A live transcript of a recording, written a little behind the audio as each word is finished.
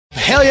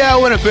Hell Yeah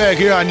Winnipeg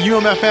here on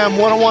UMFM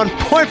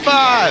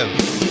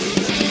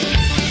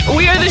 101.5.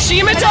 We are the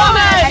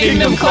Shimatama,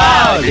 Kingdom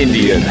Cloud,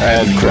 Indian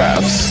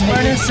Handcrafts.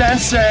 We're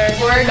Necessary.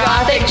 We're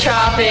Gothic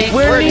Tropic.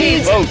 We're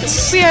Needs.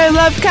 Boats. We are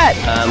Love Cut.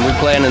 We're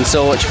playing in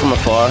So Much From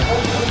Afar.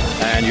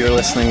 And you're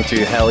listening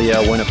to Hell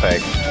Yeah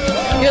Winnipeg.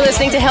 You're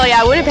listening to Hell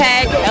Yeah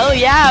Winnipeg. Hell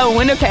yeah,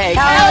 Winnipeg.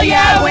 Hell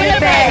yeah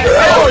Winnipeg.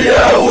 Hell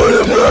Yeah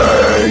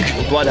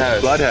Winnipeg.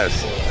 Bloodhouse.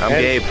 Bloodhouse. I'm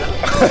Gabe.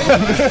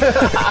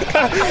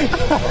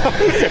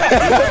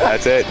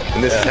 That's it.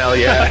 And this is Hell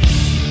Yeah.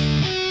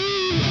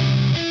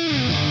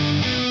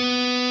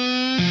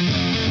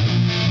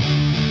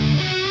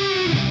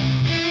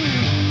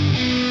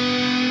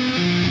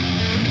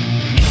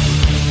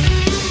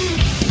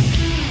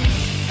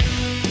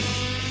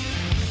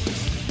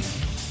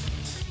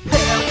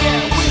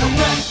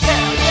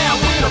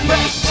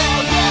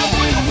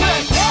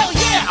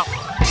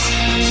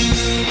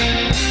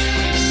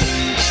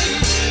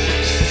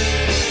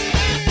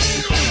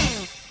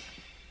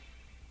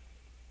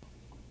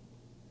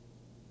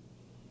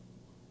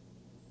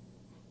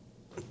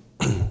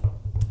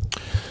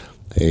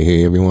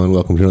 Hey everyone,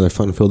 welcome to another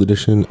fun-filled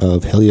edition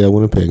of Hell Yeah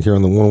Winnipeg here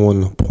on the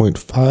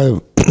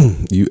 101.5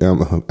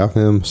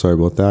 UMFM. Sorry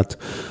about that.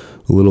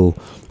 A little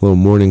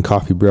morning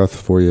coffee breath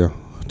for you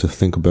to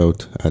think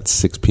about at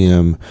 6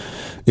 p.m.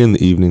 in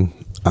the evening.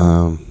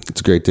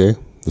 It's a great day.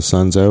 The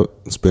sun's out.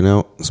 It's been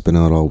out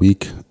all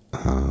week.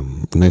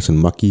 Nice and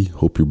mucky.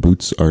 Hope your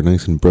boots are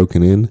nice and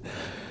broken in.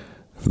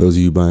 For those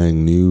of you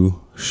buying new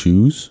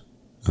shoes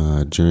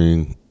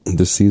during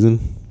this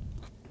season,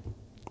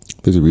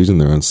 there's a reason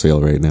they're on sale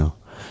right now.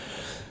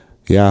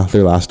 Yeah,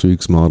 they're last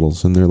week's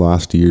models and they're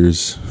last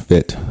year's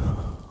fit,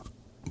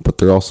 but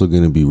they're also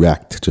going to be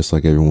wrecked just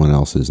like everyone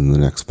else's in the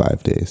next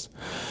 5 days.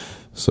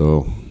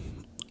 So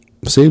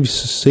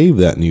save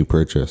that new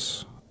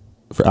purchase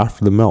for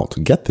after the melt.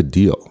 Get the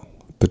deal,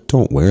 but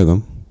don't wear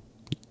them.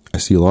 I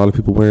see a lot of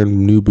people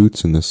wearing new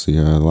boots in this the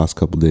last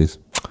couple of days.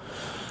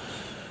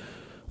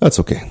 That's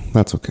okay.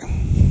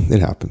 It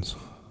happens.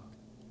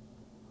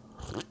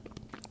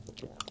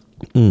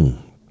 You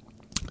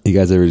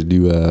guys ever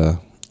do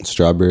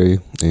strawberry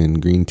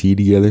and green tea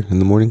together in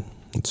the morning?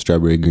 It's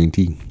strawberry green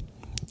tea.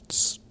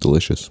 It's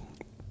delicious.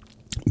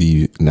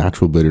 The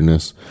natural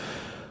bitterness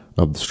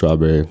of the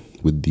strawberry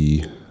with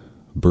the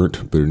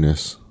burnt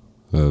bitterness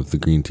of the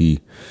green tea,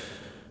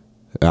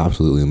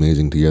 absolutely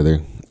amazing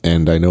together.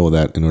 And I know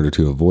that in order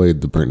to avoid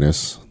the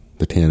burntness,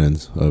 the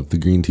tannins of the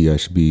green tea, I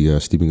should be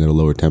steeping at a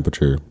lower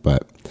temperature,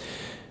 but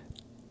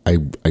I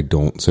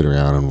don't sit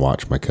around and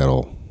watch my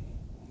kettle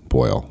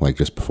boil like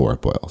just before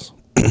it boils.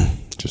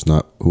 Just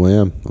not who I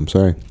am. I'm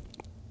sorry.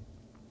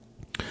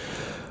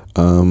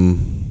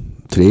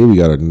 Today we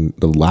got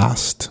the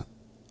last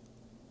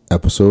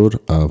episode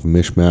of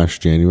Mish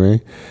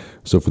January.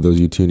 So for those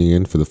of you tuning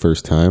in for the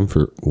first time,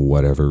 for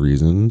whatever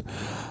reason,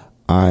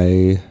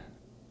 I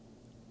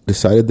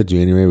decided that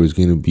January was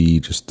going to be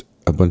just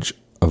a bunch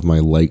of my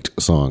liked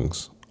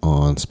songs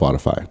on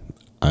Spotify.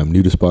 I'm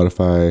new to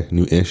Spotify,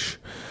 new-ish.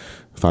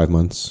 5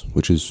 months,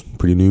 which is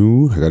pretty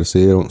new. I gotta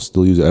say, I don't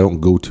still use it. I don't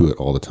go to it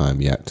all the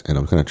time yet, and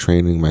I'm kind of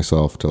training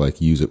myself to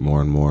like use it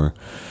more and more.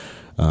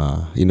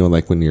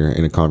 Like when you're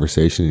in a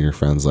conversation and your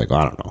friend's like,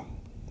 I don't know,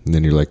 and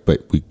then you're like,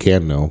 but we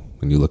can know,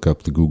 and you look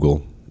up the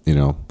Google,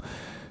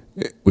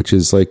 which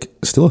is like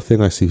still a thing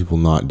I see people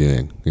not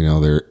doing.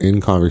 They're in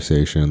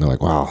conversation and they're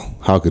like, wow,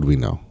 how could we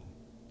know?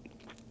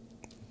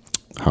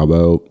 How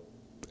about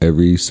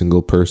every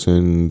single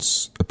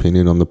person's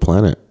opinion on the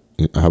planet?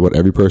 How about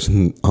every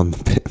person on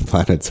the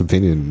planet's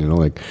opinion? We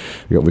got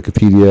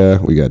Wikipedia,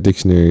 we got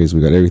dictionaries,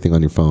 we got everything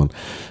on your phone.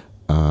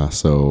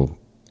 So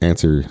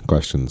answer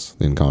questions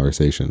in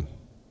conversation.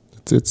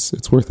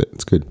 It's worth it.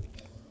 It's good.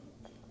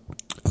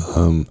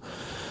 The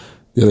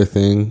other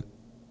thing,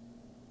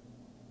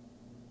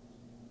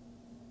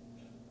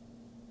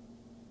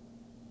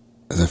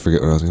 I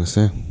forget what I was going to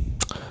say.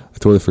 I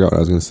totally forgot what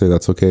I was going to say.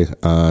 That's okay.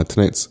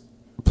 Tonight's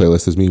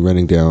playlist is me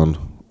running down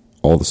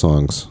all the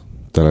songs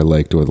that I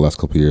liked over the last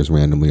couple of years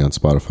randomly on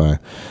Spotify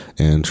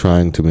and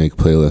trying to make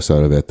playlists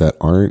out of it that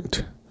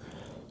aren't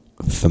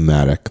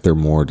thematic. They're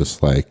more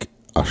just like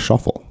a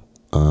shuffle.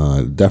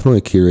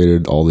 Definitely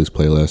curated all these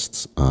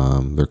playlists.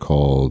 They're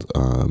called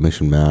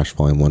Mish and Mash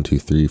Volume 1, 2,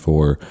 3,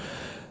 4.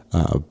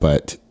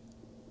 But,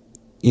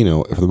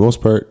 for the most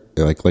part,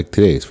 like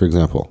today's, for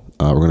example,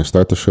 we're going to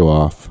start the show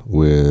off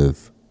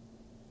with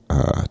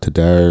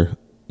Tadar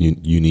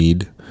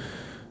Junid,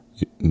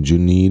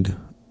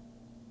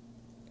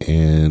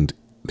 and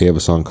they have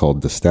a song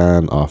called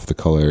Destan off the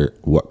color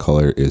What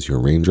Color Is Your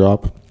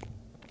Raindrop,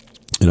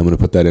 and I'm going to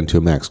put that into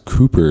a Max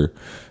Cooper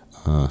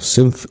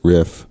synth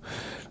riff,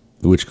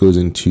 which goes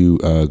into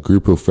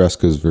Grupo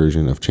Fresca's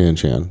version of Chan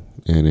Chan.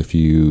 And if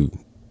you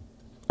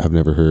have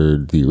never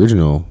heard the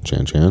original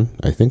Chan Chan,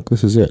 I think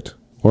this is it,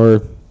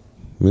 or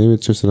maybe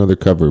it's just another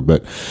cover,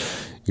 but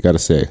you got to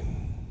say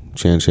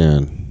Chan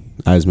Chan,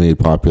 as made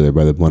popular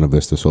by the Buena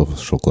Vista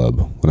Social Club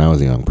when I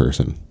was a young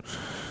person.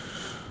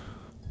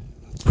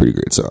 Pretty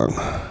great song.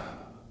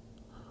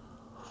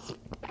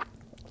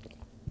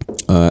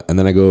 And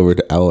then I go over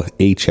to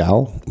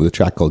LHL with a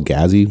track called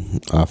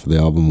Gazzy off of the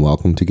album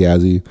Welcome to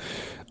Gazzy.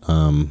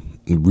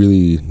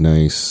 Really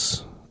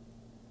nice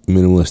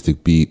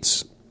minimalistic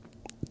beats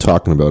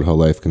talking about how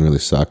life can really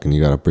suck and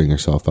you got to bring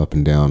yourself up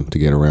and down to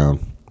get around.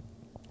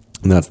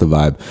 And that's the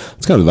vibe.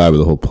 It's kind of the vibe of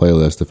the whole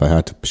playlist if I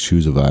had to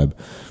choose a vibe.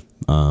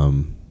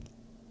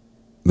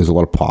 There's a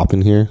lot of pop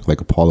in here,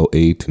 like Apollo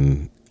 8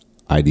 and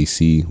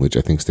IDC, which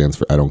I think stands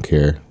for I Don't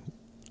Care.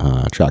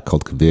 A track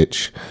called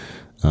Kvitch.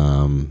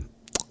 And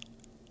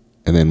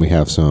then we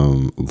have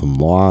some of them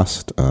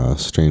Lost,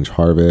 Strange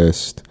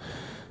Harvest.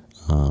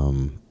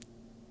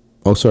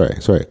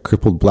 Sorry.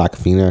 Crippled Black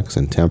Phoenix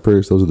and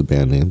Tempers. Those are the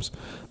band names.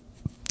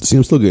 See,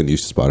 I'm still getting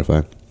used to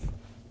Spotify.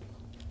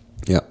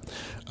 Yeah.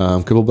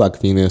 Crippled Black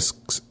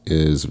Phoenix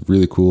is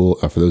really cool.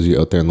 For those of you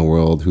out there in the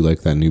world who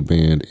like that new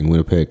band in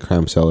Winnipeg,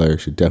 Crime Cellar,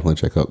 should definitely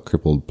check out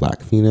Crippled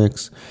Black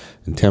Phoenix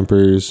and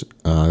Tempers.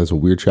 There's a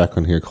weird track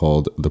on here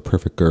called The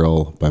Perfect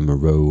Girl by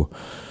Moreau.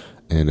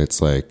 And it's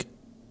kind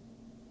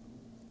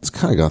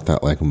of got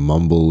that like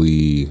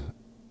mumbly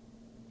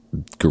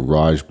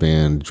garage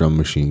band drum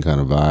machine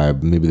kind of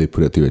vibe. Maybe they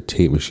put it through a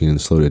tape machine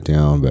and slowed it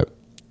down, but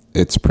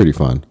it's pretty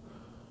fun.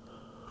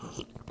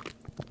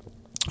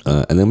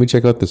 And then we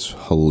check out this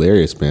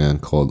hilarious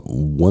band called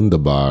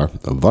Wunderbar.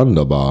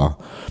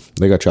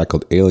 They got a track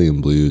called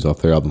Alien Blues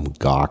off their album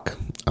Gawk.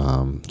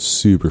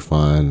 Super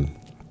fun.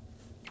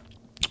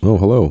 Oh,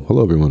 hello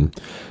everyone.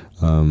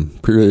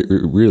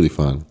 Really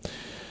fun.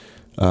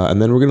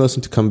 And then we're gonna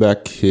listen to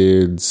Comeback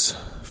Kids'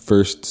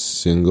 first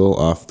single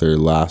off their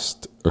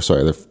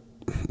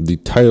the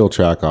title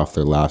track off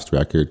their last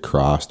record,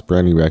 Crossed.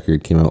 Brand new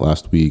record, came out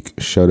last week.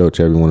 Shout out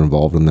to everyone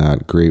involved in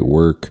that. Great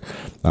work.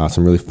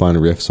 Some really fun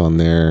riffs on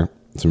there.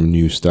 Some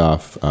new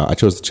stuff. I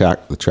chose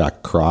the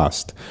track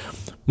Crossed,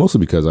 mostly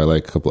because I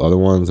like a couple other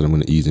ones and I'm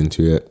going to ease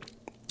into it.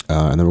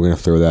 And then we're going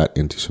to throw that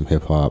into some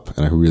hip hop.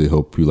 And I really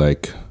hope you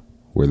like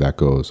where that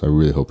goes.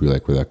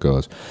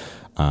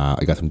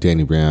 I got some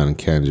Danny Brown and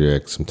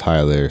Kendrick, some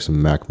Tyler,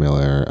 some Mac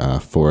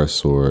Miller, Forest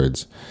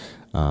Swords,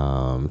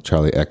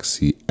 Charlie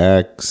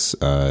XCX,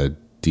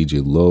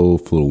 DJ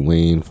Loaf, Lil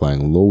Wayne,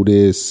 Flying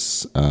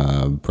Lotus,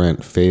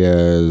 Brent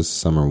Fayez,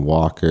 Summer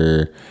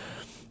Walker.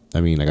 I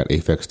mean, I got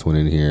Aphex Twin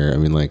in here. I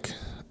mean, like,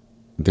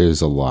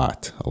 there's a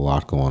lot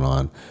going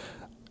on.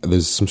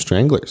 There's some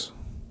Stranglers.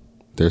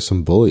 There's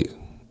some Bully.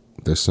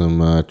 There's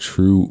some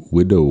True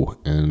Widow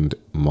and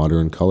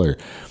Modern Color,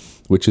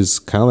 which is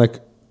kind of like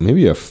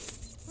maybe a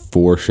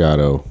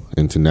foreshadow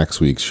into next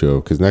week's show,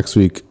 because next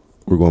week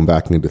we're going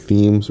back into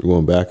themes. We're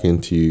going back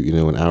into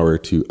an hour or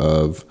two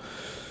of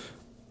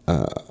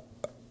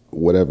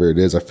whatever it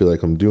is I feel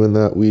like I'm doing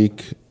that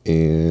week,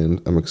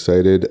 and I'm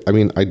excited. I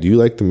mean, I do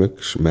like the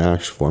mix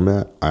mash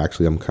format.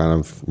 I'm kind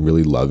of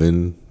really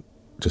loving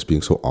just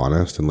being so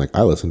honest, and like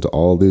I listen to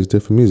all these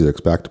different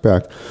musics back to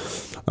back.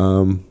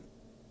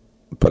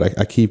 But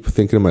I keep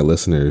thinking of my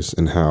listeners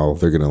and how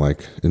they're gonna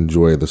like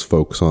enjoy this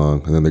folk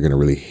song, and then they're gonna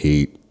really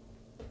hate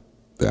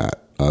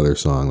that other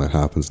song that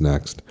happens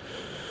next.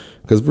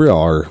 Because we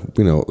are,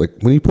 like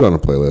when you put on a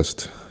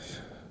playlist,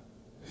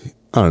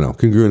 I don't know,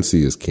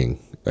 congruency is king.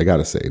 I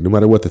gotta say, no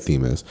matter what the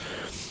theme is.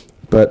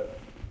 But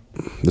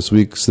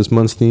this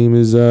month's theme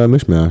is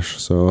Mishmash.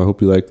 So I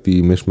hope you like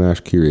the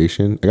Mishmash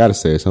curation. I gotta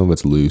say, some of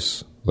it's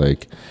loose.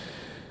 Like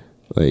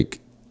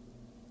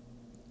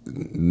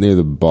near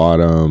the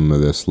bottom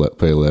of this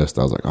playlist,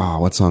 I was like,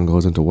 what song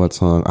goes into what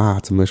song?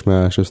 It's a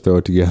mishmash. Just throw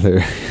it together.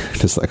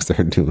 Just like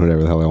started doing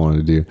whatever the hell I wanted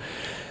to do.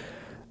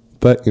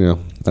 But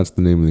that's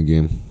the name of the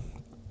game.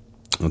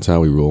 That's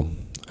how we roll.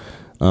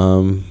 Just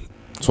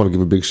want to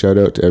give a big shout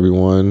out to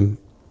everyone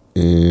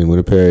in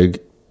Winnipeg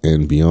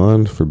and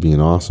beyond for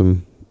being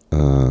awesome,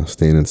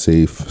 staying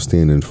safe,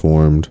 staying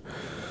informed,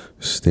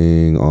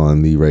 staying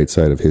on the right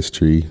side of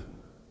history.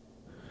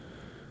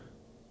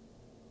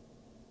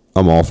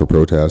 I'm all for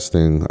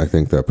protesting. I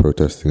think that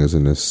protesting is a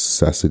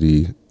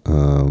necessity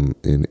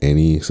in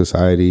any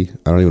society.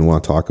 I don't even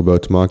want to talk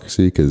about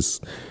democracy because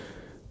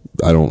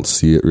I don't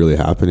see it really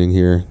happening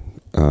here.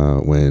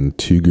 When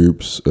two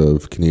groups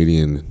of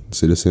Canadian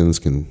citizens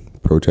can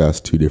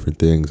protest two different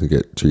things and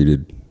get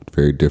treated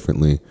very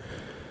differently,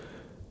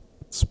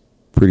 it's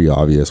pretty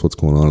obvious what's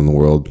going on in the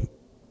world.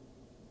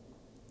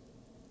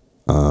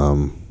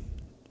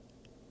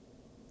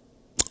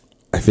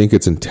 I think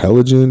it's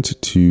intelligent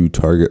to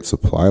target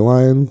supply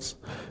lines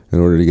in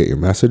order to get your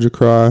message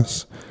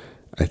across.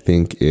 I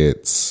think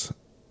it's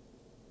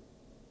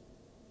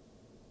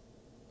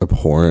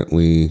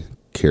abhorrently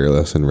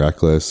careless and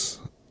reckless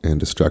and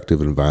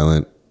destructive and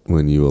violent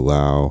when you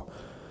allow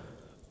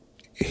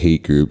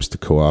hate groups to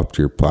co-opt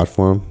your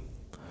platform.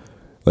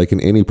 Like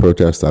in any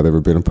protest I've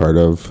ever been a part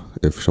of,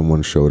 if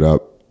someone showed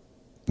up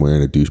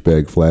wearing a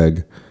douchebag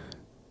flag,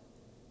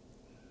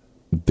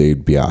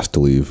 they'd be asked to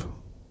leave.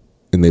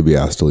 And they'd be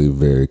asked to leave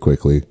very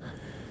quickly.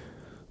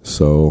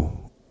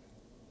 So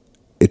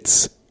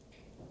it's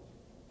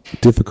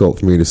difficult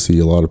for me to see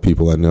a lot of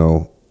people I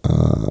know,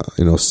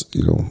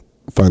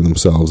 find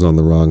themselves on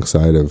the wrong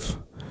side of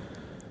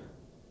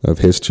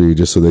history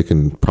just so they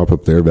can prop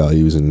up their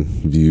values and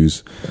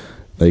views.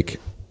 like,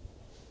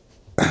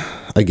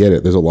 I get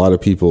it. There's a lot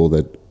of people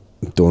that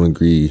don't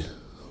agree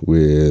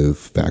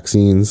with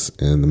vaccines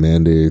and the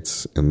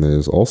mandates, and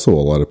there's also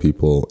a lot of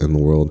people in the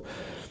world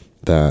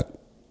that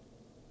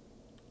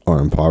are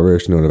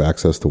impoverished and don't have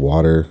access to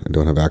water and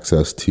don't have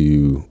access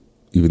to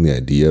even the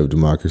idea of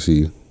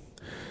democracy,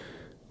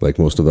 like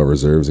most of our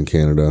reserves in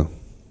Canada.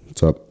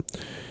 What's up?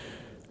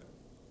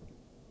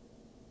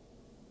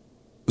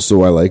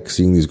 So I like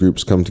seeing these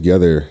groups come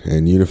together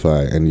and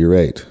unify, and you're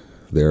right,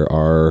 there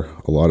are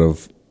a lot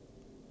of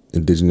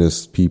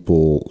Indigenous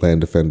people,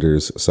 land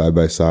defenders, side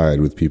by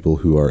side with people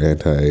who are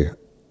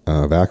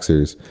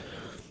anti-vaxxers.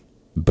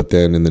 But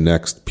then in the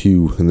next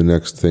pew, in the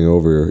next thing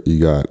over, you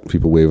got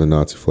people waving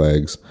Nazi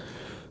flags.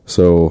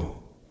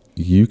 So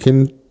you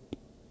can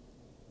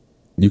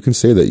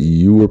say that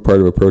you were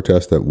part of a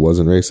protest that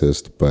wasn't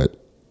racist, but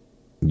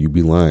you'd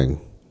be lying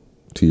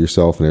to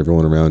yourself and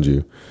everyone around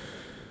you.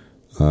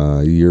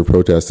 Your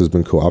protest has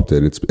been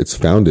co-opted. It's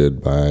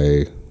founded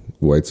by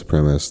white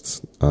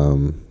supremacists.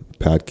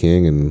 Pat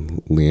King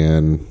and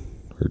Leanne,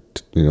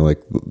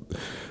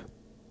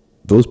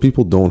 those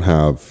people don't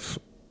have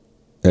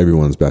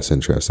everyone's best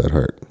interests at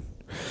heart.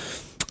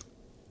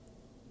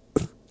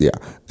 Yeah.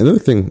 Another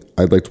thing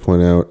I'd like to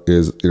point out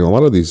is, a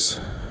lot of this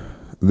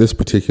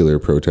particular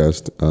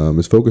protest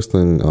is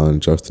focusing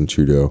on Justin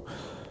Trudeau.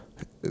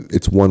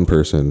 It's one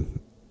person.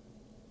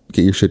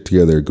 Get your shit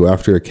together. Go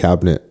after a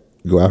cabinet.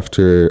 Go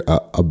after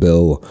a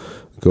bill.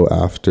 Go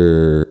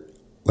after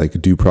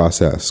due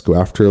process. Go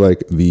after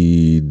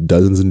the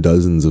dozens and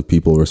dozens of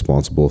people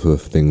responsible for the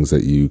things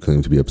that you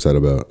claim to be upset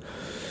about.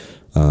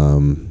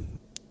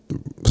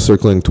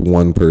 Circling to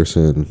one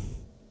person,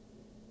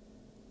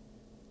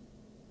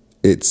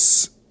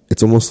 it's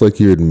almost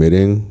like you're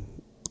admitting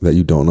that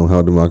you don't know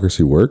how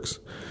democracy works.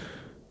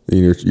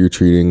 You're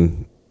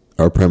treating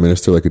our prime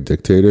minister like a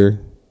dictator,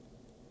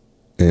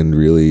 and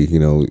really,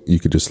 you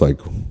could just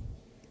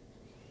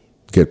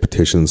get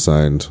petitions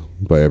signed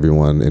by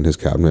everyone in his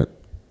cabinet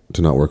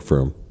to not work for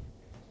him.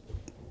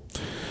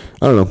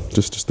 I don't know,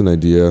 just an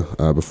idea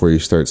before you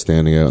start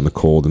standing out in the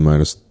cold and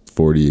minus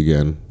 40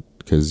 again,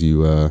 because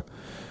you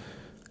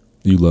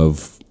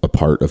love a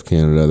part of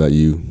Canada that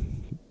you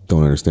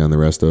don't understand the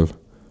rest of.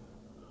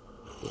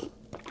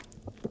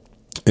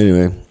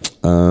 Anyway,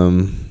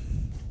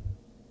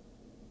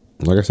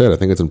 like I said, I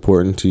think it's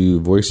important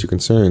to voice your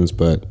concerns,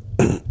 but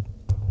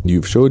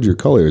you've showed your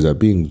colors at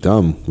being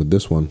dumb with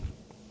this one.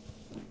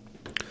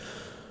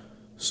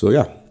 So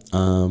yeah,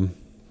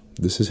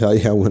 this is Hell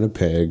Yeah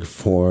Winnipeg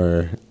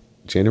for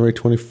January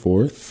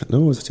 24th. No,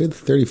 was it the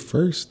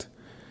 31st?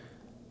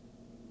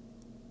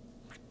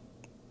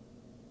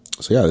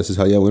 So yeah, this is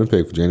Hell Yeah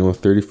Winnipeg for January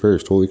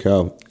 31st. Holy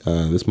cow.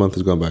 This month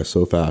has gone by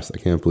so fast. I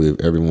can't believe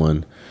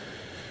everyone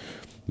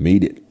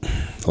made it.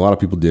 A lot of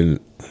people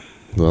didn't.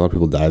 A lot of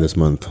people died this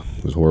month.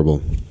 It was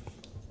horrible.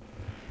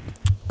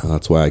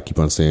 That's why I keep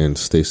on saying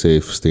stay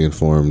safe, stay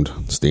informed,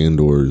 stay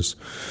indoors.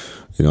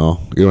 You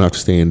don't have to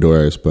stay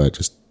indoors, but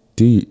just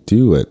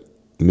do what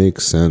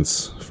makes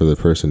sense for the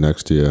person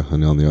next to you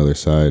and on the other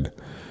side.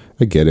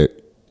 I get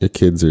it. Your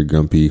kids are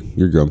grumpy.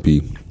 You're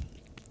grumpy.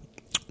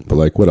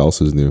 But what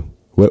else is new?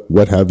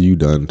 What have you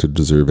done to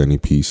deserve any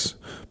peace?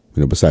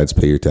 Besides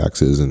pay your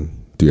taxes and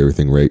do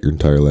everything right your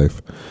entire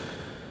life.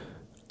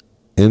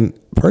 And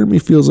part of me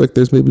feels like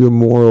there's maybe a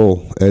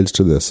moral edge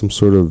to this, some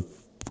sort of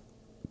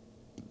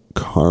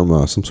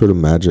karma, some sort of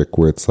magic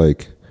where it's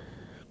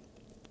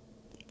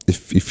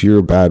if you're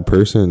a bad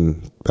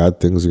person, bad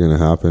things are going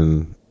to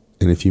happen.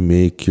 And if you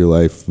make your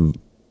life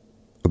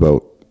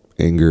about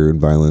anger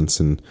and violence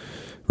and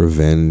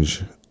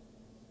revenge,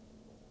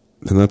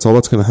 then that's all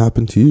that's going to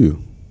happen to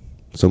you.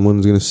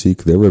 Someone's going to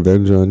seek their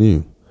revenge on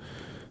you.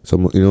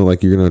 Someone, you're going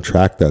to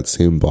attract that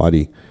same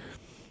body.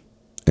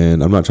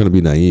 And I'm not trying to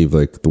be naive.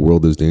 The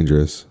world is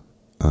dangerous.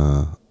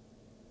 But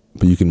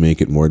you can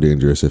make it more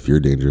dangerous if you're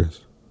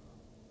dangerous.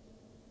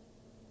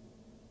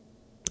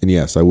 And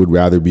yes, I would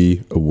rather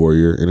be a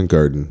warrior in a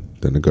garden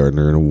than a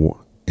gardener in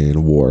a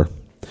war.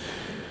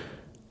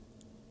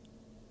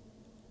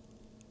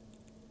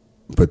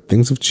 But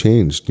things have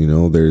changed,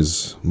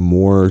 there's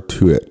more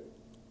to it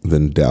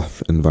than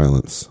death and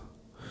violence.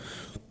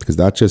 Because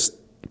that just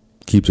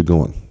keeps it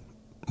going.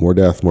 More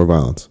death, more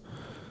violence.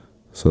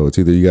 So it's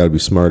either you got to be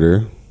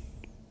smarter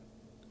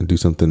and do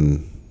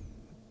something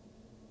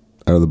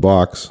out of the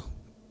box,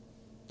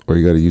 or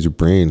you got to use your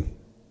brain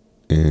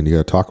and you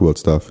got to talk about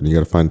stuff, and you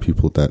got to find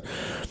people that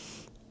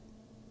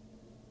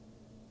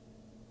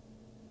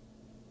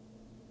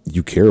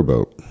you care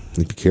about. If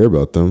you care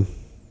about them,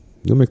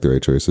 you'll make the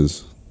right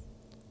choices.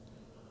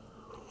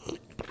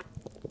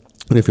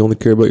 And if you only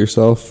care about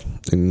yourself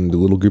and the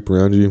little group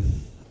around you,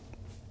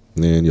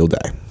 then you'll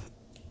die.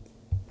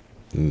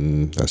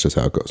 That's just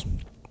how it goes.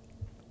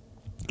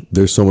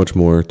 There's so much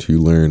more to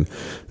learn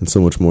and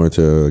so much more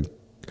to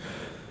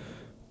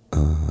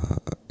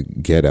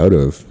get out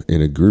of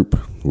in a group.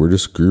 We're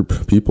just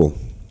group people.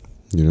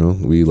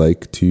 We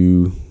like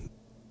to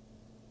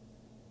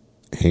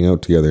hang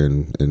out together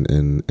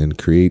and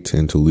create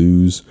and to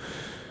lose.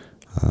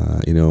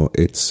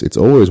 It's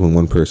always when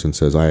one person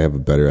says, I have a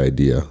better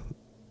idea,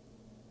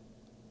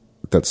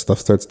 that stuff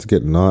starts to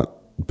get not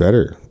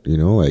better.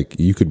 Like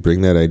you could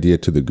bring that idea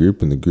to the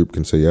group and the group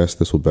can say, yes,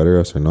 this will better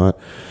us or not.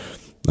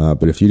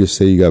 But if you just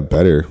say you got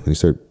better and you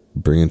start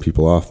bringing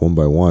people off one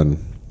by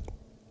one,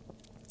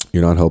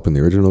 you're not helping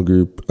the original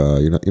group.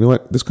 You know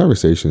what? This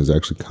conversation is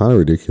actually kind of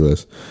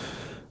ridiculous.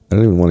 I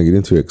don't even want to get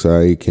into it because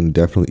I can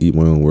definitely eat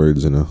my own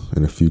words in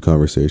a few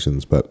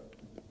conversations. But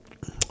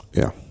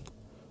yeah,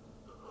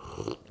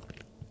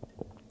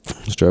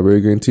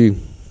 strawberry green tea.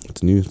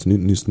 It's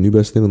the new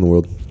best thing in the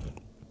world.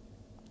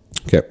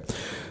 Okay,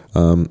 I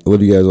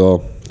love you guys all.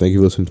 Thank you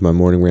for listening to my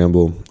morning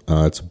ramble.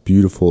 It's a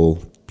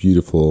beautiful,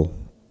 beautiful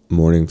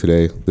morning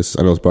today.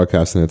 I know it's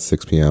broadcasting at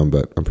 6 p.m.,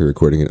 but I'm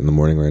pre-recording it in the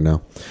morning right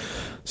now.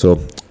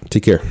 So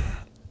take care.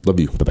 Love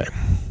you. Bye bye.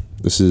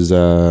 This is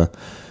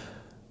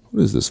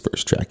what is this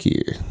first track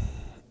here?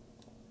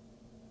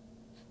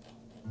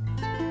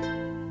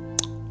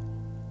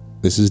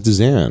 This is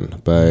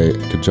Dazan by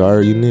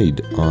Kajar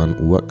Unid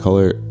on What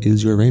Color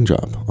Is Your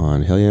Raindrop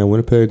on Hell Yeah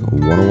Winnipeg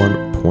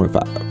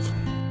 101.5.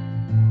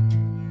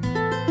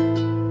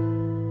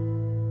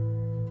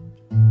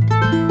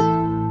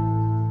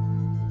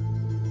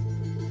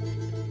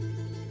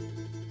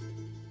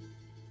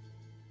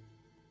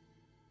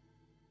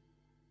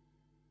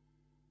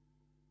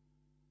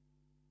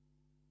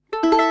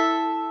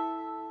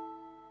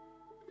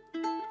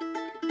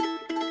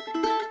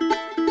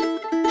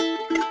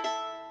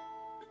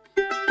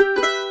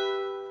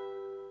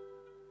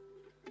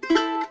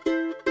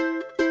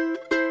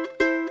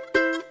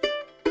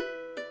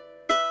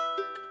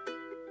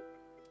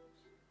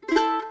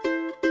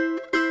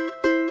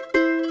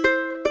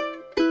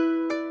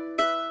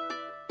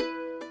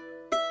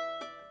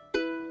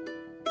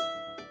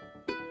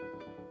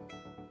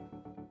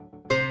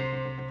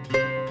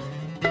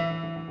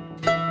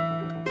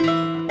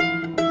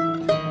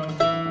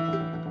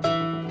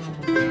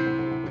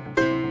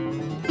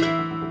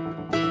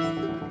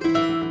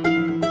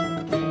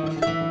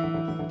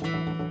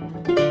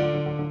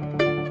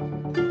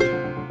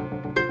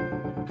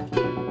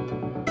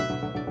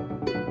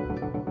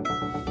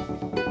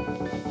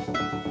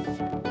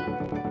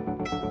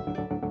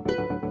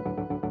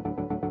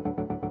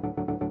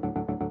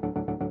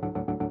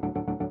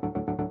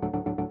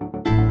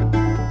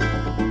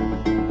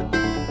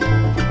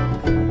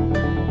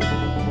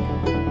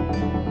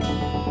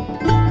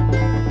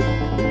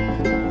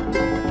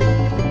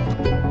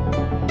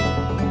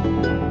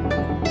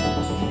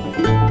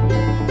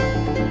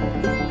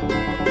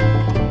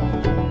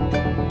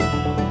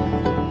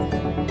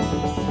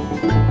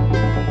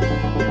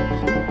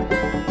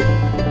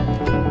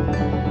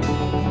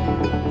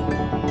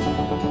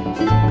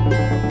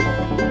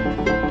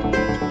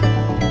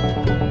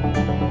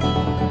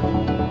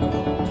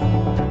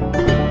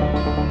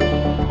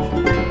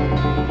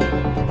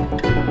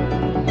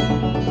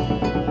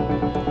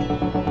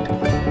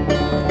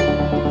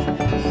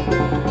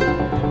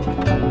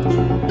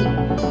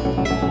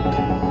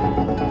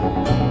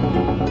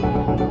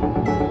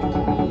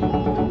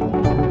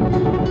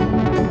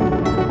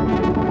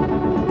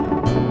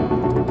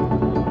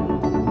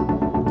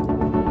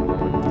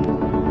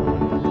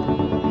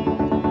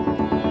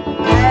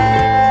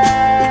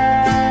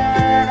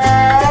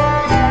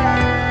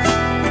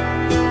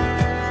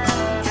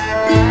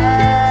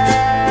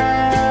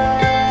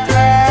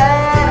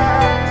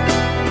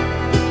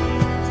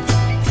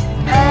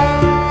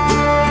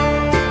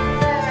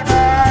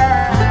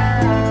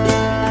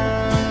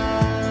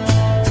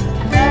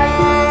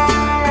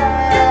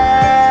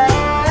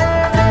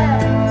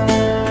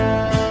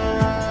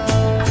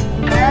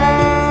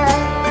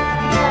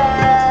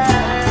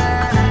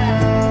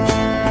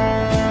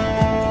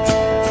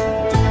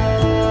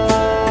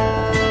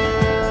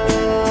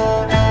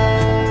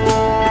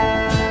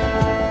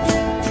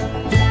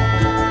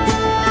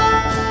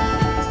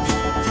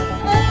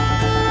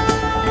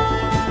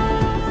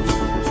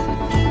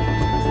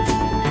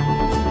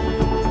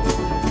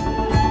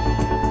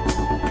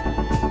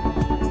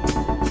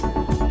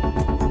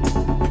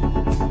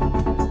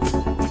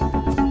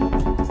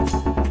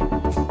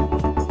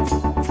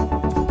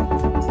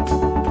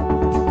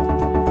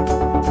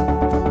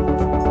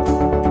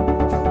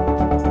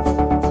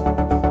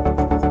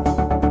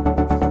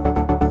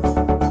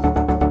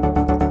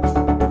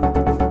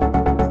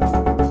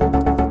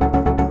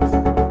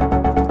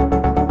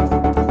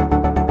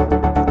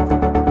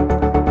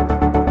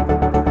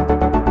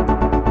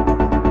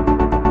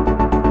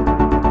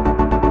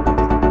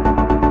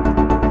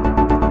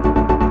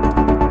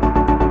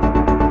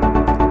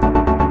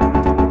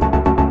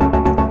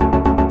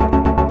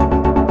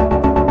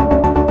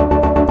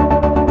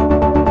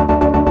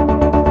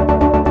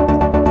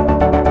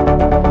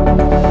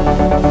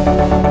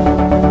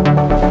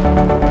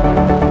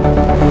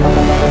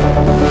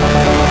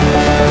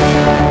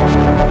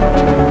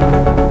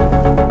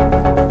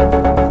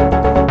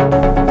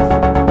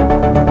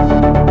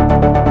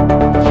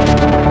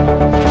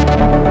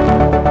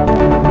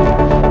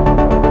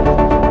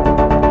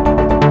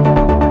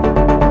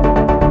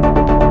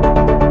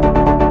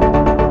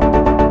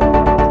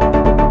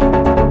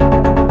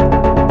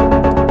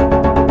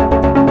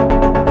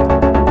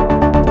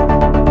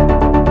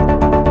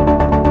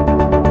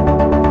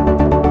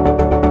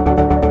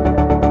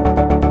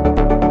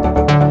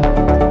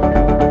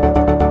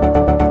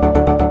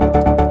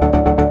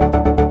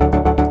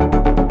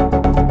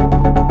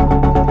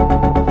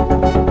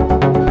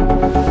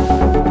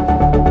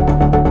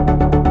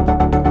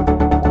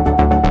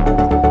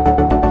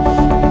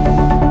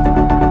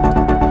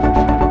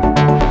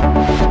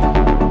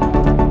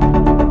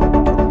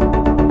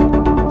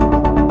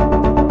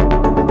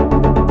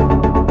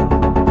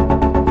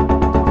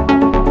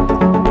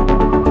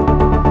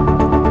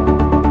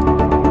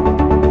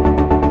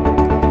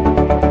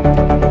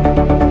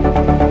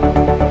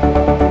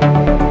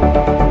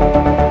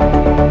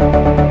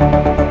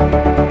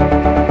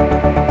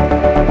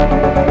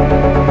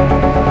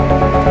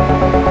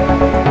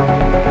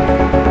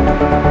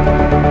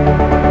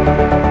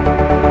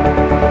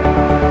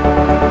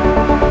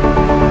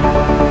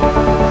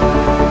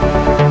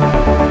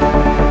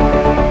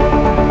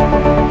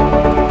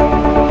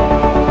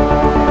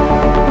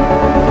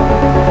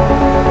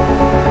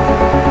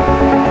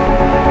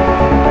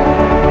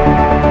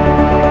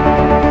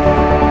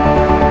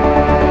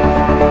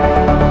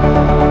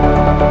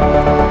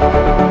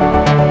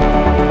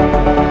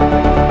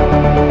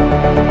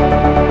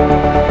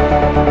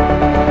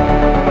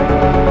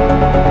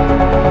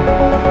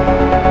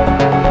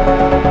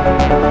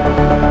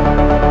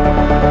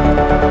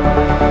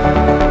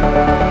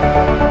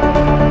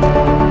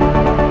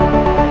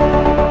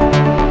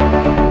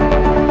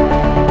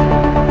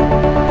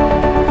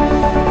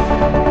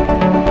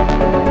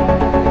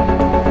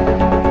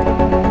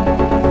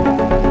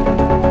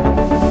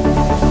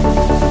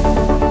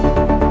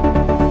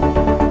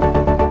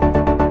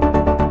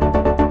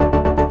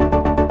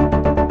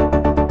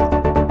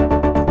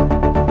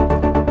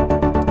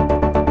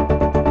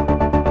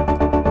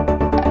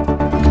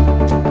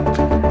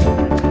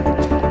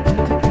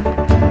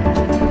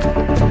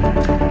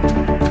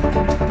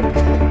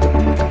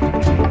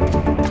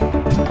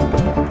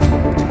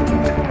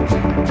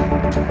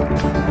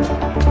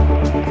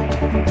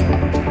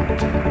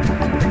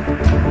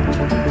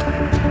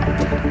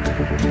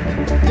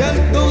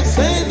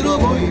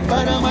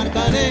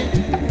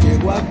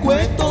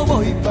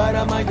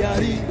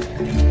 Mayarí.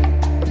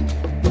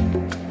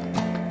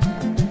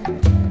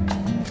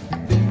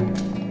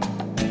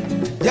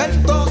 De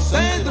Alto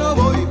Cedro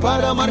voy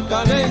para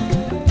Marcané,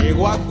 de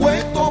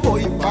Guacueto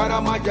voy para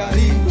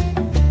Mayarí.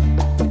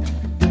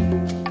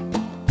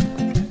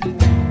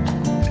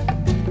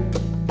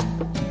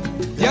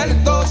 De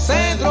Alto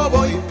Cedro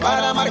voy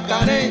para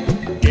Marcané,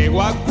 de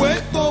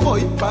Guacueto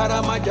voy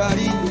para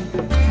Mayarí.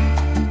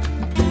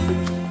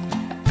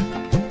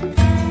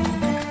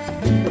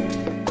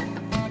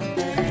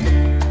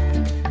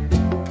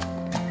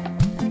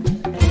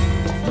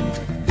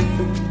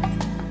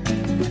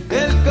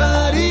 El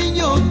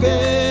cariño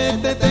que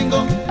te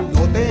tengo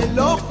no te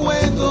lo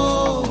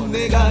puedo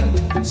negar.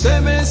 Se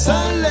me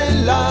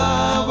sale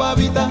la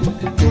babita,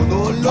 yo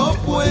no lo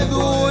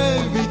puedo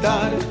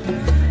evitar.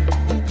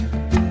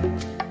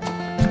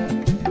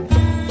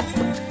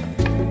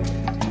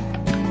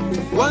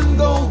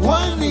 Cuando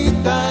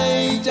Juanita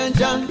y Chan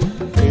Chan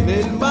en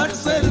el mar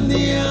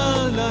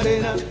cernían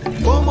arena,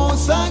 como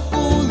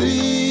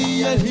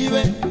sacudía el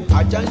jibe,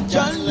 a Chan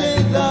Chan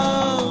le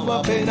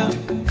daba pena.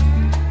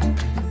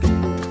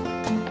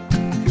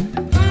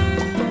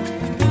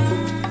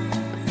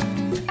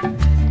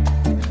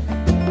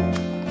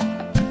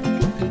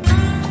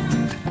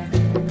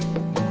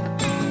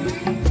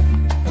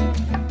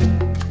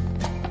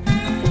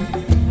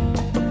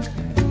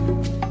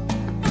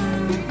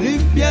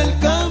 Limpia el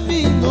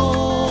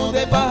camino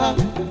de paja,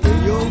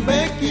 que yo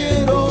me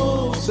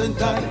quiero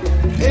sentar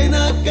en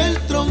aquel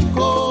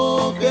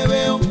tronco que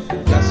veo,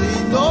 casi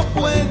no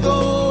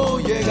puedo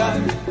llegar.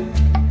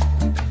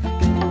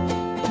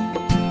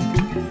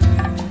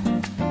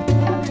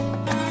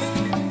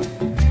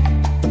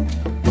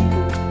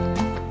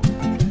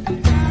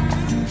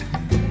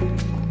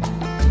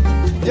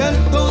 De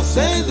Alto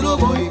Cedro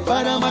voy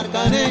para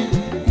Marcané,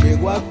 de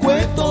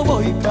Guacueto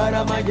voy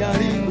para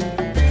Mayarí.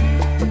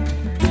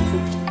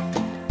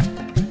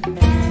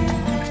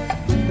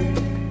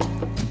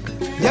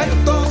 De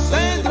Alto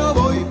Cedro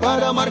voy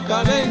para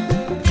Marcané,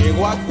 de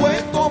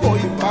Guacueto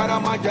voy para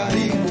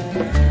Mayarí.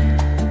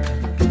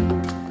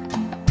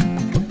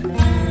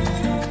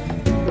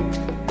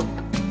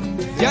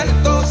 De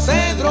Alto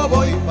Cedro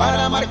voy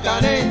para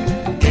Marcané,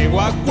 de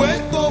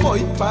Guacueto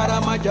voy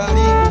para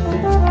Mayarí.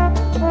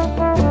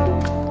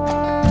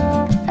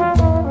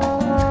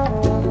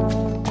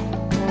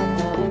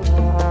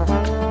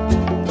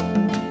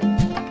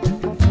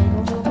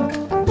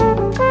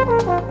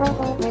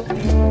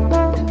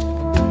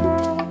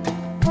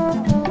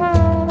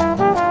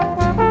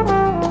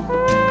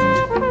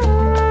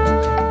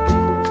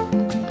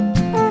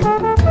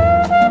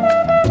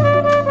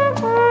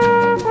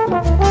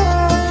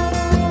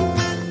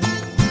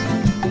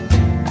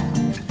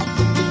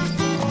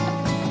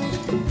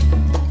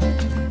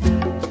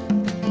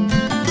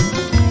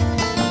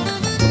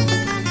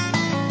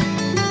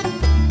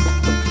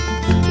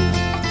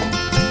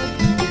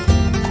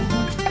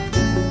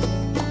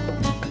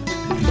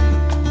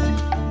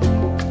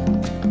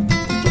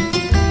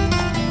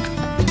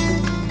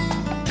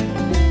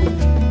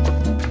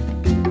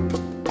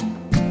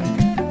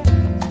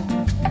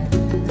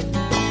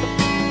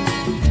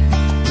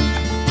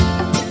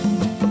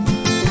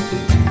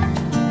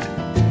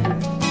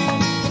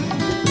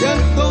 De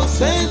Alto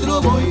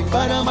Cedro voy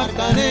para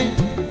Marcané,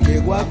 de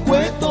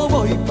Guacueto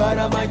voy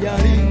para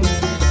Mayarí.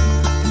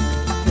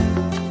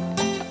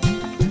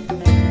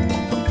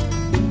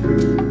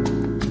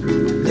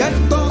 De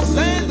Alto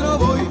Cedro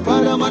voy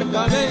para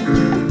Marcané,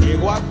 de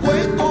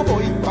Guacueto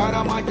voy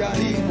para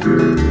Mayarí.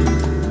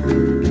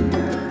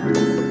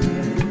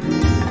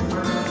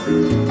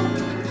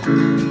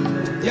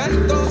 De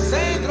Alto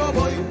Cedro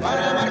voy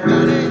para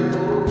Marcané,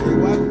 de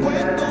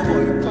Guacueto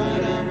voy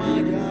para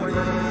Mayarí.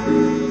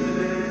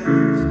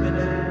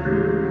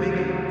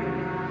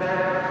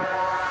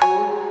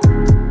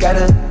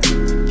 Gotta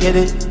get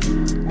it,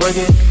 work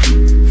it,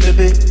 flip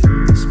it,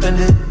 spend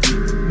it,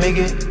 make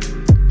it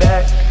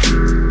back.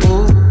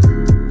 Ooh,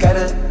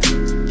 gotta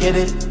get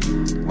it,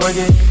 work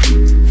it,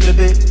 flip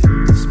it,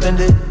 spend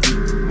it,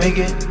 make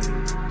it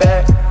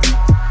back.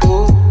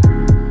 Ooh,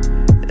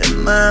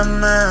 in my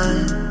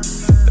mind,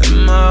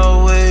 in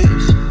my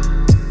ways,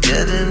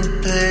 getting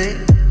paid,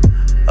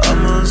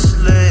 I'm a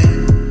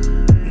slave,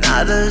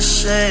 not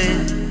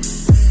ashamed,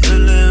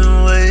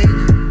 feeling ways,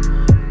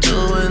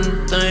 doing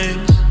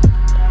things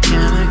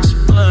can't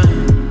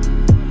explain.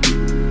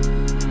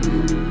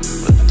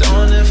 But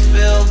don't it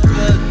feel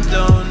good,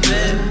 don't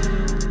it?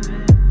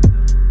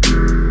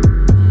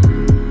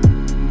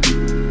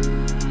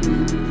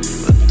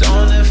 But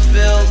don't it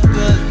feel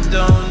good,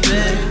 don't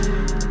it?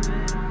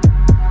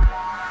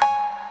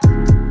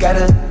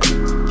 Gotta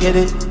get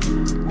it,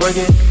 work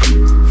it,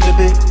 flip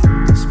it,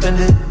 spend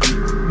it,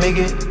 make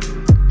it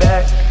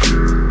back.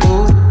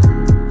 Ooh,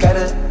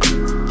 gotta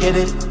get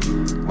it,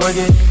 work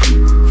it,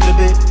 flip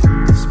it,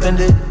 spend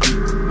it,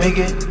 make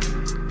it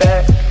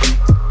back.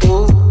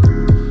 Ooh,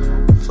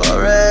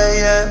 4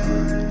 a.m.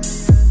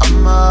 on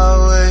my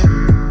way,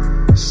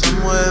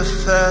 somewhere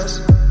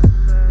fast,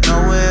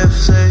 nowhere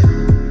safe.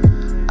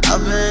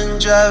 I've been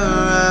driving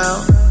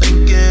around,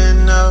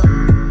 thinking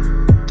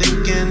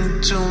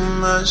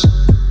much,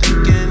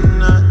 thinking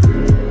not.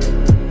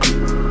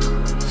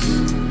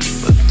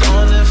 But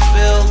don't it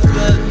feel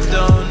good,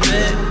 don't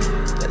it?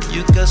 That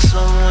you got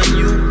someone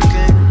you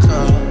can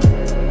call.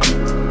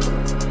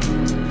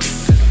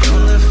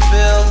 Don't it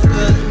feel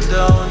good,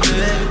 don't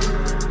it?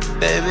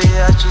 Baby,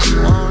 I just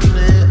want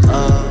it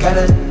all.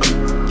 Gotta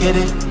get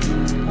it,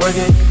 work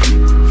it,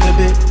 flip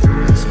it,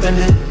 spend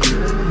it,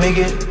 make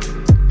it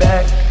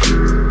back.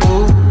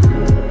 Ooh,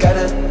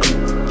 gotta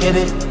get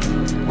it,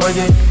 work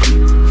it,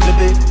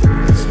 flip it,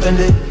 spend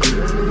it,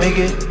 make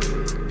it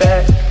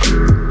back.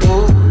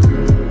 Ooh,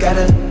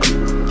 gotta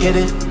get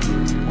it,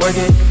 work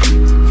it,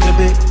 flip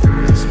it,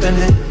 spend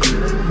it,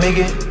 make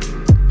it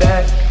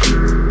back.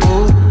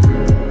 Ooh,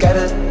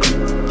 gotta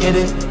get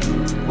it,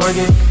 work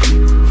it,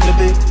 flip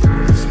it,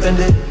 spend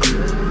it,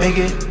 make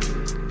it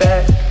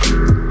back.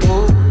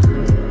 Ooh.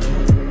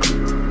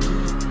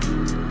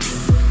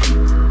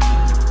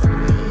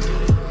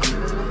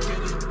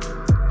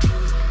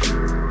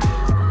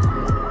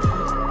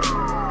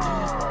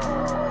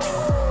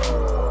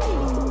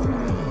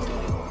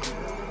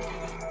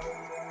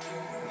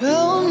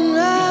 Rolling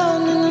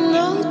round in a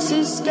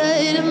notice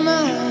state of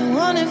mind.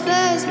 Want it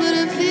fast, but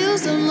it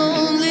feels so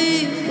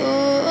lonely.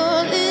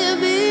 Falling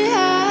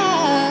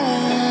behind.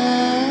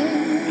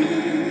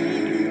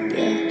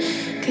 Yeah.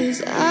 'Cause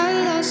I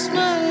lost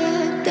my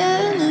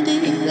identity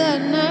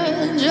that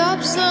night.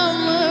 Dropped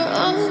somewhere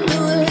on the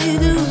way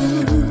to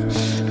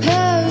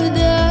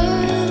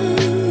paradise.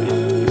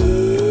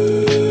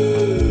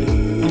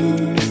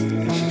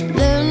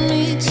 Let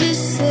me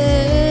just say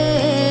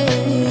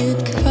a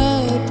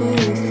couple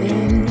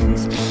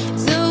things.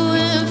 To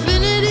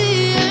infinity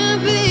and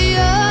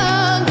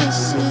beyond.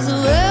 This is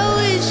where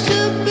we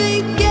should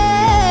begin.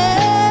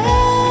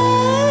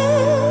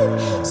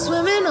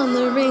 Swimming on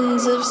the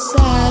rings of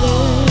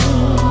Saturn.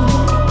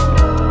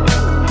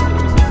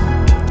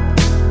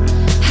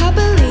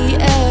 Happily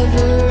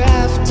ever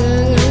after.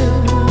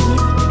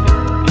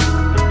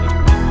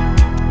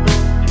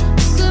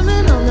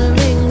 Swimming on the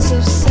rings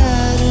of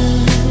Saturn.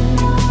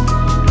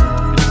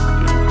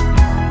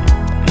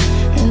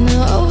 And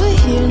now over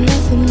here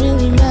nothing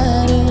really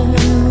matters.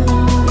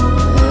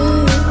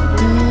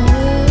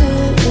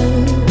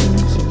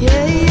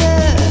 Yeah,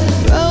 yeah.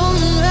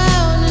 Rolling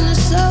round in a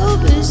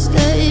sober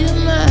state of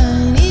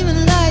mind. Even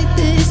like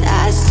this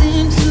I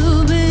seem to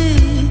be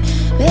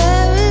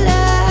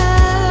paralyzed.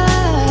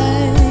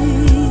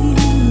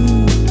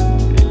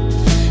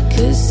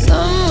 'Cause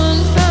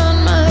someone found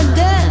my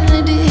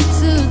identity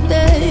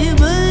today.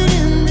 But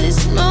in this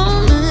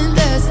moment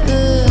that's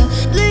the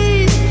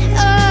least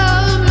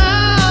of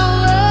my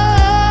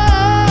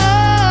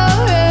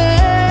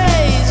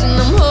worries. And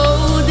I'm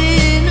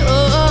holding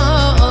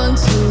on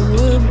to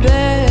a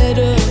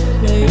better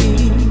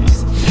place.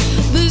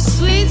 The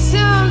sweet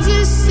sounds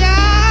of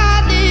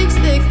silence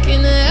that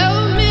can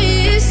help me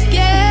escape.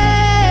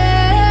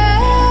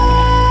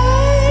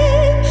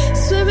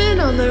 Swimming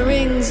on the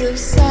rings of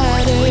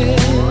Saturn.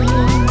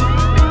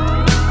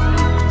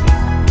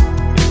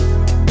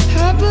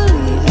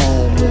 Happily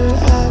ever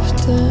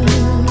after.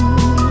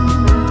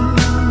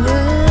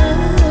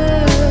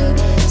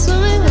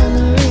 Swimming on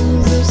the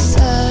rings of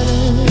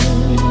Saturn.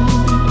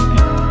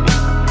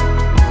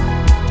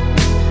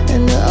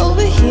 And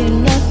over here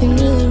nothing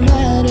really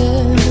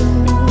matters.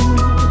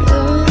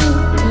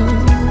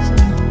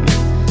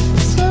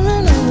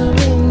 Swimming on the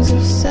rings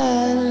of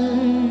Saturn.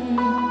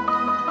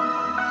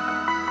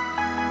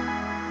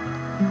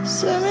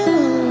 Swimming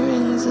on the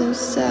rings of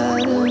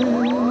Saturn.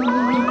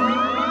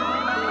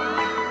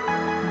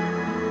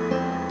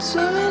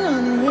 Swimming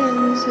on the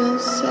rings of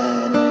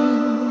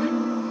Saturn.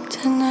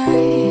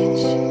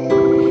 Tonight's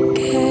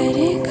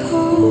getting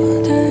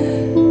colder.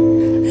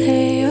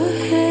 Lay your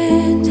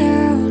hand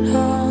down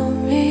on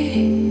me.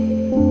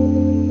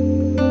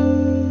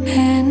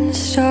 And the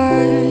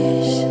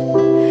stars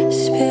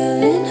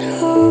spilling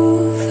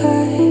over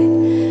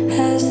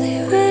as they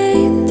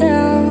rain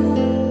down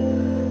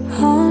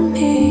on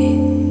me.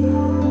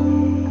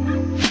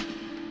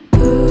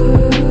 Ooh.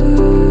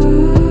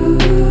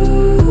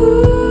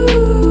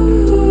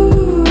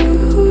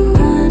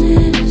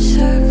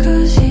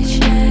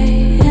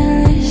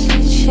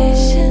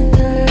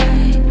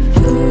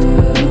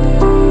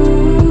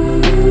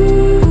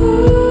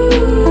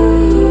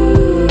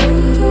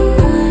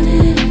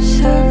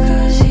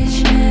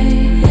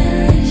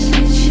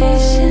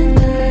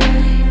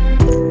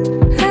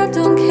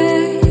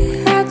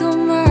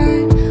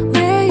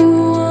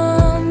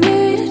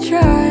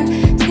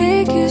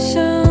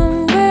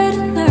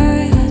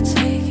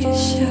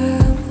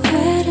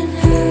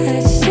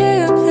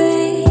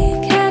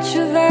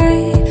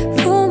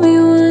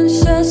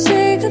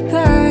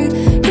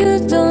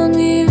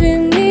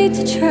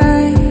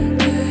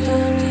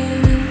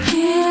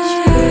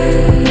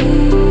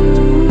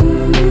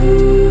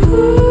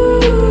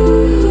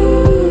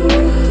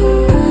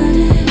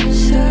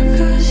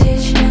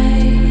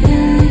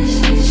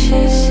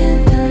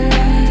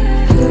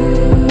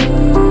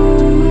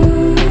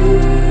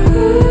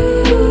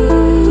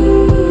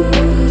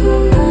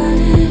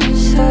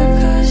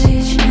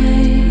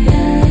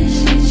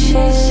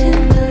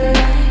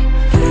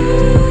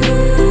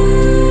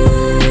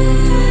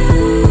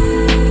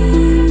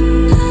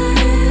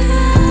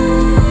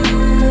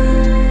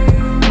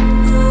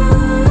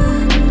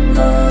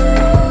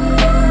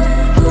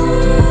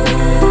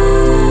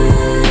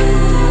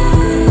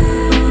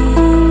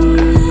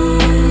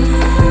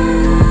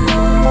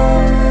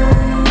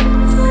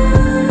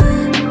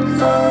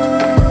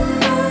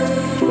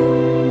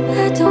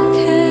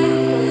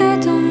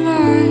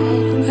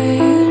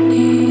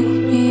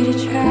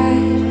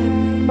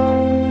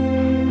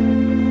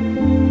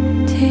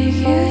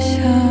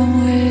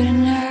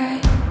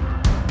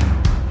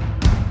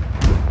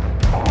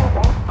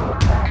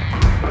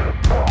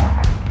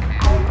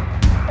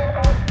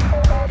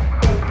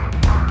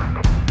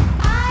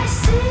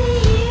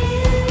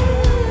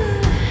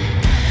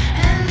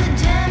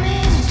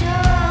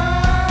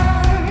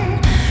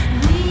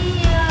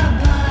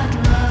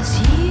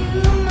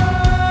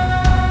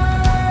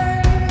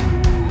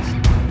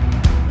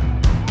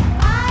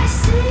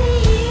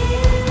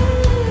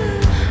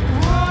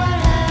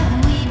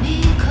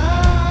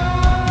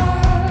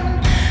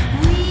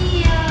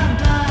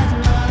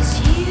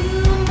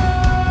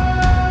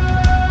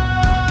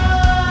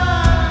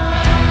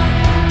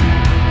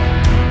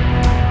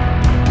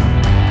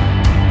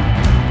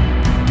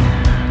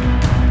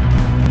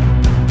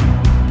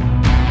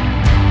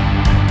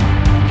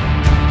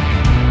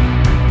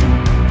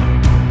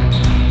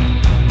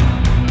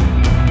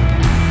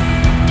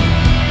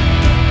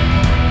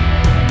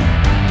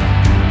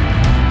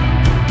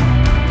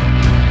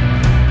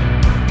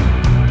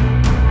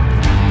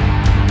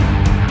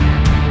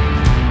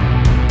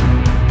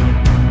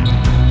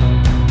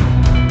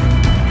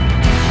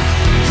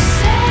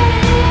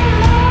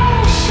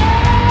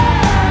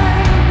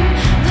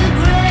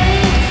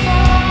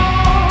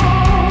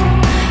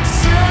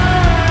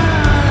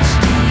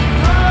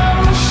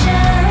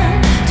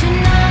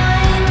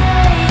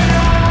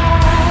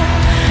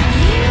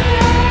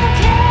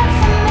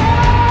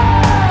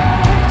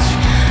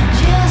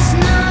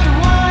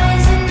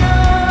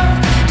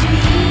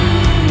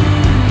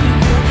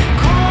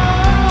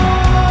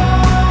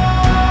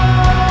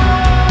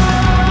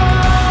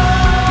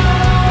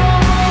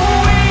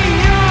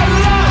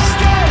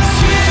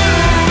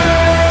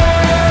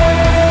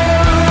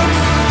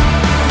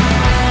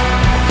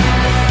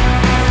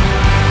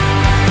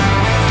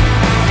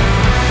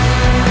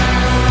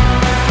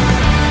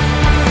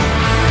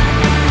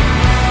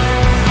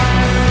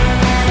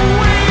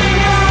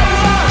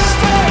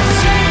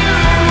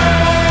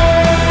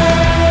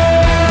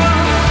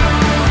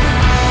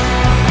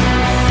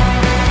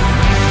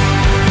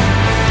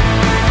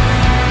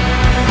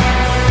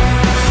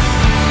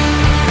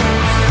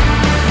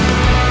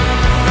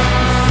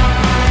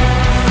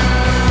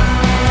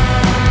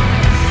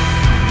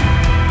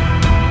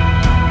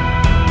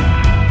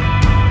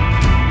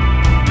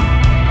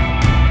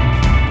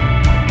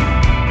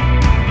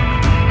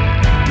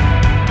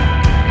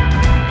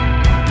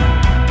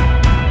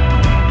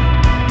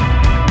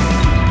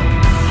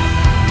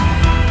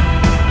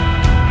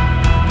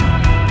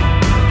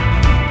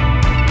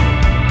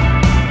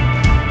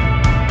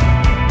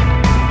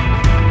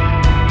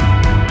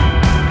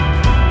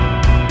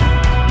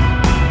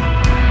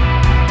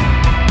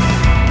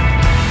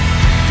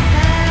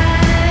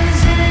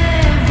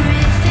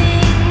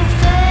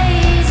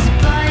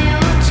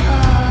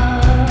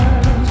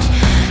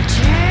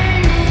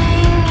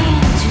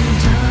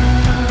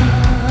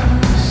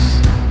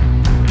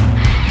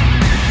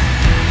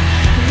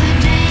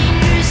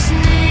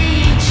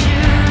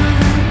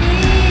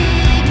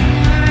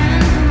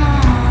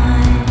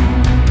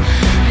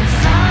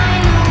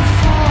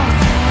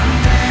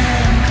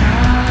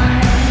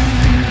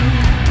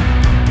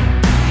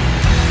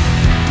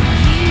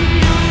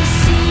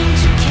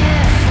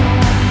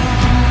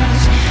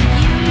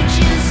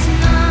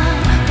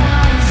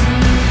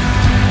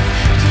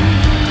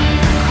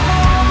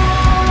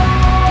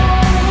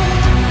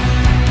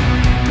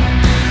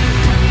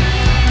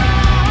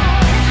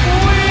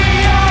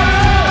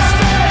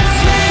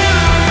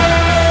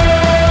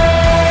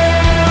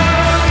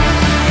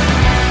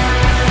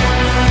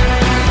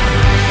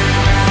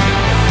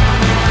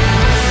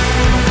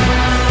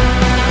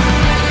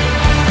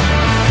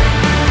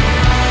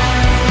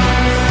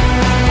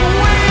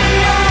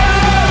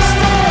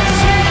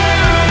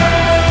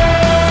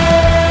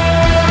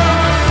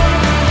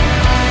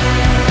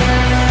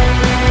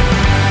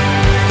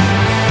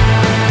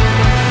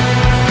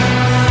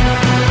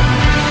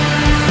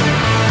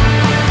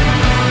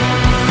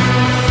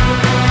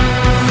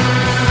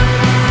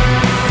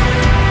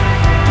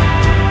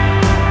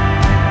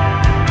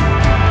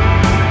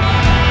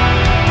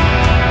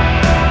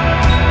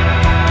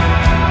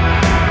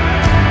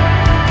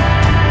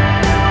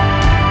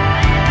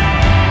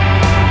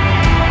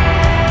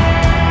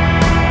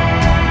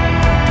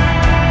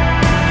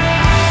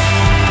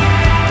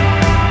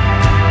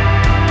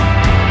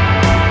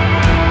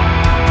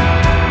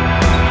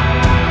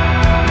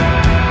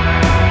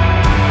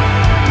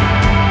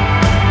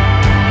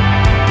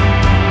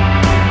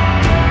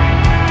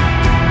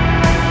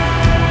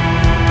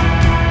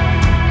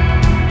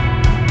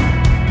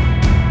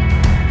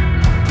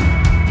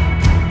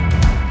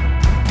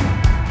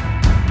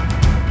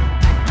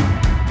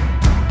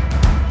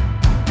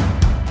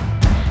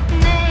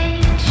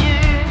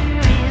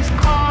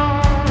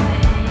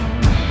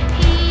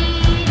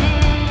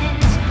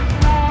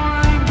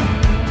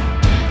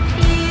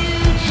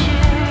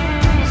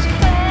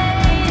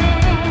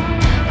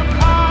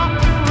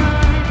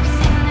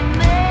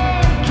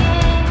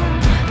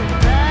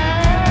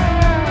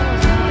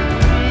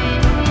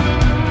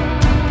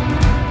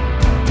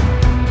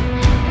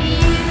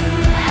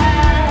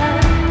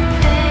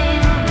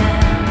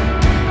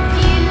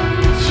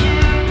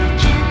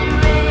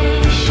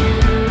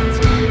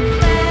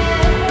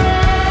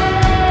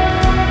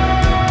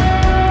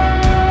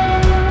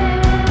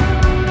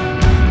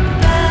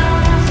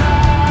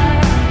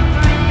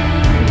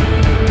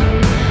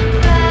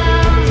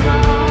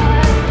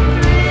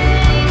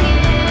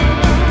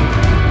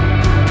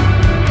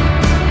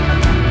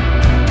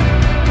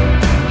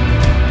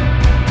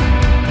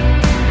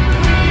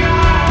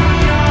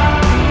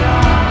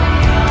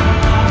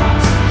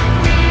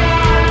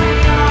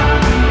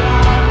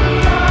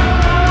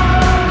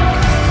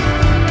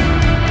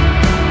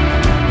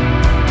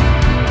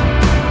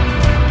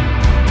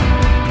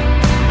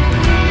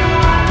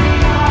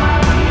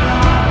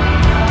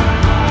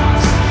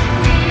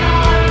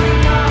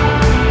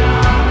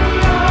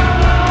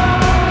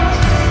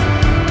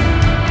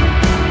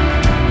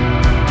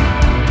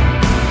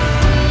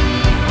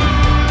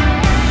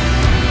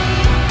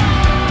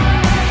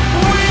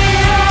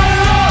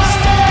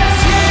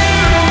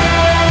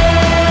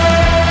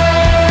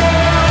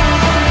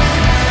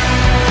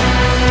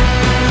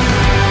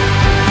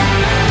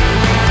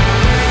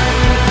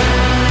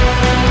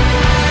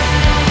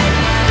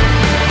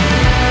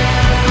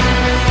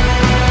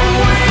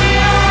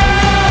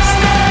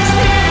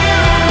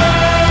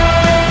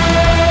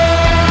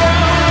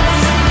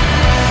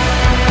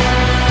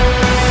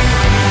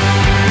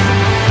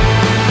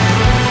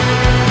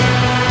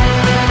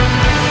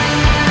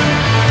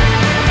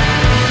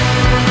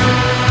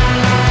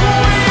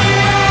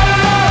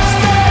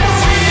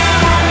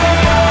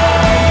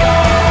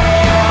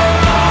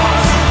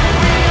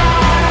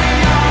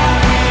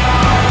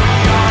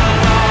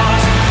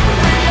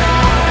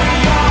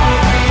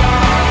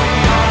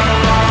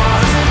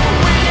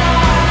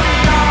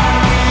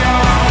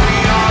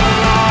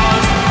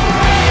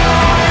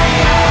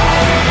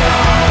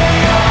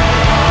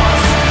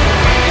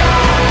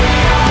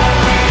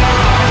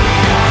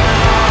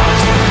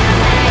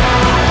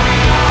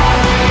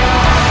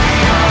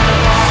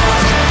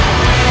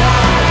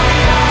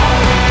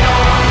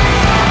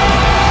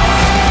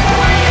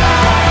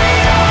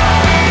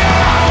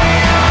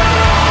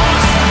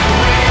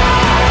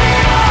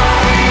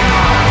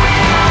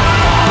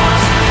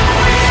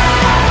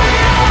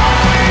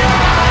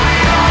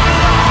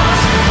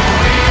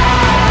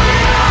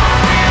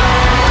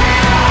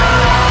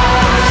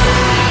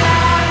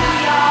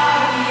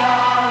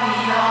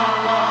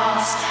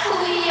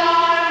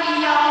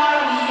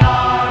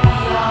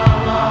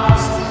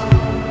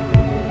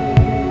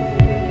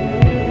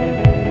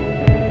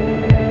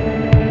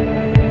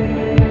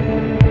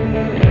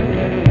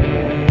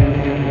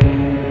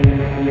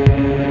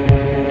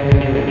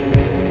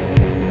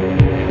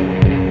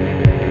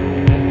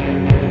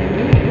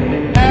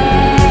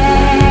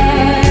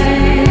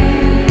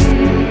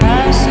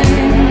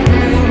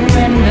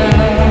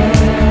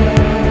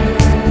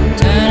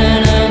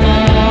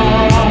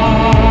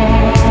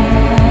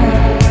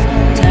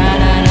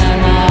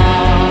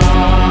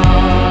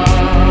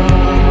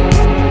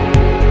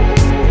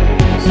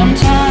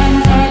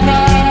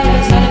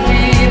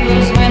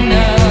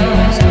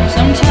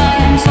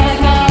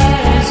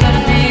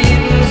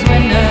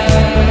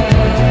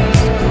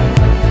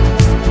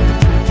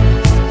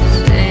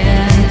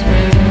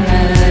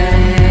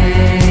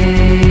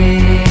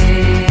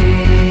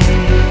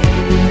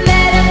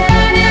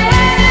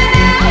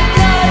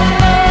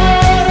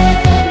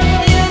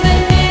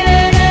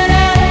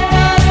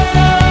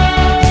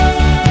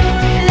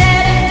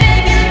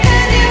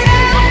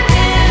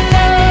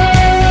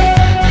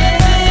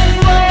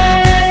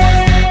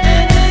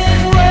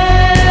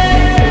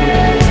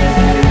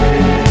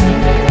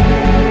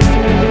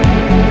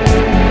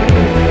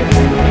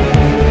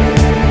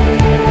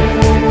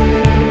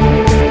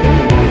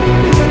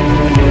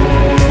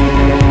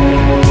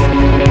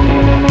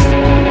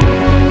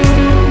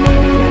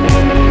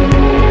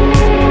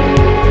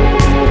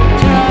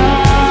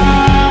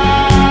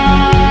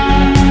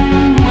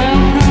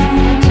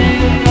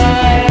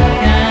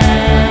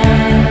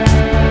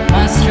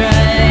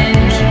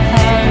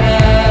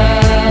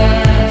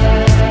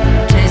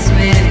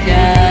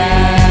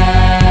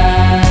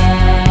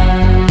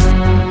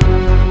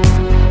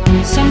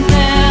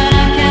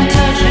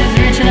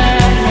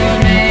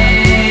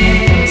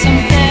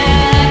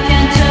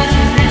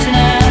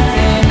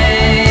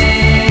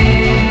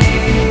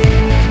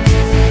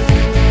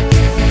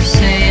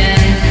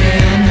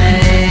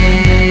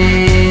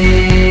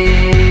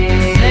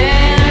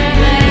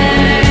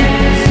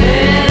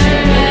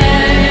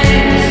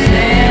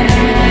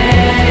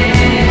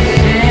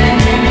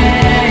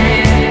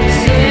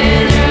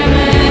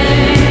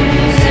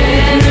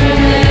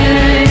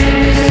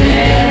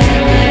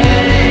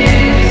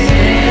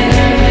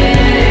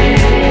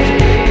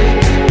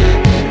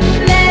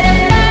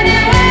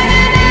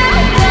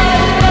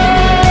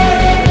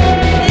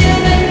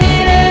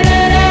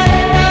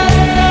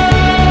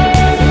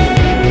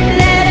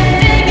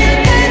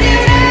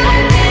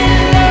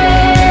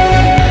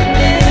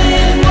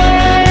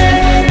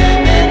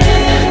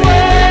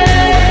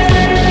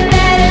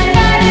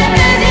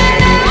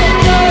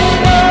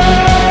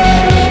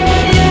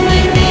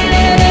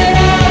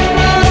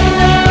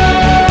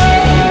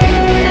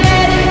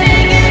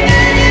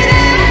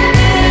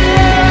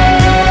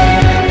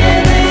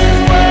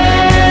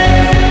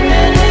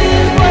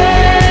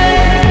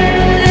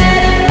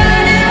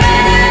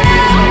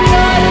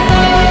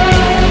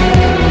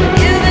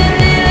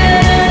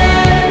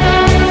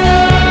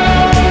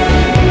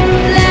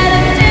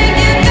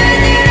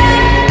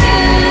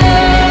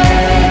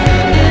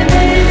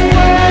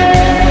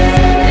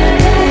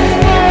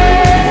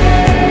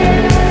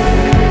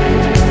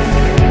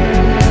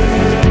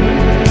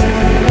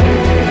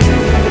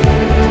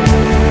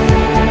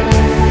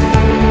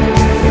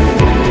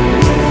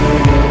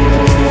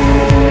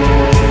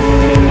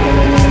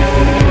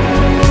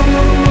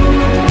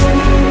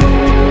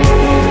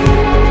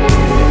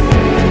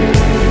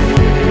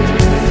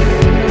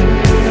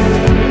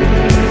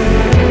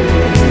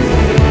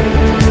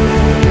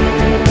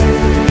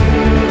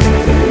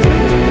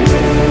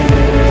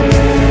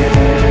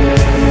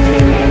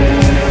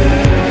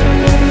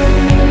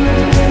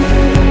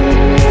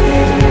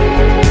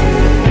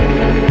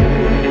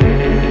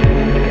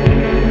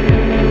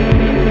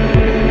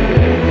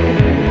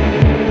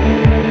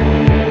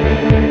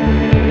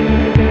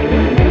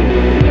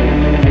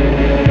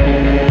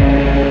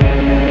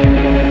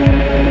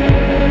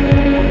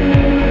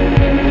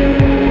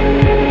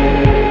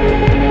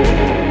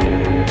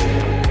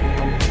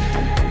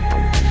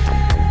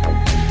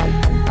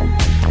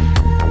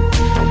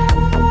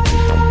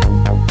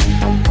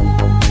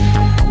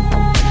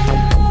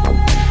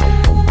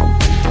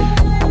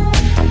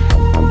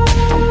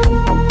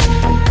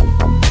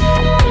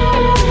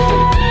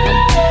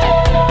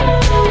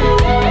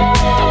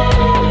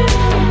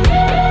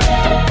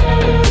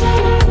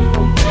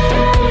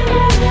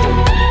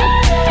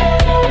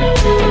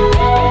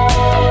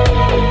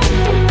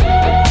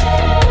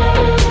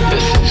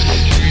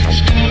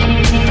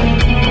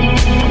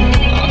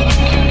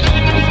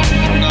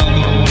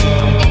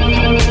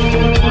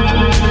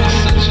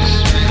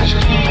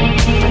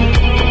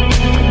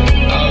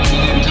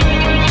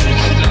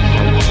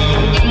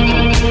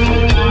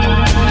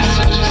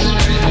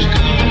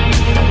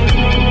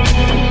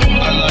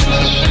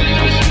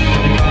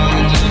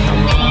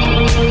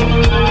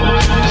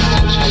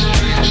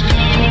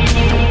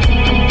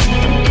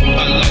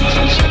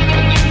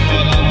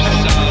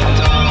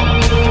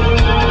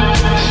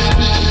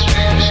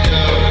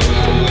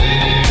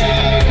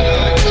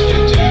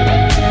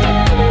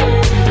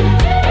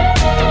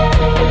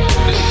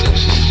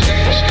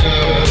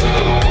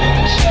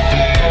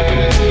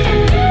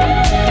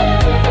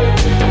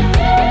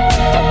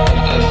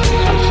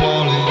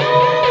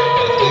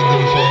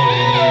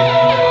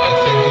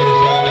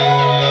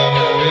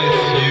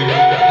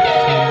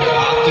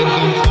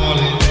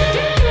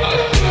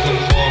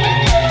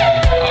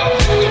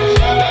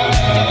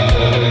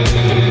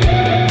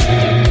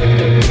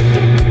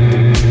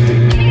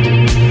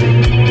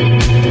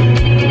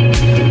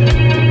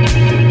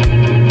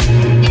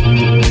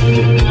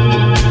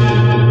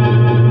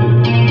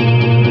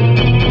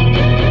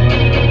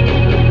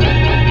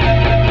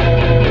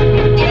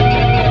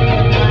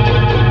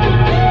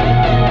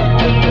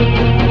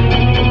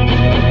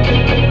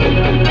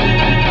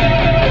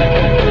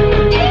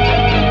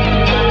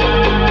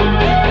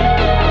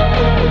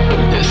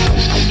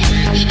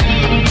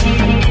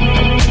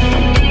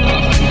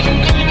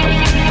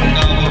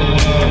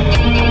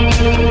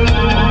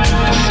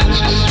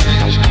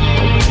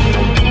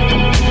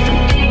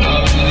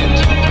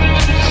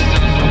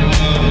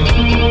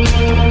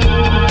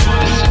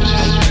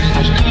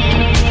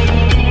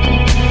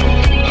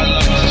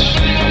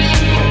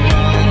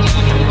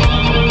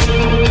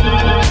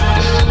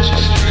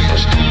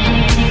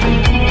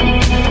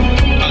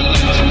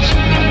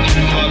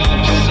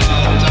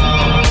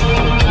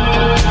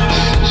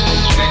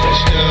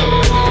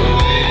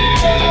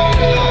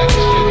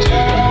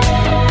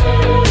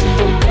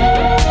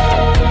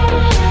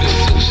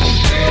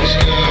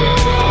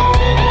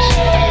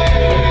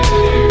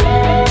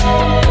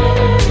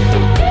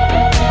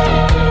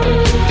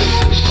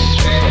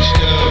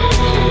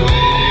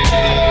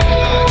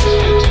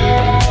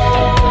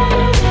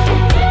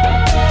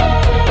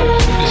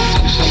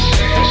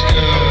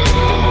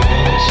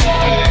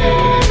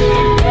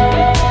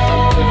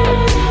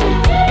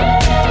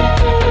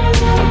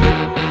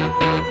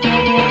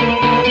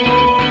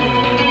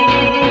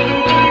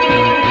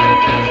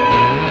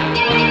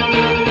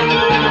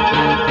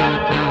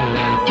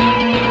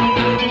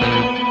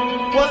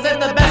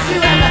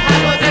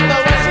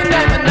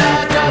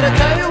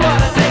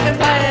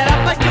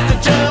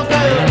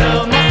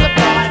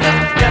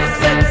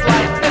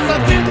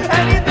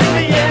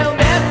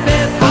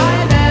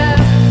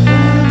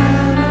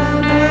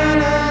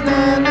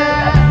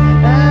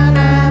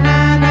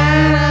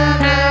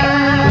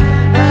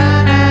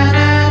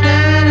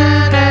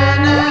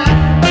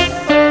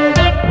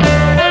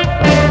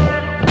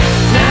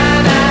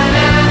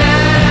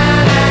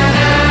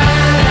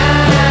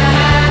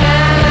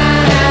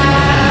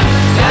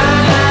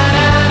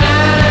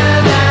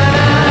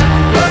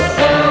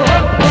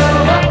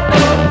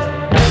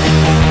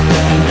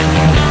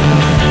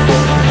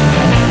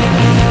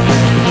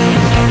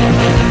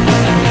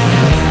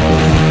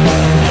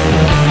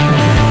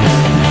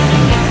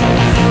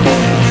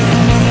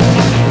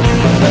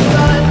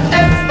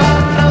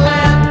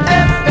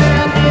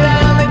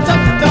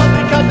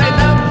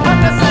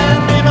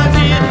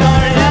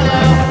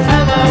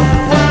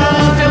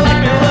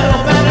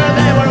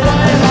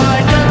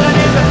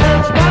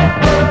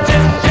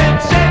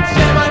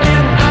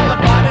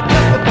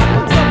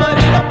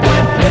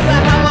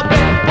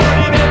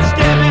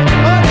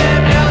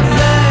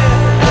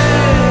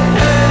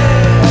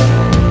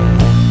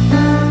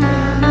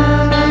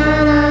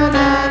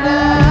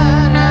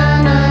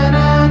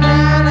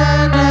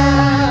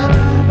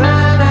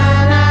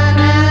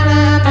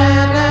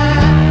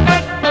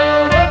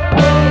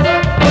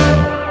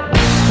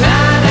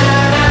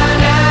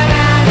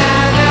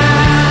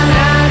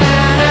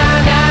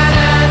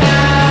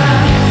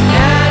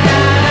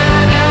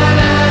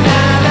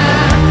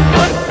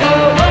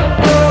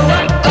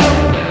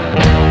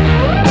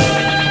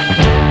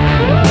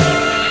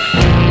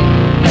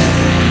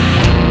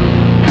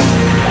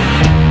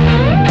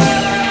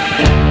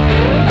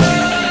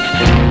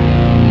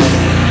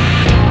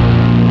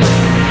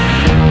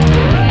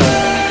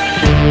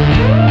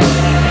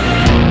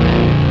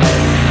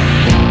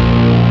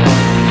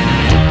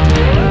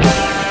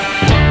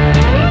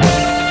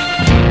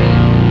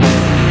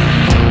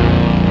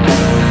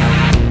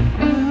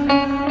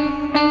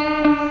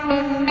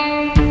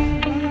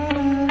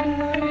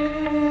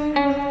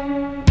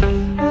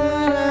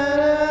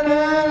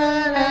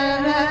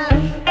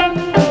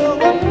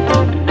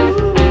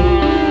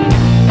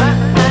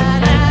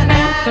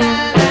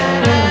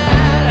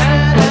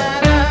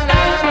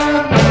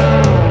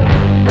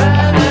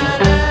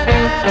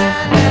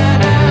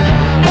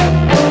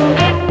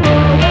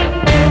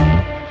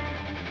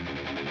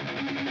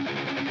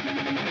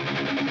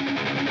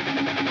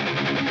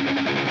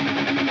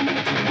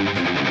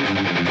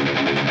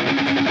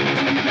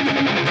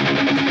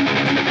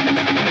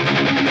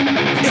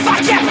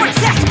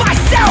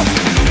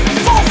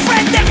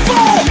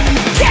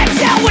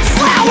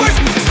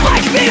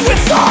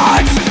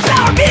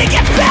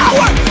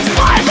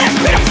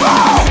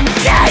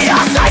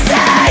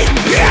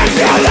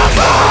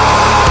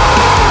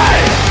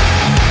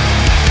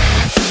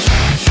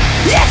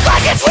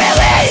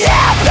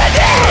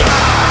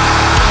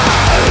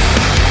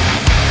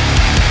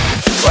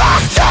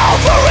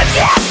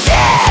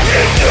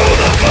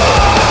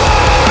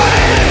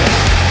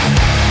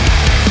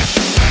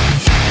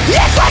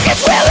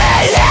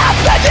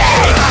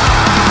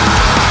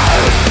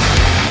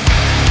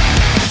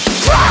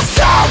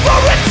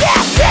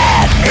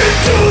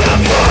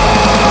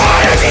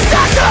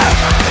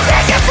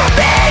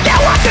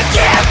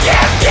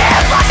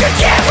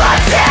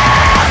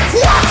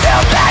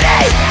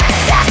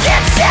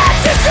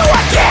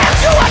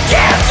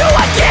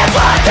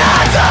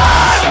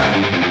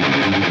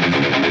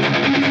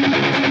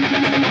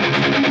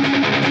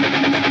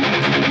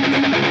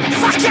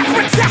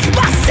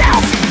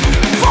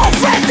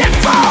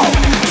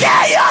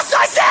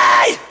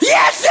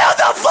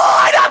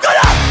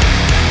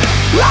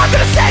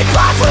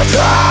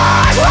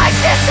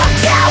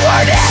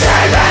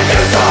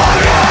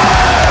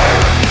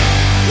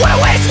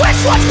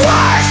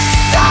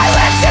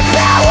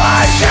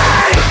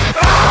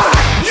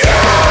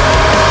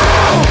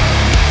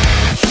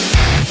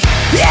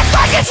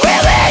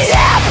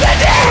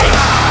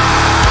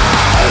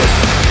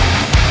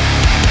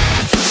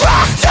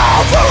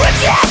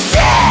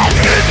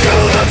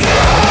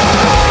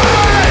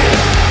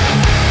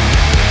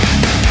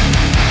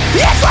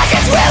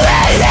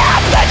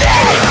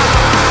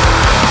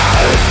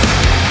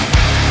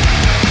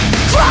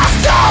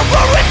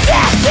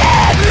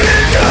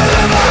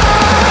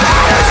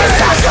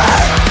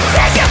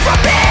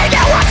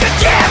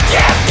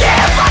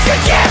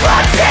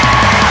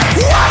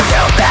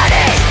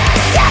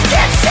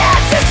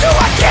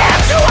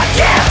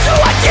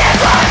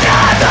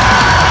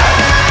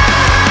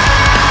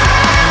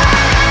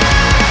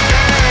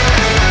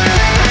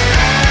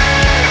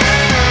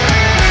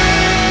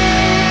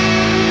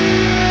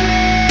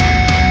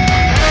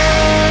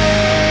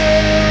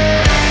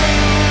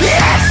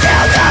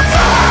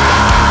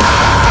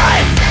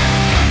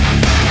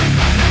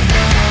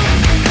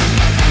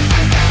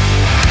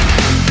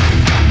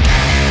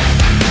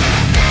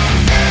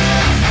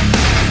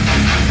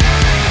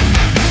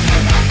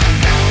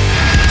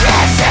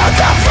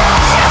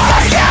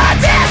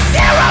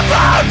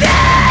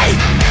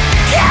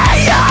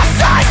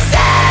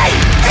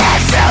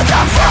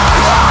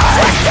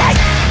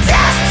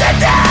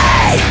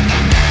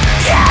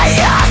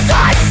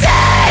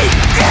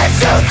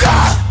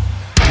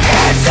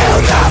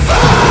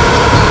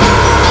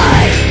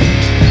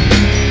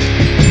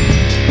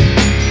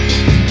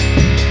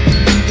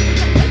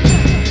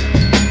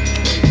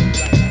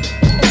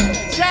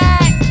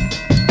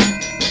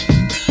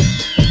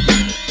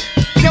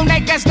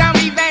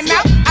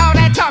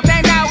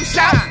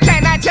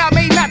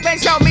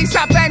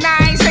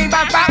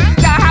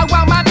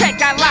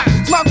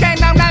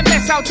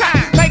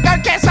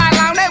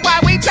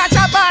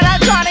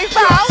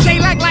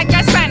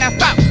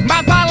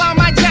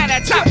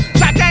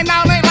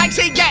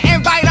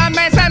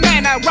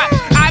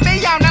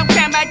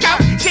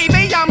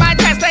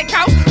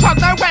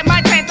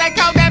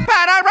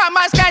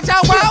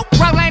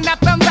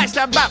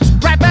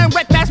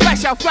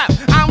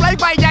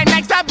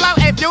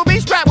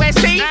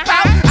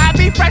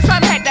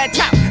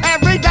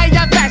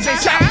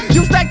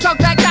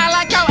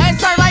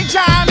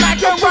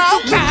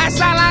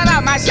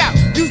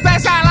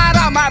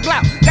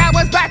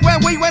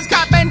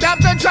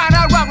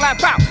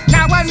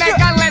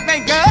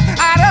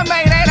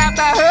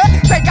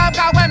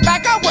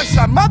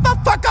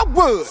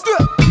 wood.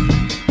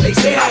 They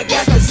say I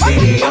got the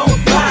city on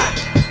fire.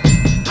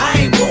 I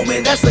ain't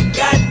booming, that's a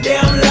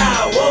goddamn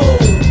lie. Whoa.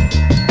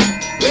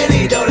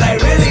 Really though,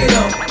 like really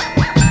though.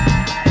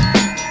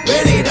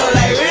 Really though,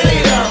 like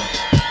really though.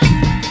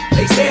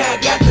 They say I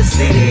got the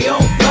city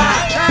on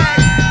fire.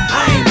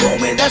 I ain't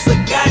booming, that's a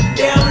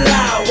goddamn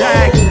lie.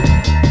 Whoa.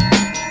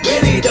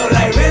 Really though,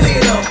 like really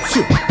though.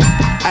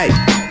 Hey.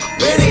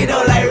 Really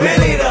though, like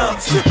really though.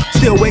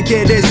 Still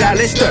wicked as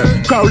Alistair.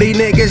 Crowley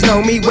niggas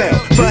know me well.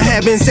 For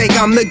heaven's sake,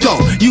 I'm the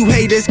GOAT. You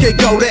haters could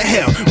go to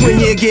hell. When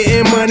you're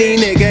getting money,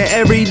 nigga,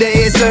 every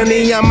day is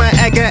sunny. I'ma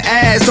act a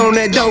ass on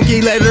that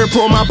donkey, let her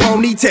pull my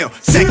ponytail.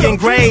 Second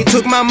grade,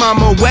 took my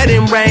mama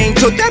wedding ring.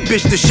 Took that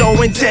bitch to show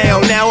and tell.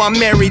 Now I'm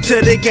married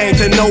to the game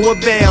to no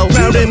avail.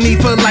 Rounded me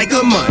for like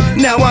a month.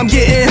 Now I'm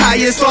getting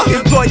high as fuck.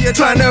 Boy, you're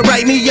trying to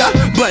write me up.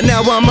 But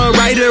now I'm a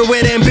writer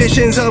with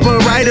ambitions of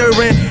a writer.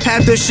 And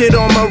half the shit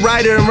on my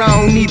writer I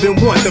don't even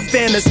want. The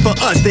fan is for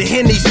us, the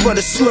Henny's for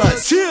the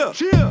sluts.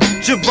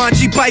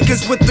 Givenchy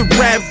bikers with the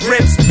rap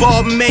rips.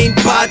 Ball main,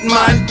 bod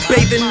mine.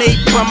 Bathing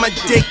Nate by my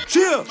dick.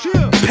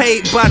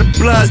 Paid by the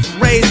Bloods,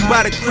 raised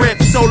by the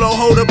Crips. Solo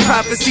holder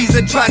prophecies,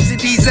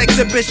 atrocities,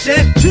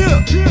 exhibition.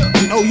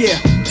 Oh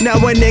yeah, now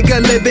a nigga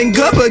living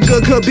good, but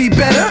good could be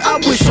better. I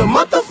wish a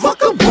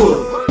motherfucker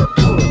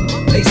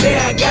would. They say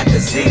I got the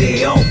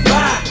city on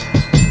fire.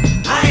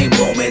 I ain't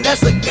booming,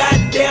 that's a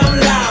goddamn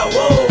lie.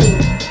 Whoa.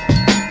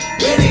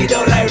 Really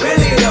though, like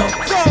really though.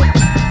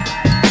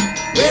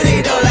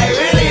 Really though, like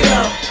really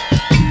though.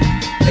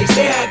 They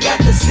say I got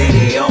the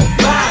city on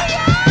fire.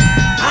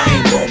 I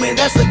ain't booming,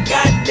 that's a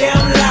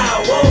goddamn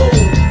lie. Whoa.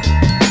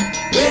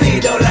 Really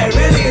though, like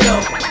really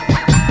though.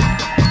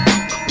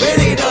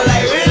 Really though,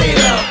 like really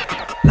though.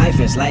 Life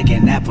is like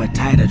an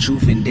appetite, a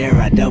truth and dare.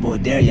 I double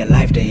dare your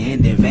life to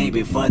end in vain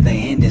before the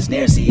end is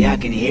near. See, I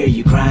can hear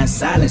you crying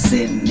silent,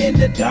 sitting in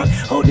the dark,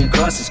 holding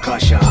crosses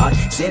across your heart.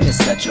 Sin is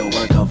such a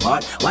work of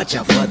art. Watch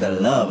out for the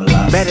love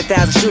lost. Bet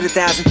 1,000, shoot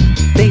 1,000.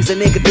 Things a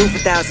nigga do for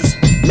thousands.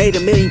 Made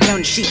 $1 million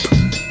counting sheep.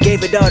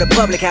 Gave it all to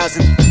public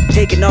housing.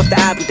 Taking off the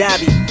Abu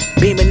Dhabi.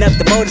 Beaming up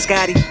the motor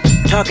Scotty.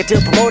 Talking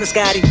to promoter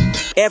Scotty.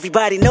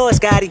 Everybody knows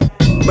Scotty.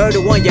 Murder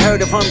one, you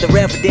heard of him. The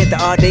resident,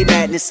 the all day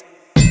madness.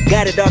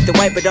 Got it off the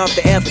wipe it off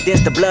the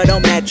evidence. The blood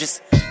on mattress.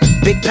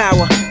 Big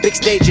power, big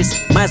stages.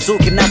 My zoo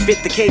cannot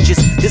fit the cages.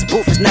 This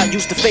booth is not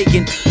used to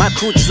faking. My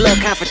crew just love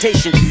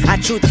confrontation. I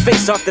chewed the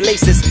face off the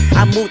laces.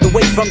 I moved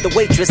away from the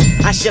waitress.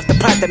 I chefed the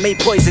pot that made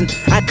poison.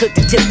 I cooked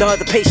and tipped all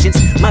the patients.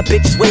 My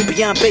bitch is way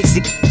beyond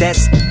basic.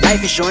 That's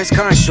life insurance,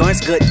 car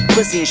insurance, good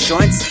pussy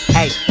insurance.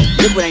 Hey,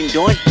 look what I'm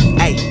doing.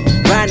 Hey,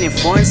 riding in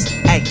foreigns.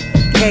 Hey,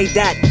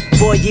 K-Dot.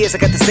 4 years, I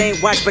got the same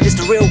watch, but it's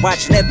the real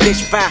watch, and that bitch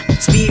fire.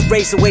 Speed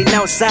racer waiting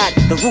outside,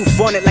 the roof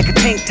on it like a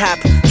tank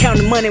top.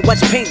 Counting money,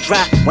 watch paint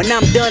dry. When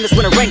I'm done, it's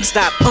when the rank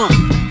stop.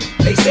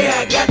 They say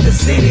I got the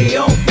city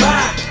on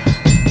fire.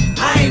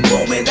 I ain't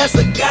booming, that's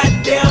a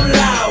goddamn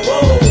lie.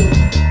 Whoa.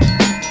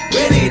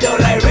 Really though,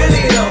 like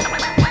really though.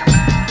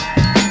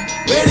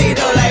 Really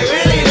though, like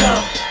really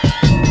though.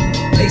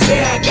 They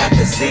say I got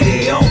the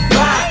city on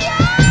fire.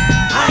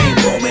 I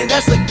ain't booming,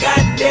 that's a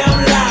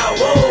goddamn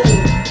lie. Whoa.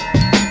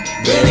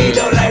 Really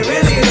though, like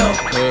really though.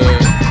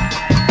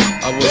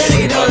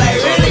 Really though,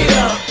 like really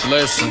though.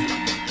 Listen,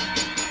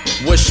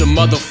 wish a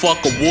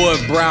motherfucker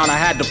would, Brown. I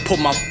had to put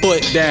my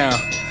foot down.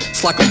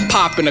 It's like I'm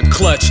popping a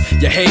clutch.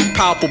 Your hate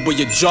palpable,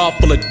 your jaw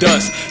full of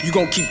dust. You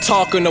gon' keep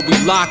talking or we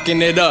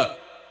locking it up.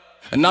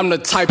 And I'm the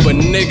type of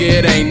nigga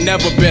it ain't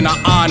never been an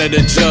honor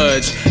to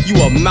judge. You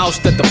a mouse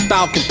that the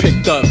Falcon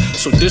picked up.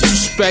 So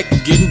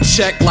disrespect, getting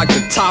checked like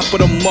the top of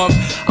the month.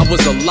 I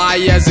was a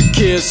liar as a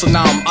kid, so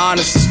now I'm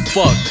honest as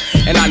fuck.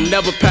 And I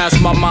never passed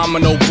my mama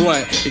no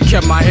blunt. It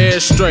kept my head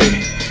straight.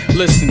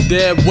 Listen,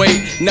 dead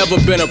weight, never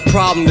been a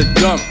problem to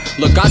dump.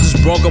 Look, I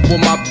just broke up with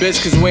my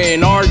bitch cause we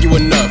ain't argue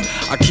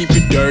enough. I keep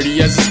it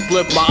dirty as a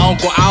split, my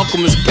uncle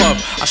Alchemist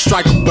puff. I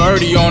strike a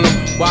birdie on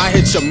him while I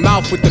hit your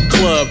mouth with the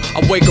club.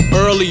 I wake up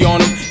early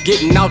on him,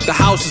 getting out the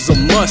house is a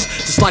must.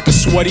 Just like a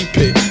sweaty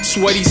pit,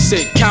 sweaty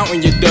sick,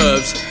 counting your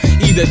dubs.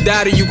 Either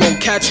that or you gon'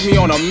 catch me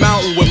on a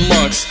mountain with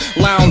monks,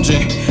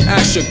 lounging.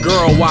 Ask your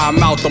girl why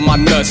I'm out on my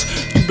nuts.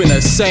 You been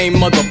the same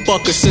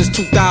motherfucker since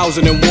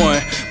 2001.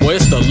 Well,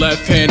 it's the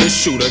left-handed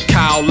shooter,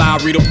 Kyle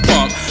Lowry the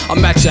pump.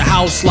 I'm at your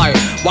house like,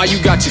 why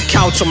you got your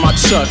couch on my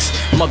chucks?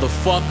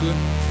 Motherfucker,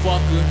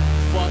 fucker,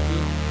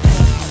 fucker.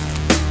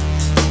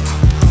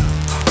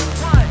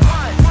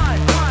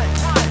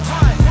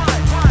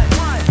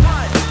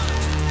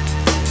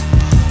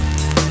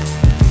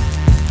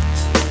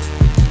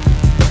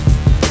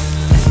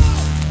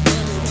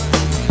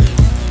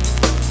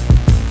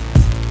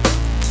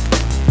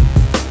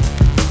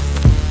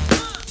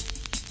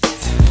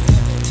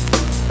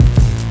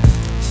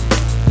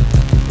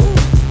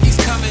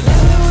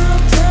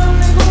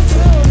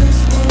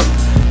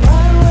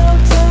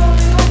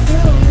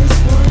 Feel this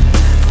one.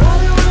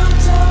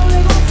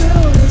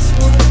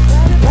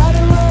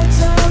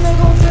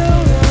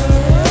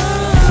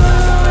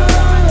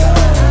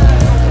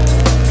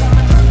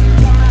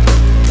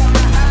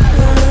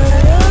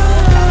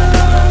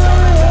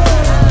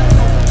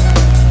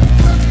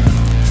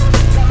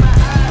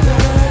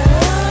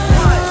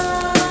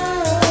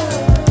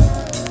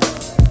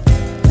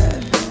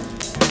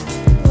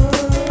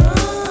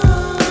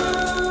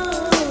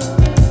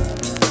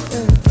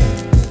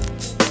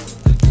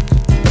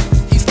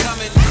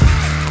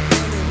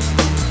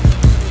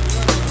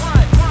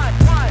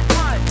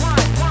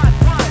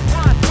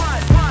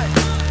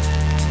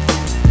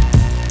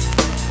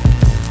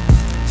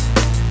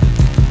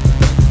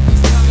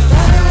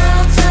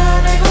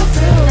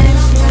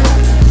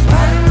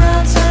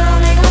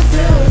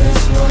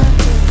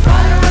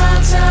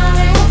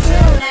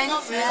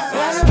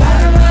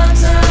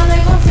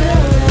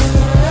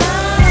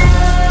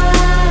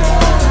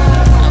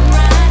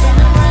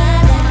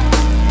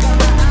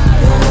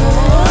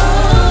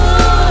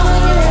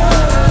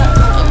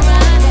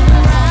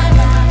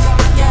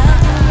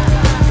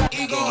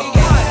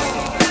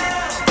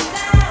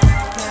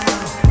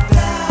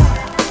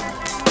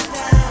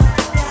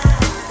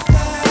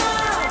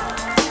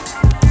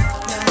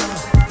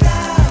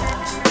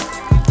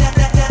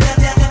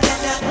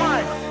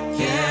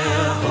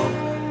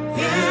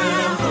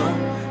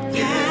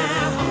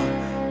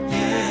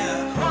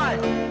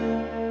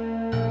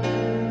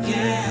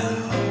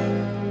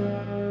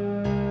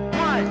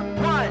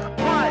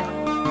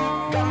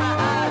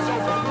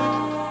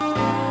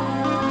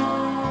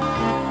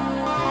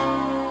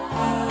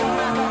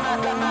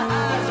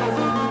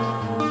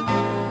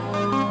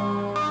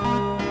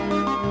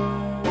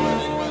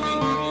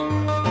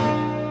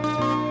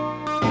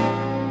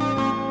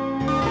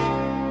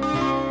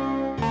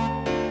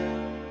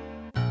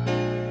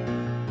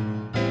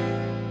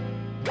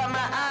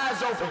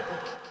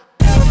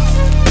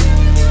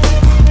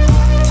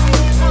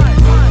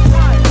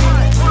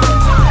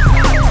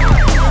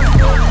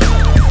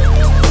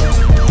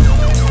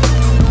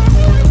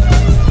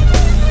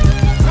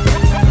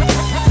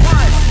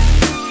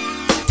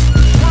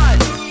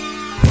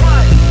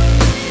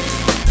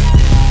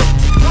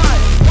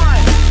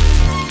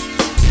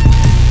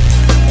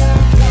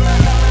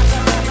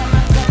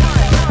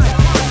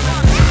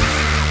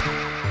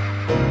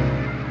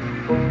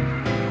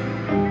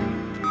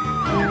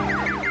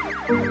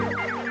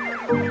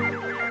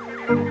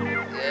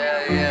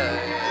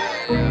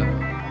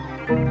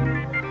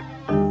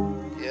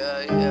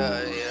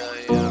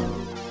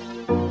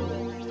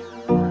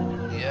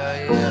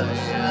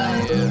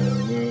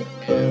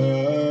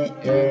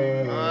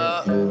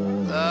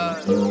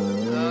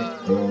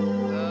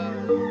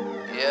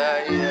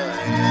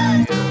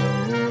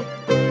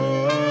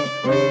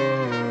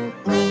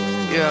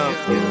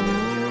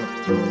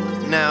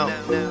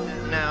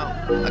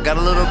 I got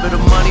a little bit of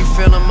money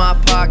filling my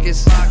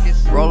pockets.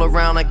 Roll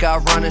around like I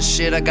run and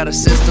shit. I got a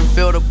system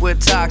filled up with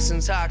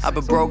toxins. I've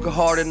been broken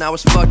hearted, now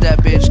it's fuck that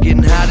bitch.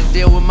 Getting how to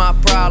deal with my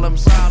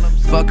problems.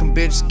 Fucking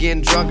bitches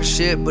getting drunk and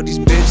shit, but these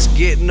bitches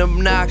getting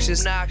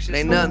obnoxious. It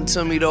ain't nothing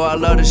to me though, I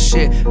love this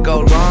shit.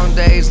 Go long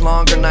days,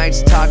 longer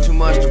nights, talk too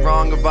much, the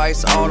wrong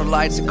advice. All the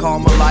lights that call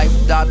my life.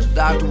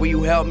 Doctor, will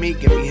you help me?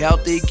 Get me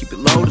healthy, keep it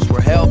low, that's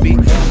where hell be.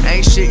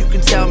 Ain't shit you can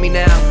tell me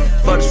now.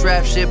 Fuck this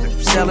rap shit, but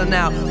I'm selling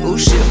out. Ooh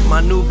shit,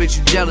 my new bitch,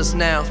 you jealous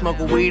now.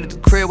 Smoking weed at the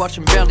crib,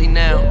 watching Belly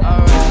now.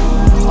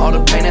 All the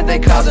pain that they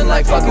causing,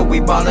 like fuck it, we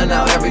ballin'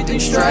 out, everything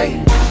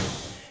straight.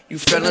 You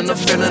feeling the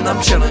feeling, I'm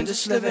chillin',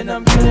 just living,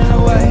 I'm getting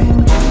away.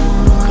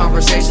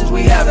 Conversations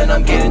we having,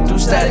 I'm getting through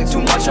static,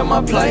 too much on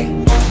my plate.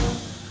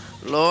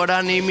 Lord,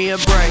 I need me a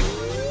break.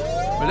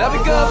 But I'll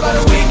be good by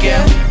the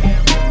weekend.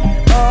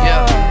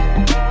 Yeah,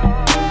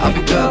 I'll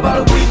be good by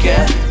the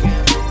weekend.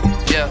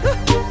 Yeah,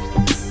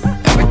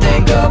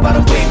 everything good by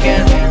the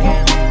weekend.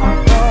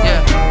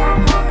 Yeah,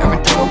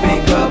 everything will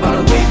be good by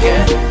the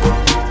weekend.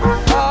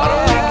 By the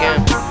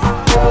weekend.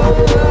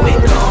 We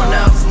going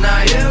out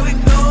tonight, yeah, we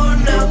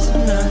going out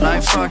tonight.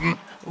 Like fuck it,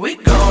 we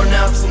going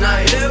out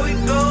tonight, yeah, we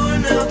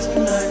going out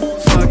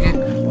tonight. Fuck it,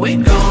 we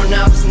going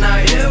out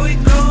tonight, yeah, we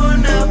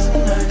going out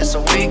tonight. It's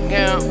a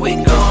weekend, we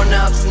going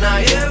out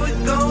tonight, yeah, we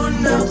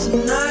going out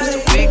tonight. It's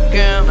a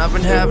weekend, I've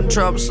been having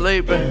trouble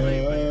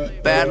sleeping,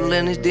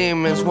 battling these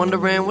demons,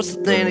 wondering what's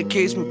the thing that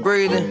keeps me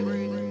breathing.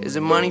 Is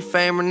it money,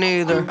 fame, or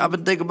neither? I've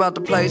been thinking about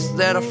the places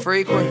that I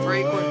frequent,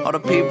 all the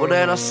people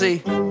that I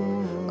see.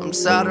 I'm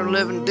tired of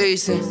living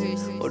decent.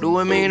 What do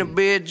it mean to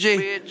be a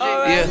G?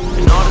 Yeah,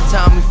 and all the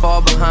time we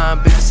fall behind.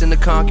 Bitches in the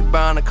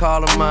concubine, I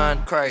call them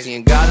mine. Crazy,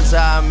 and God is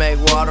I make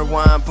water,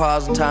 wine,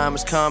 pause, and time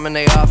is coming.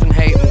 They often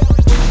hate me.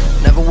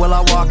 Never will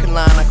I walk in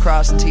line, I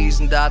cross the T's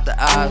and dot the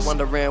I's.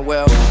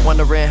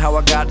 Wondering how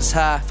I got this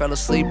high. Fell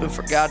asleep and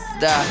forgot to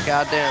die,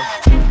 goddamn.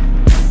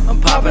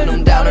 I'm popping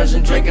them downers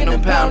and drinking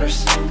them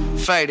pounders.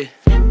 Faded,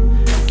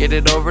 get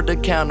it over the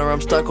counter.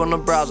 I'm stuck on the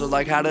browser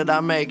like how did I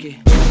make it?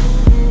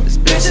 This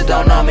bitch that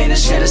don't know me,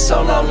 this shit is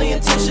so lonely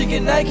until she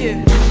get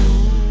naked.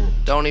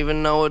 Don't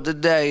even know what the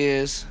day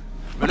is,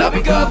 but I'll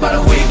be good by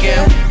the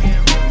weekend.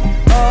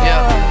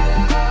 Yeah,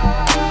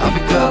 I'll be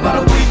good by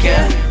the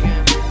weekend.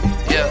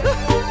 Yeah,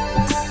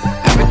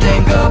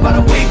 everything good by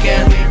the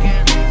weekend.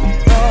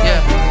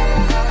 Yeah,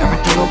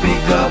 everything will be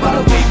good by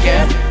the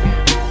weekend.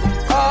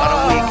 By the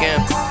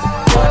weekend.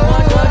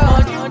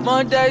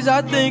 Mondays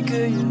I think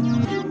of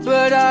you,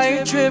 but I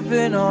ain't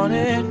tripping on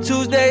it.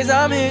 Tuesdays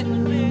I'm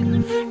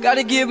hitting,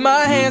 gotta get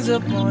my hands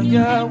up on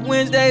ya.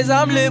 Wednesdays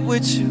I'm lit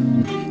with you,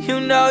 you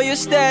know you're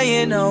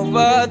staying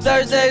over.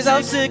 Thursdays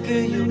I'm sick of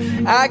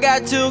you, I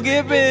got to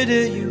get rid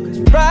of you.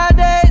 'Cause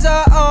Fridays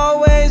are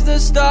always the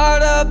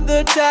start of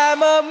the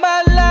time of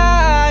my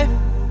life.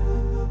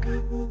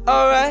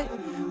 Alright,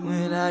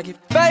 when I get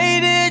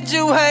faded,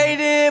 you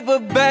hate it,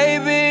 but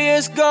baby,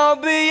 it's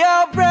gonna be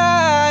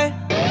alright.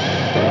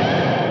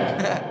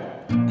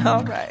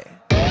 Alright.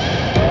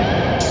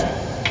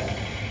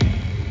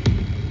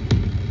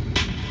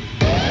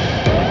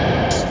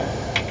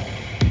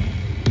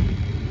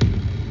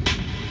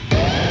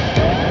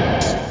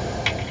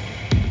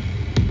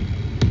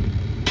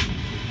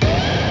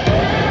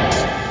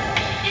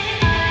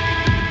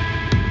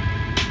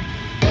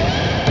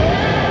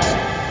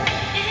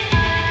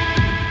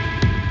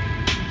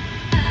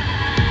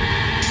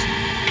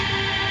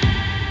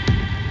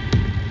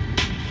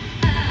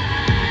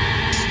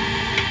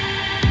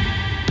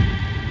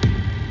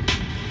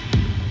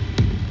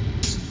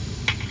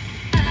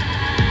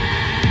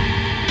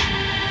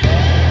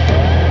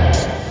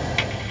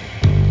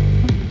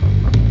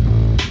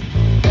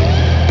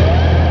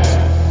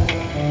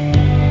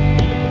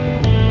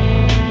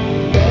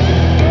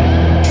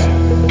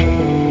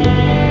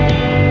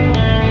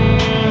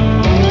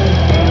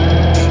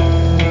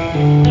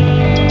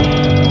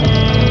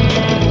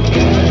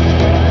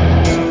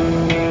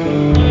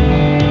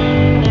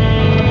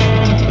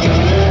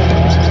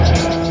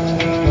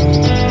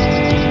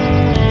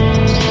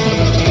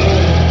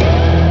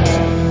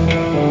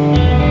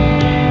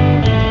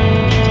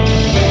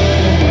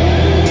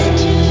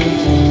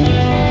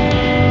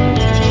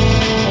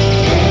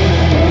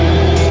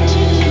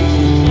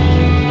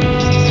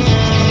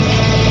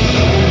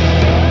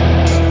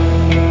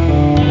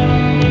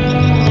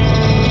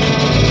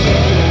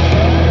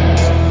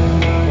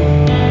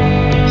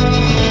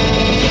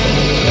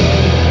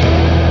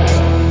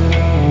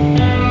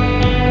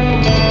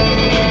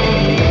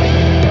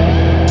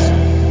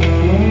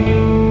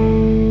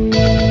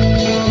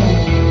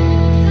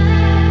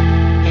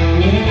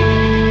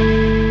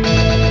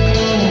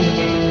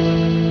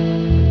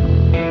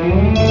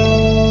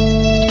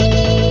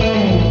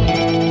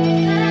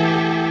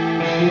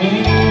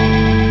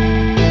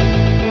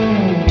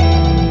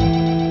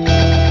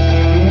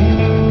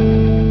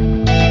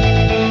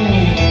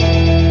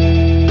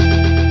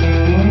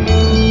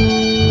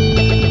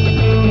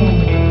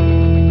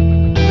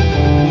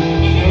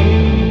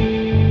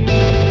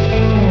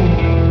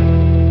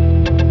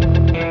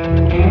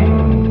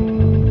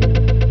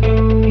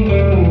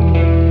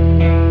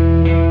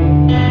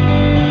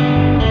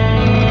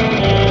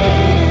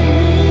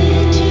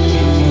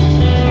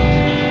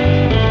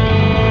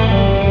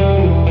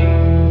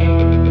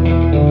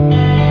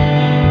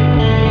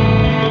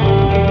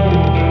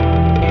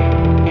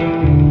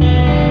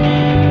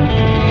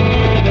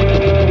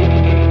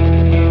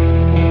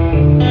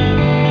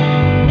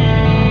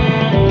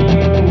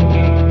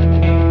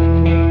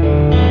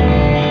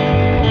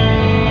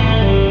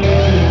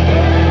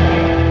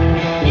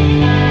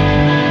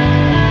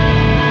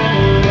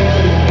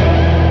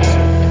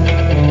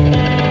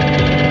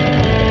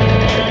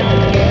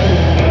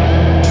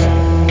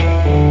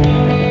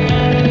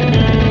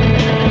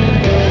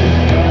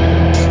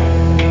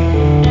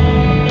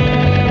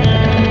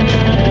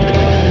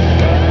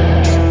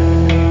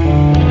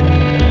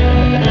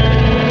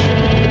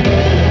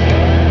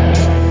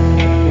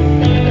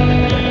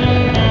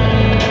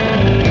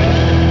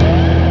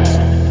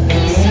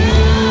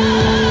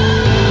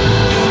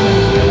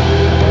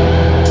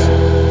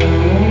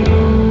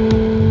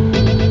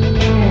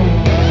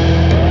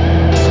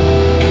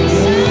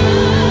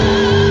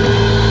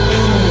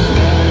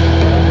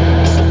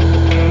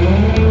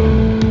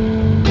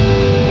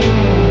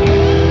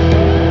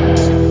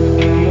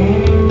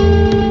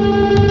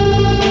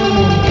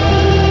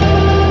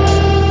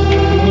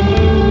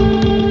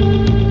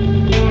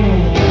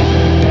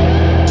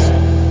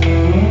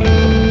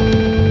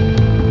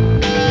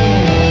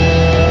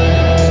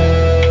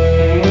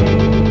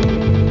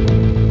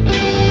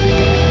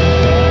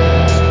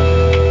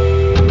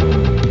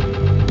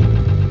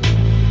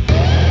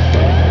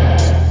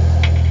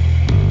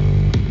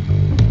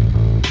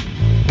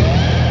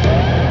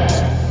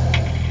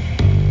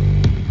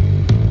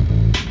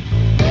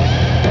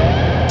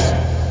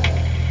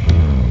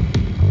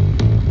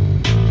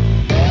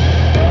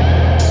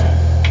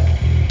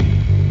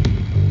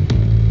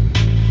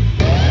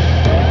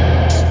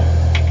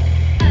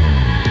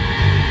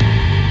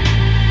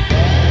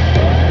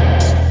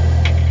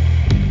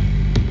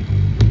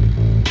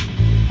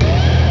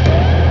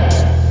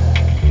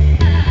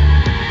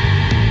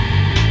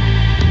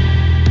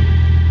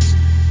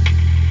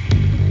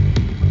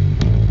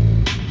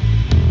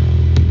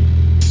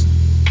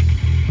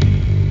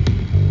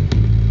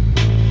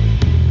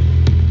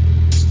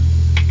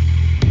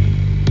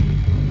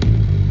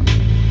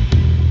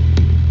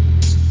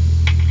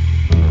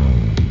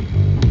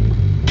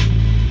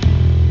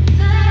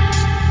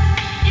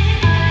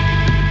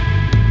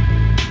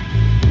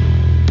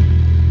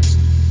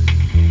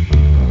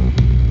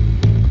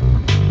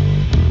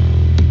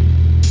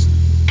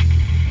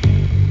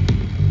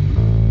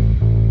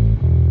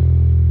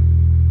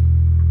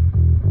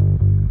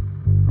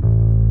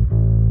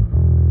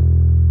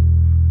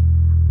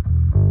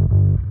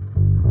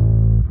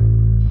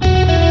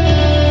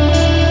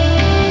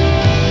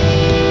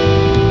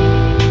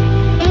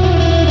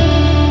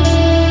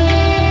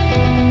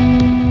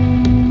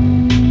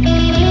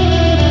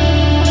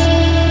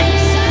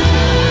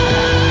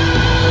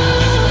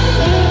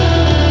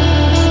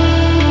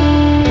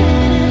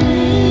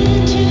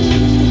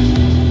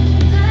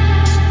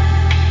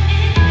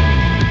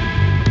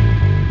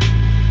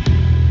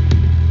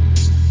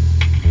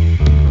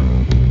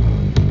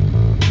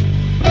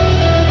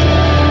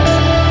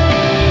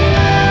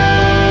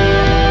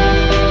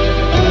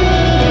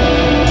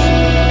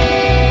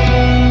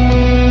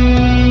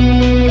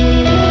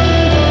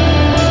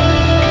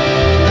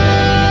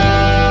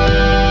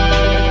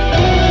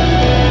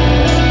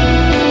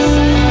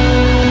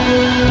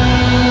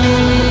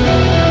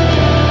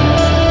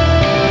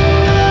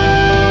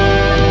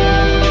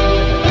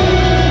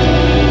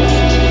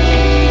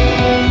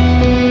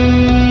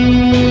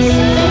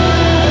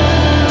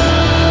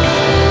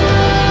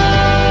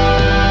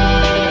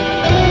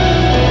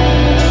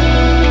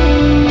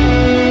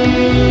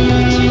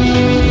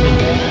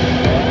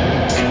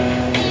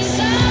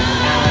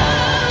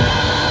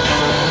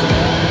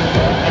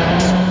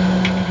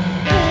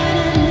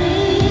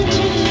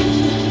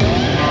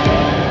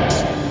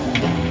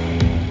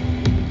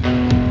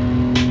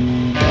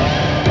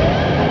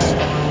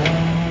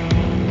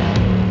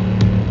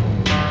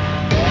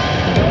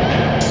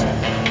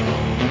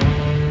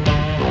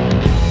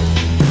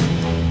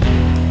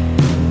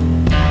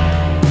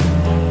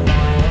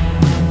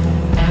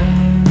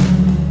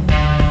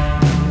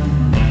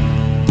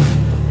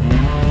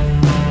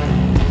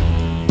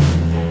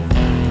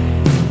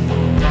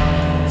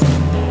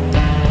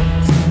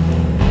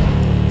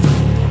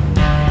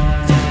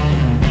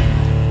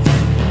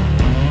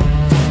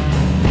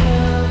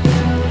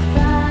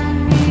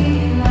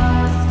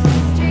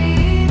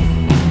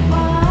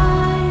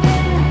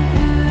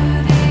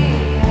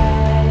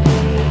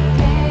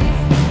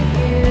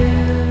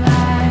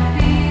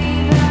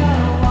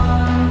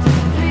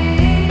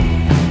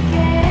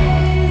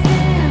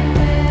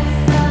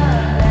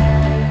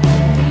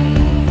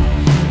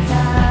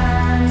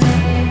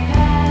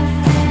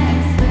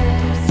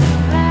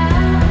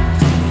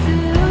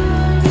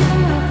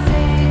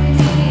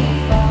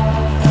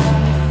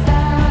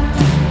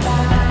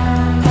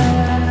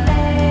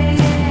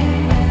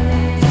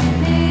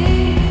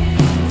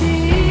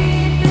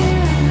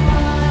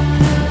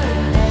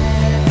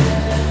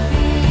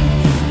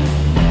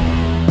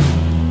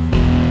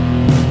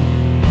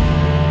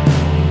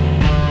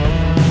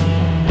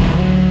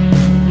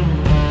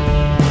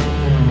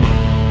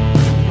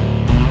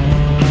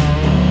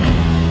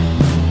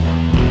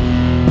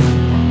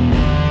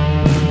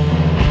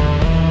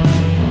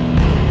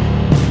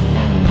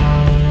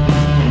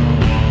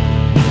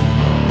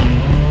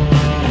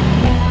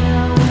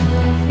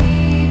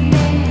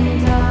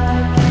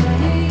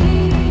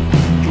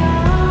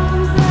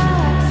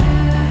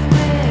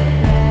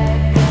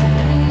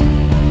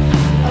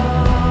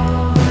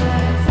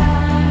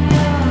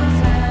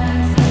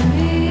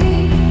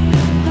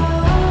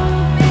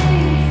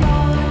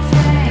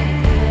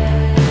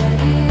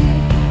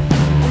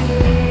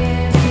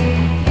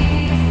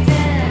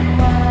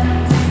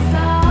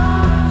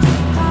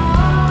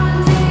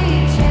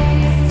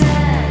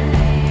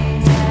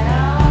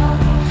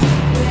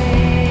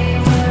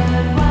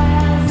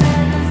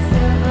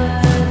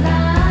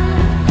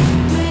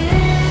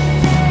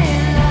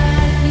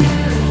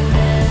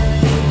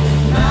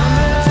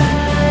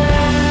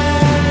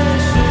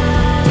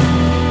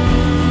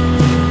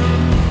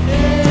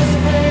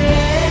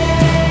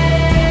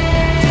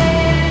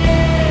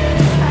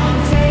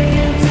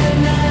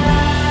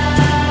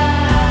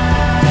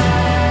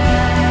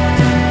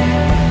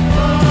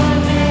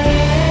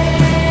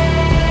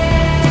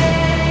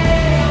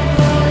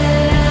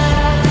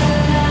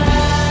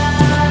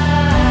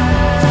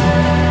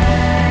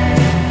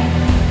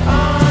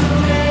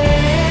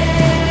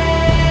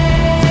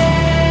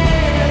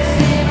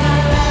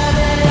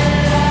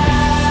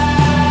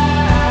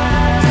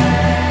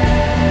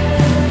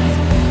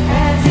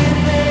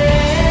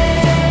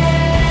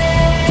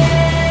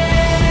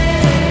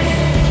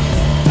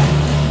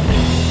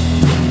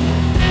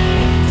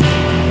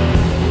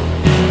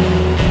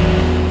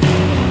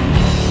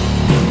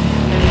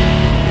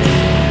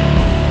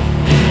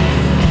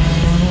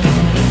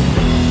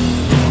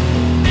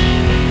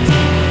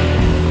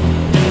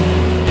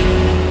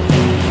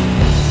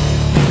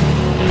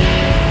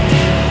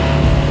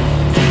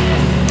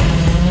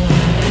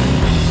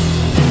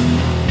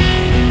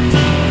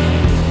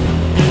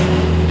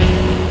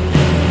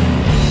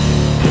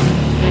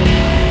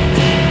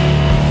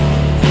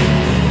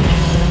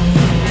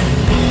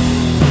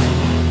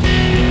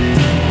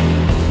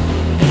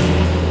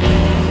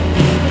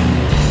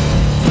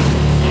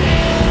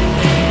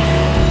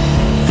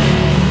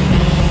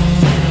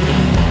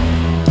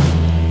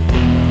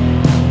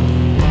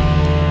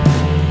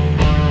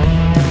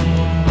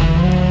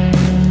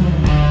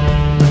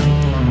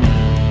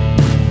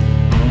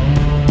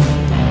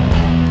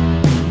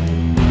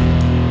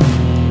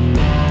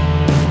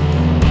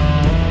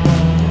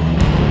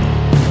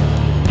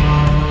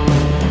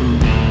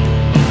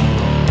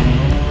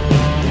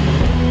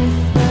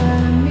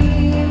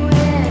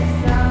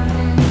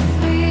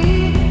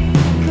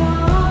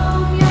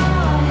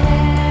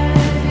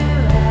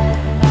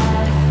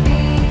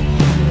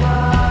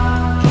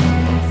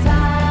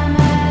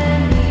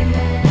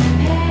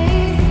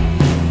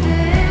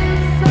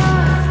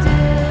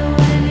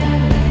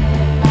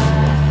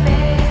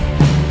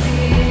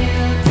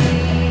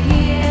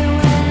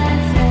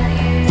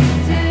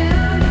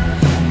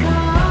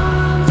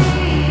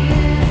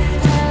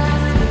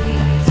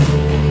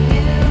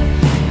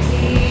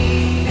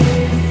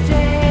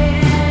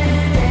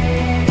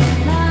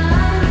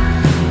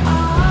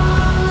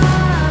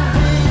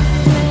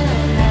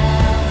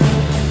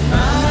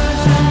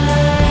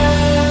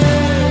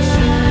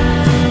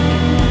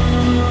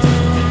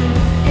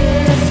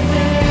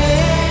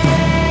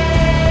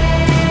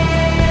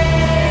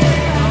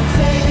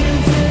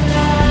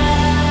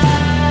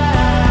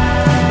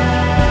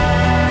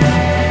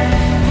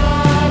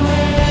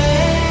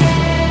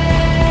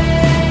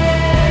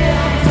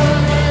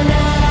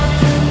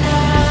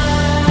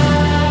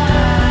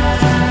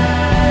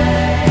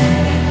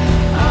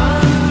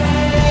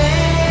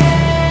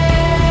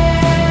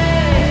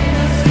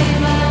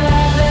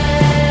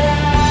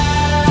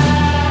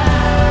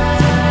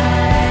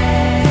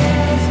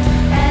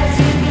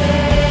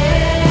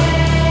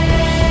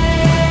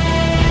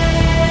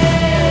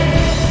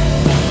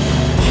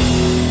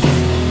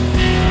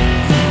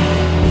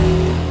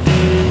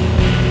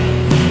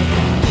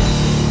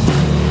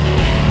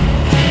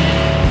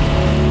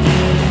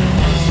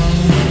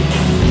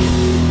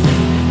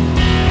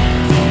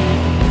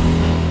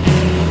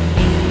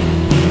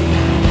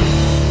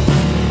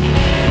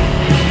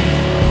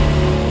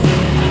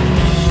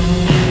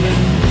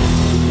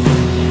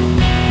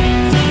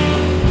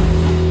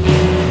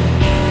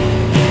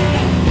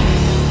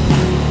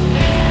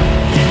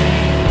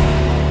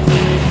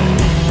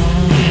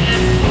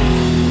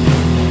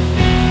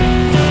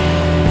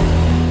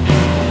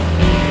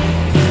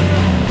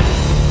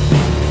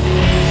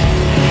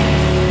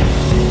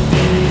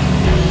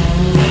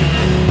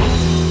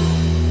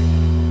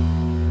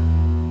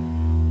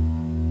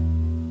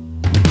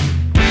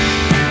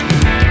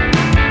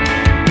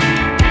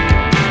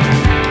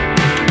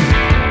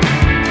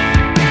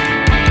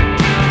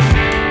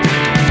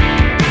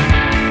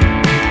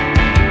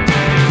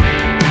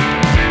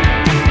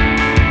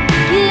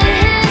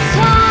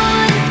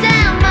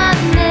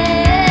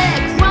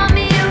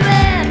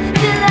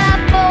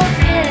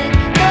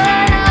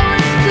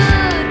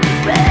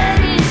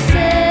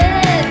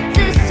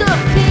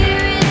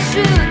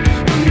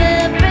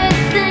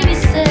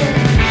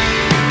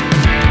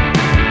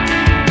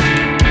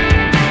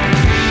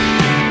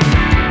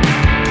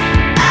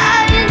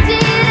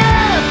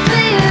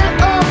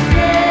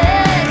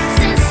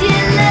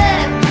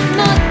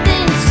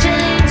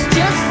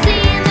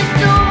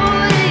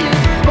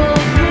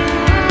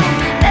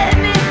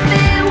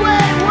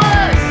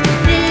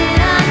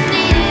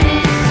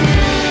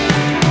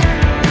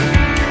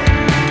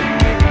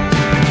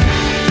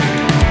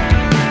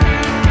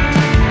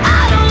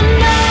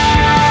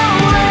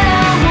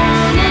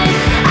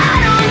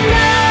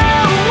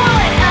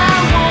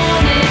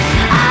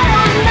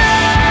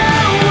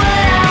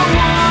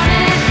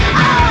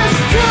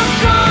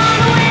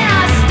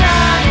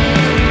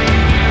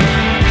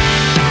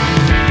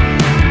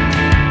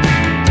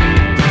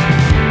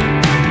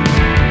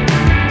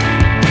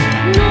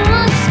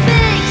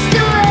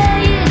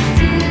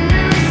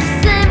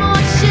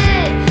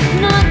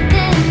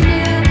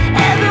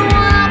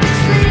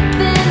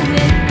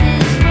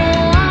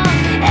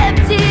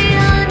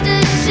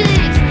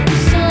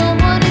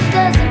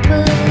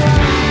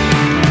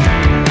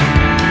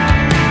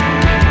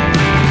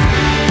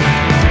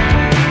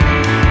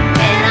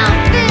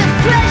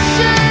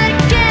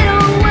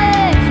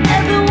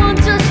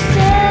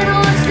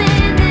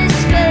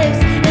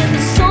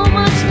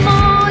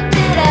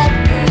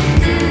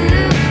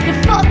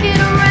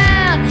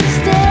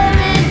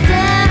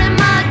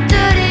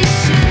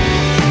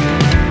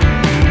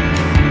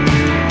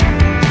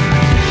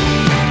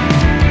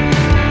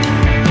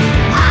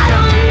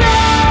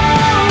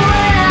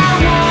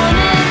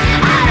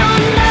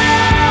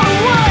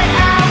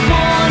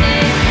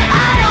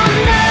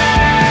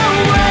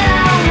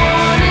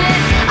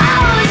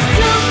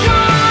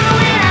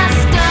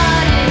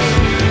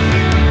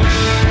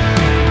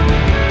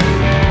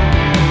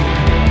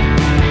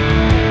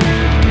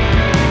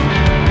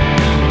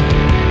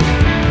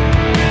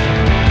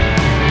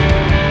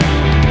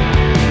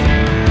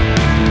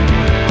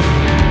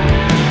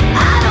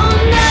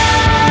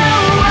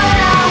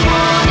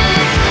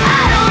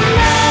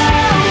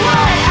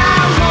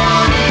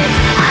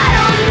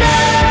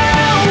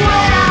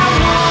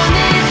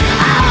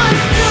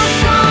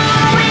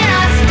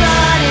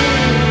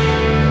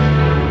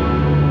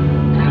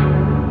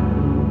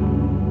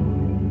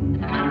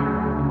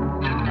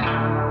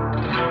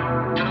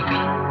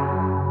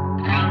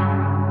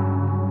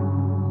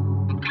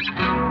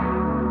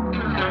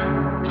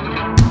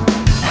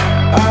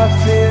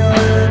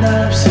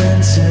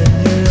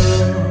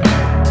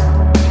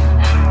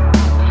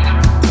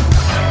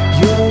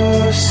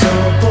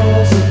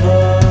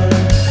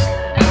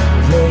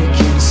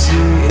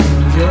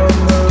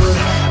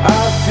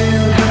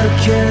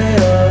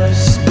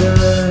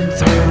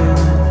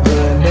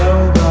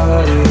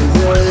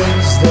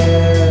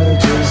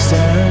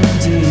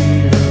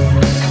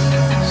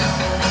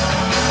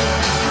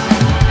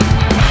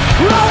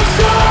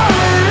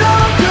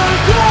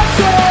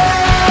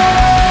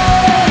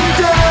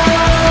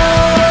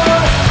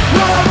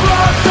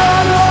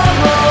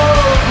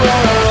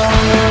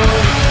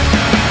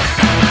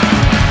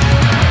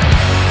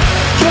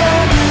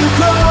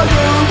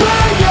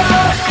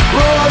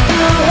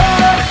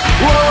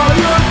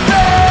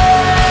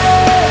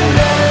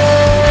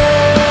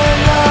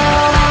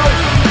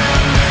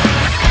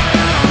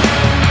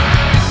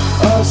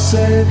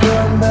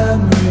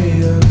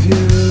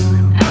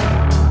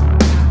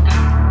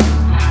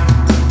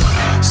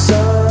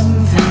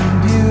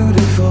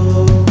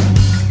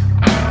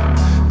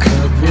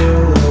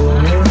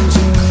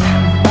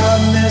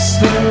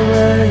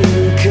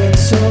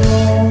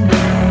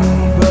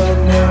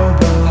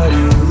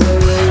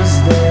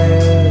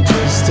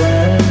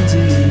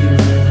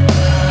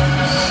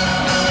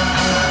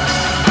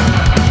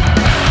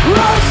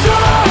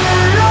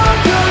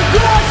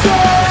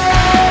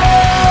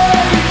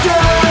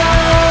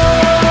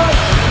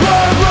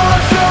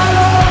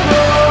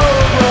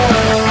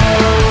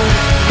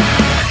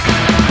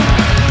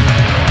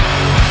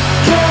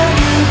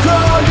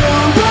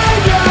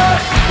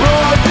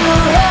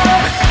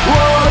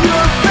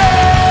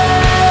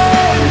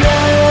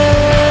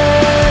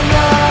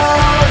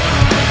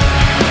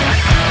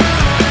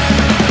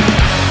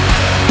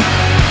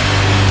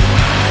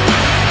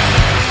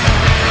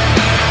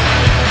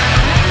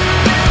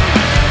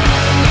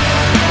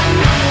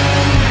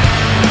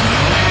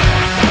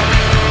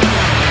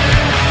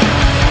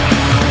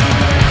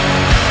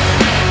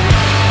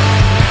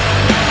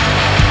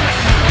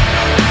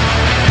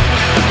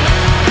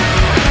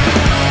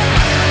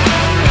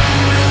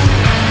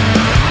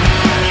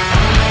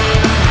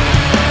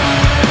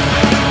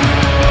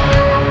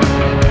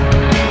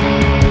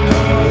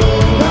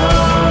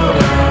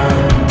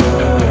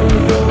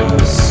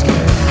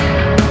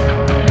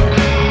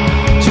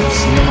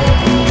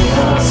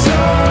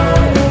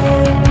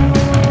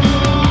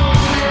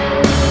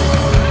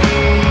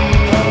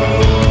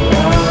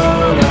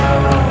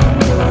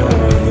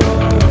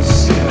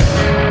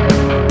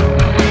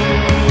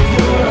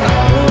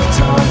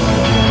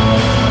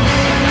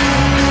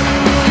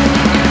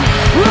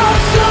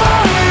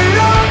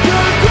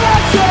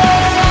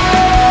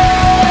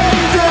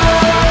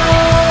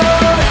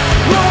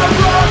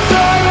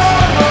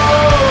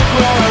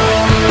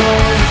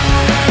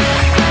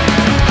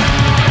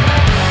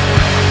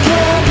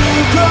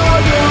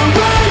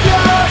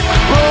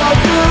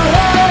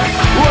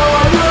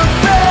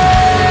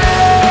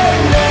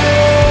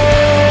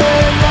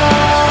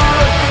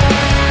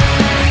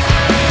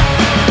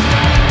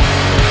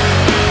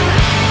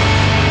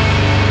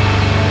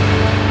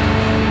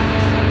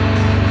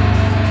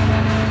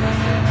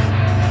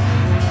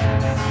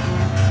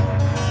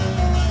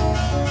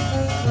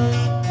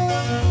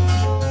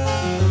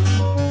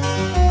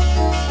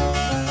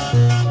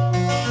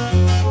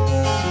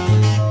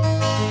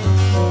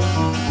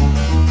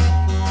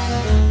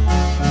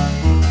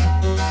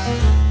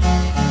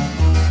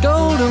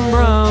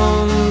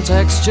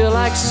 Pasture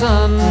like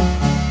sun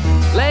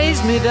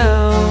lays me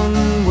down.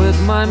 With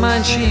my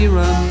mind she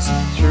runs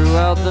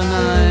throughout the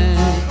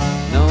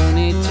night. No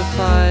need to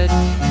fight,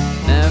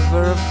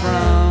 never a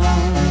frown.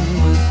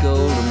 With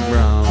golden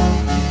brown.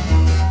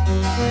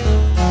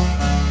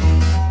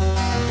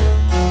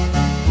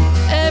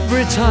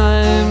 Every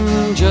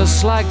time,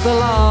 just like the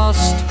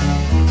last,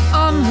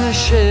 on her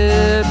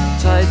ship,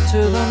 tied to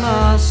the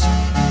mast,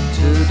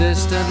 to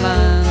distant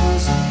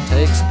lands,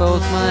 takes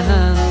both my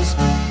hands,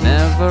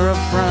 never a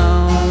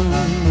frown,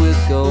 with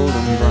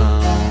golden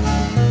brown.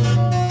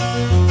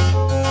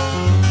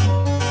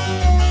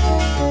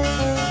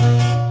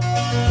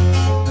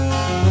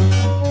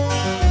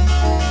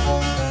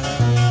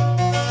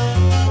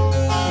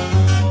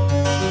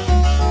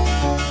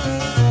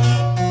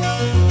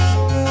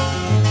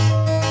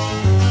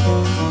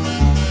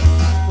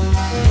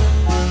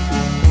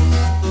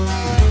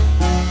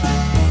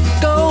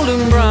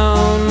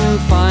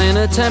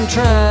 A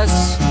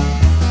temptress,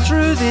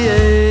 through the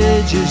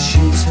ages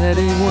she's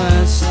heading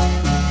west.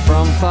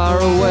 From far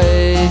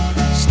away,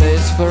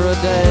 stays for a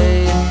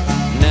day,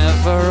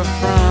 never a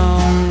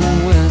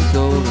frown, with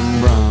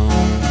golden brown.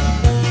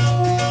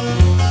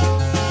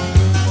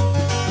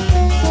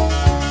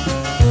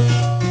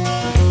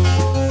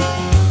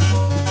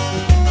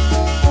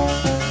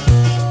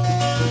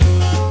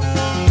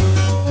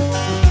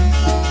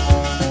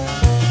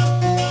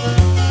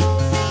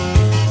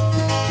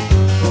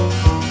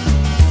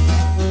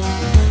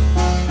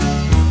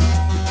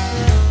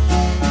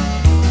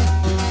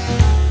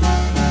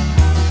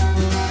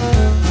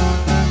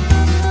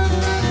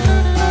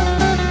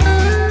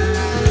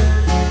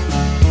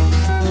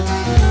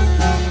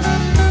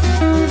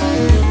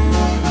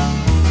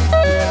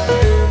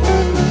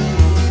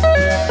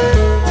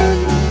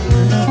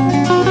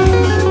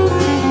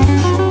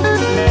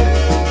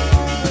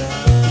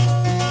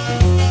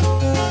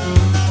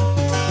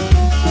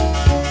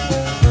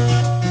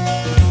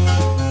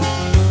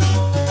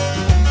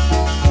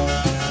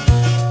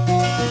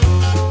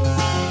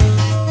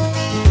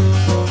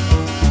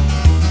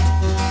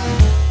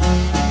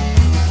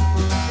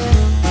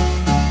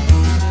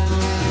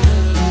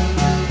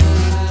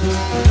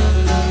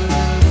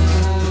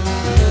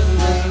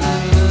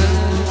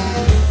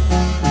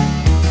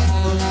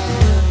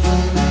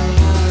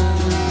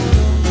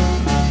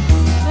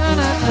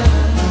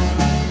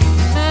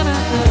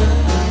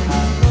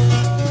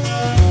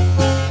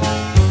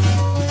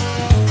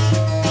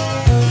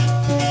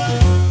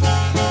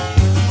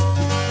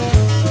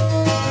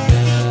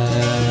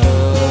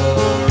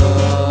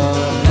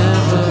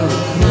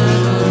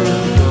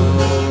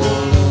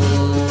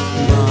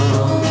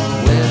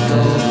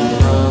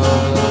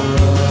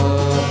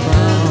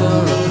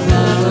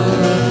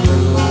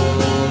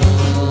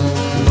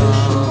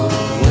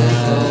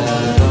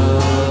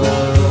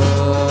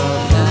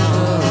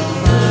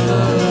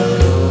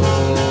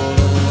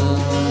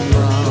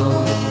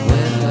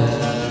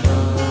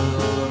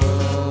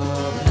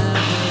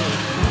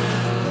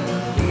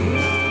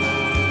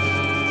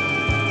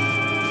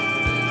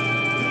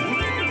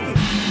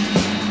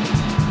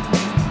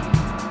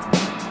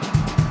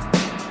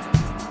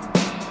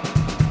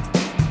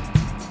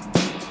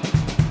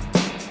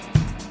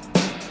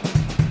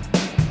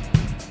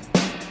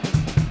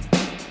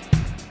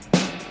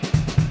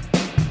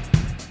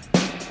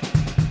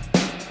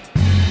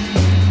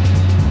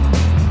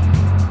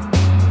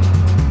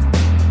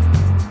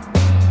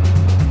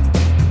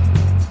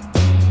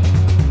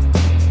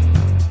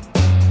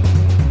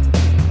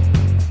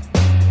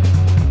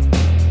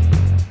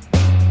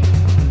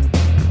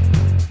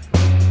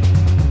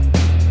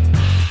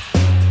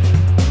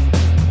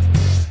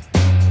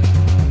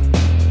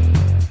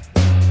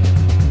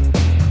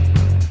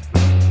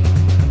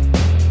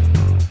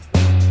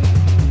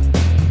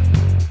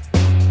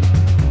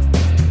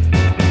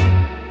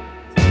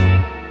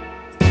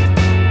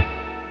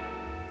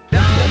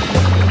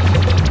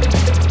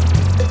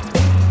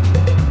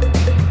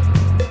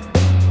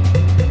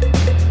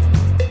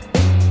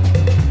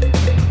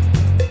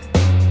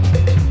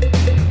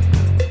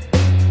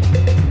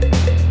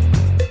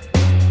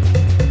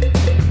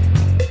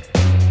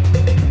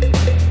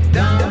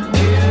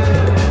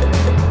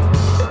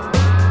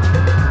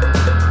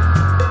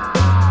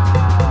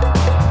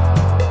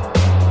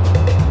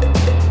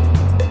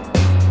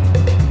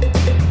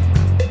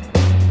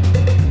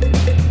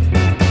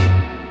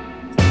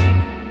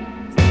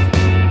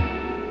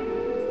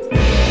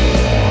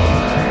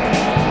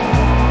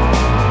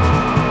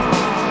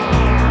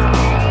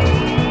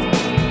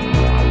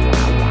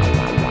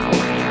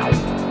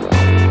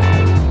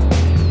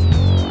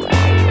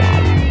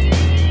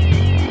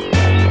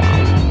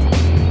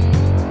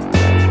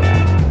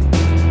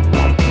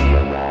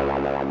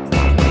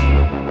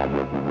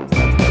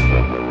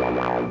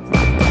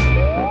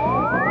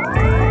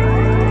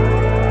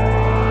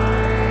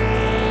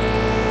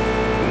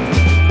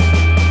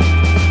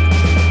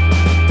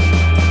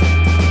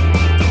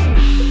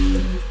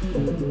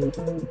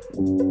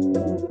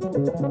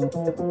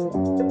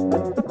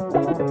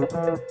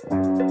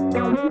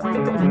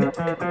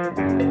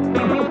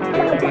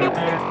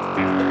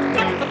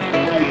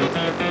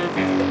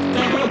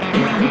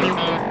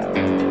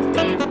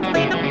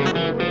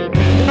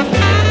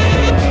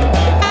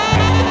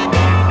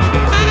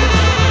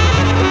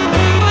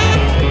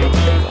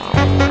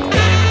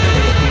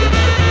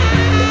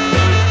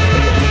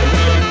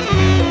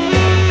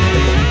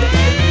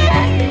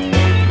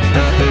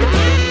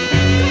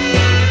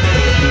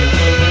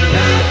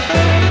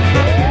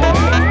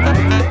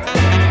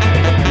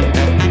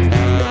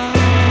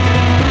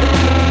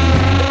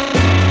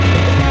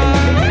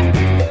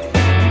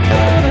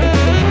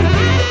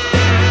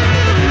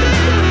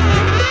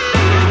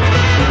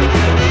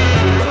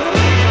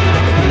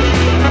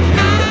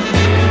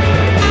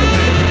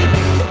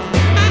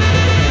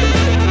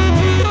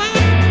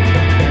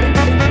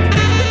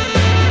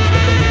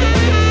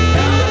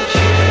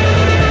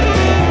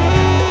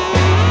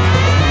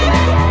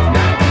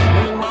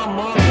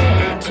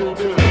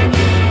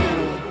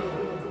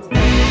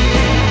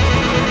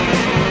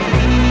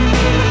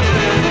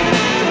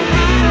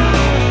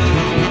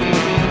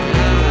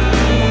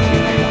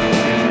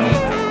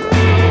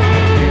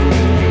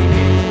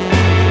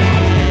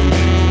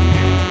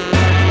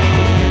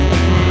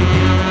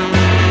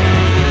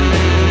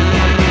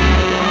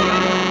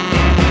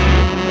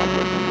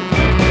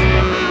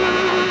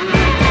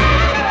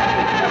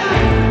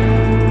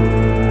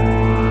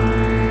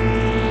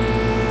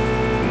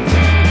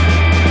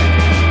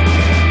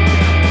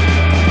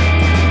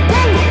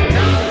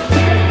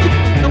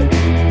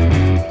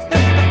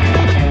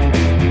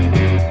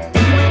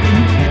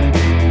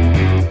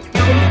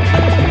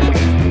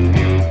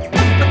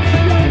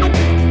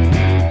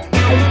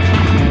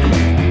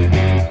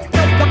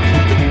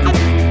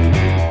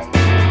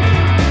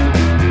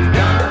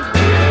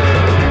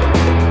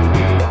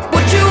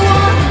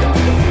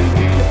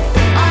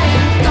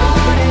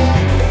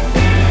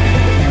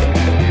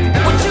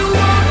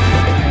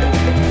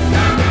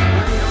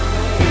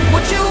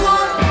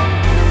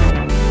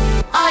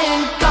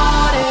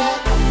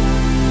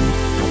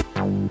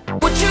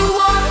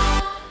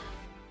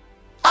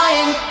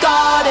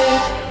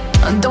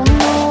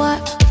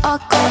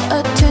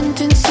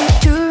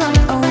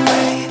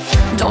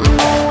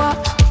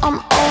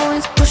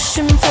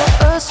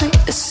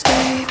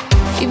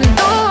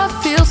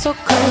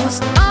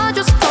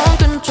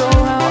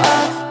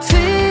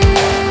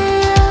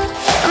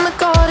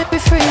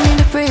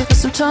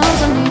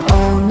 Sometimes I need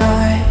all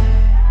night,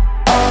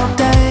 all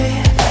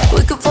day.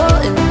 We could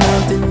fall in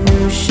love in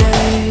new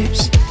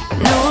shapes,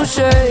 new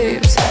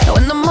shapes. Now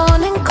when the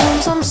morning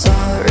comes, I'm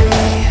sorry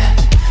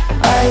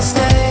I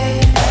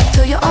stayed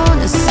till you're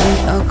honestly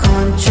I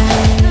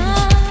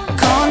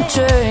can't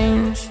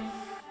change.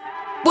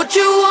 What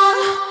you want?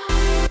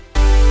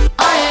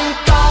 I ain't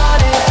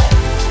got it.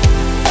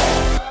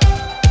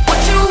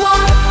 What you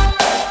want?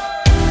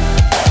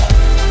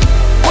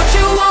 What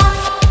you want?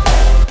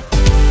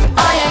 I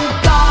ain't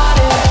got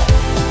it.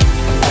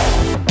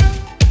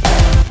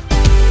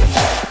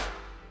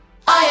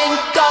 I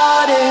ain't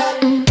got it.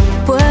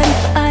 What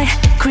if I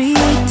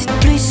created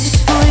places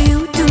for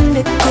you to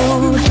let go?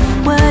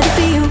 What if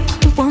you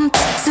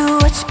wanted to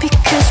watch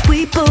because we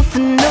both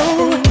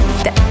know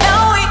that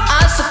now we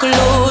are so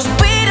close,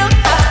 we don't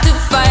have to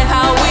fight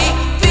how we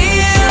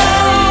feel.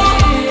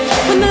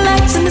 When the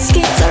lights and the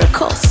skates are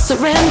cold,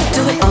 surrender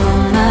to it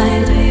all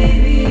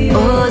night,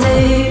 all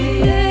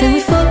day. Then we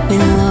fall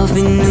in love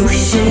in new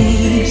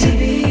shapes,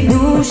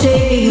 new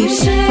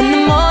shapes. When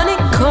the morning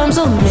comes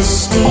all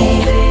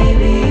misty,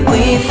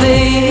 we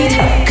fade,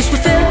 cause we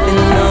fell in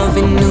love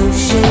in new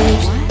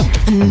shapes,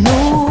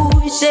 new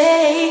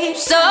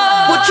shapes. So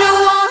what you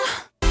want?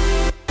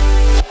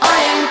 I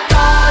ain't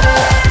got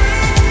it.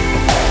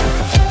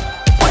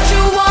 What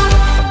you want?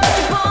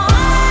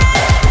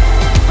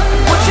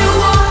 What you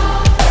want?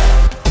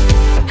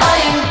 I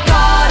ain't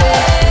got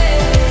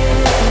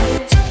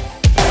it.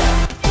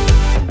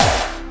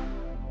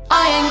 I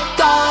ain't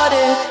got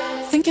it.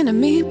 thinking of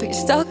me, but you're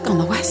stuck on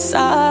the west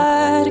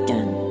side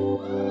again.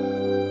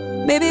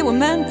 Maybe we're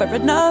meant for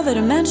another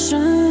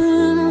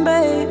dimension,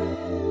 babe.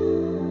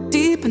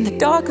 Deep in the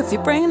dark of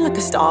your brain, like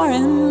a star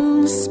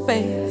in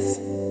space.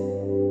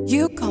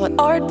 You call it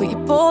art, but you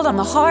pulled on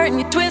my heart and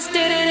you twisted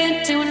it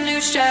into a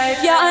new shape.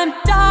 Yeah, I'm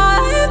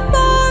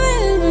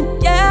diving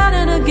again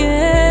and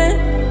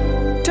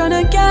again, trying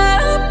to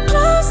get up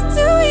close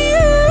to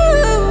you.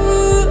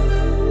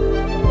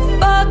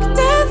 Fucked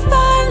if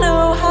I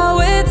know how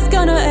it's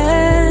gonna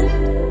end,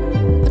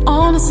 but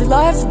honestly,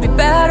 life would be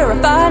better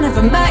if I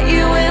never met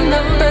you in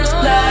the first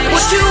place.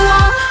 What you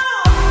want?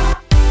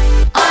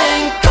 I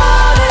ain't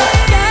got it.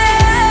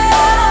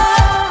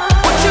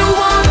 What you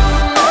want?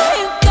 I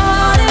ain't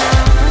got it.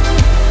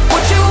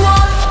 What you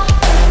want?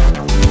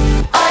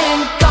 I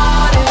ain't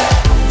got it.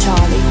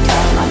 Charlie,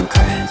 Caroline,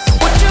 Chris.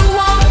 What you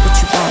want? What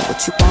you want? What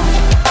you want?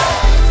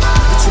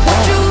 What you want?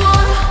 What you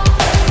want?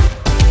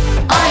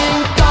 I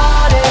ain't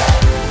got it.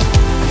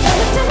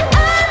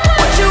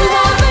 What you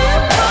want?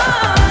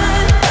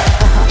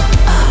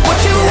 What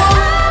you want?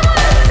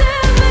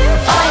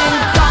 I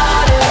ain't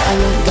got it. I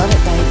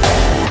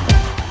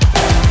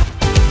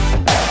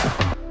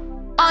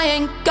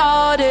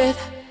started.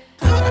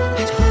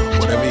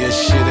 Whatever your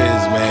shit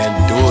is, man,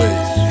 do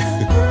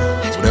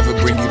it. Whatever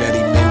bring you that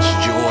immense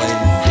joy,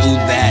 do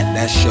that.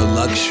 That's your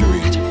luxury.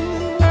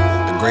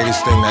 The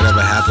greatest thing that ever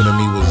happened to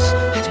me was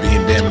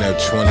being damn near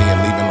 20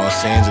 and leaving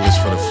Los Angeles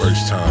for the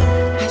first time.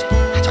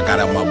 I got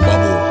out my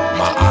bubble,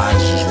 my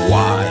eyes just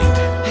wide.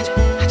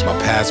 My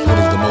passport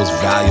is the most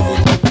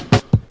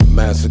valuable.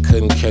 Massa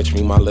couldn't catch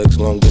me, my legs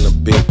long than a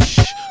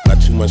bitch.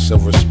 Got too much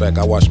self-respect,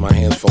 I wash my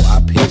hands before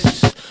I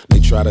piss. They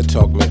try to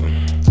talk me,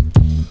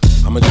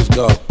 I'ma just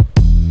go.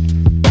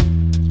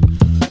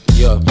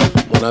 Yeah,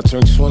 when I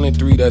turned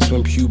 23, that's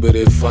when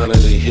puberty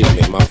finally hit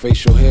me. My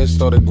facial hair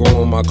started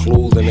growing, my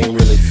clothing ain't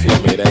really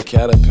fit me. That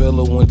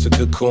caterpillar went to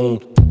cocoon.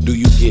 Do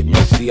you get me?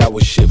 See, I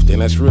was shifting.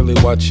 That's really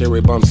why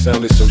Cherry Bomb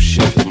sounded so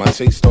shifty. My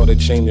taste started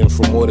changing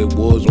from what it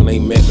was when they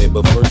met me.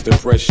 But first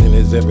impression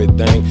is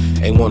everything.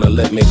 Ain't wanna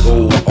let me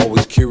go.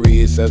 Always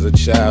curious as a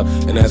child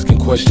and asking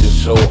questions.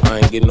 So I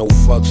ain't getting no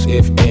fucks,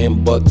 if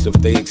and buts if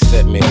they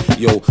accept me.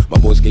 Yo, my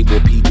boy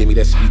Skateboard P gave me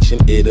that speech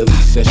in Italy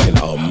session.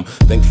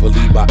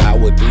 Thankfully by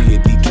hour 3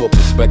 it detour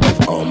perspective.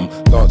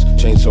 Thoughts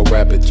change so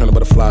rapid. Turn a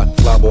butterfly,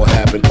 flyboy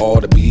happen. All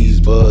the bees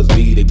buzz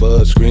me, they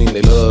buzz scream,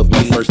 they love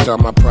me. First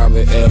time my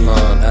private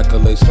airline.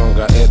 Accolade song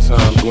got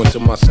airtime. Go into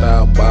my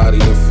style,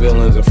 body, and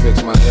feelings and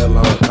fix my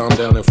hairline. Calm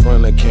down in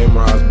front of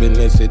camera. I've been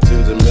this at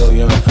tens of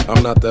millions.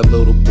 I'm not that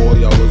little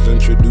boy I was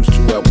introduced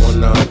to at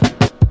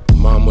 1-9.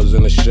 Mom was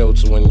in a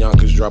shelter when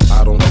Yonkers dropped.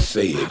 I don't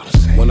say it.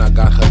 When I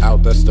got her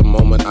out, that's the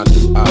moment I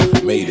knew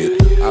I made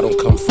it. I don't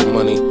come for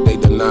money, they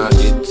deny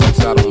it.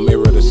 Since I don't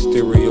mirror the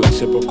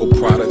stereotypical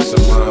products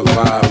of my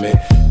environment.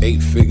 8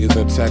 figures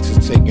in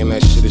taxes taking,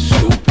 that shit is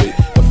stupid.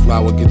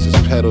 Flower gets its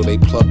petal, they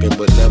pluck it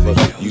but never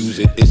use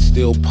it. It's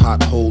still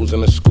potholes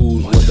in the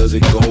schools, where does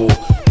it go?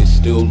 It's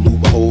still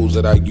loopholes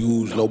that I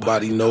use,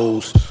 nobody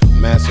knows.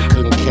 Massa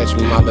couldn't catch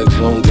me, my legs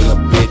long than a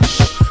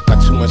bitch.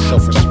 Got too much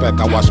self-respect,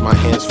 I wash my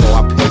hands before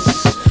I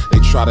piss. They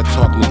try to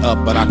talk me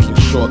up, but I keep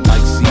short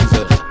like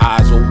Caesar.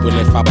 Eyes open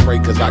if I pray,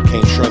 cause I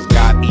can't trust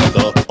God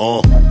either.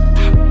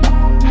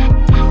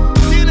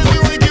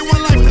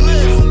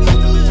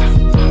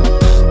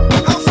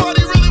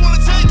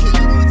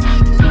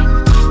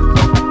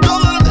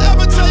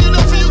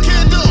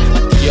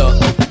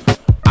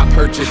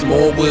 Purchase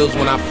more wheels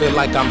when I feel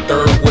like I'm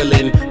third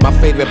wheeling. My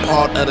favorite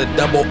part of the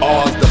double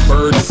R's, the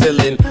bird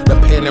ceiling. The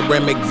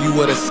panoramic view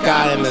of the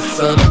sky and the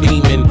sun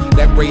beaming.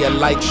 That ray of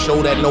light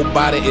show that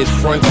nobody is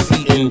front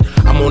seating.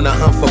 I'm on the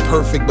hunt for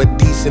perfect, but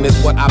decent is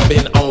what I've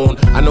been on.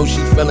 I know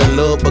she fell in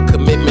love, but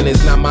commitment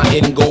is not my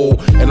end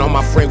goal. And all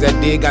my friends that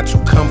did got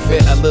too comfy,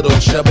 a little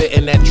chubby.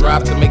 And that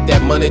drive to make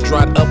that money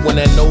dried up when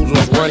that nose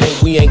was running.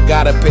 We ain't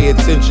gotta pay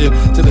attention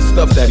to the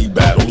stuff that he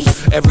battles.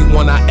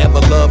 Everyone I ever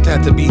loved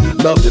had to be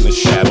loved in the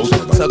shadows.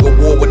 Tug of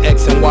war with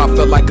X and Y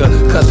felt like a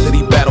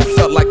custody battle.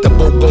 Felt like the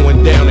boat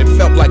going down, it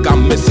felt like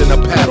I'm missing a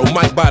paddle.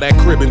 Might buy that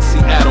crib in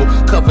Seattle,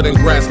 covered in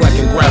grass like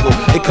in gravel.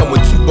 It come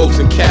with 2 boats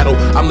and cattle.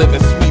 I'm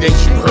living sweet,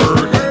 ain't you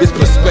heard? This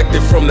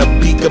perspective from the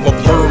beak of a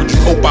bird. You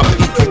hope I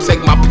peek, you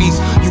take my piece,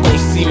 you gon'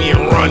 see me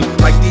and run.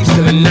 Like thieves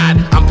in the night,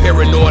 I'm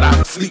paranoid, I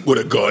sleep with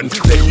a gun.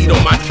 The heat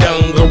on my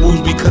kangaroos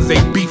because they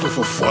beefing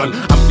for fun.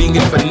 I'm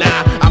vegan for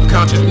now, I'm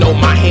conscious, know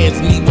my hands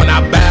meet when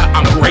I bow.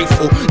 I'm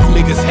grateful, you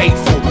niggas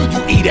hateful. You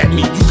eat at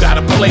me, you got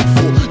a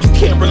plateful. You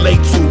can't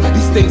relate to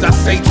these things I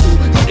say to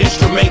these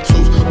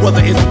instrumentals.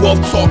 Whether it's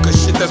wealth talk or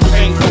shit that's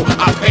painful,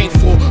 I paint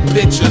for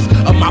pictures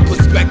of my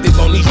perspective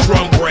on these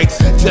drum breaks.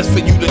 Just for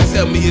you to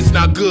tell me it's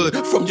not good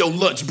from your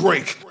lunch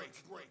break.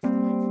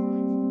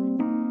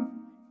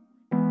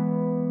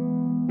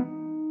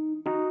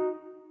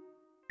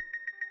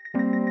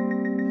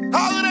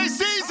 Holiday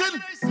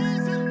season.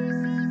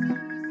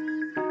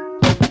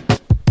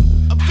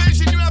 A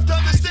vision you have to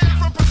understand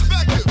from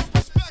perspective.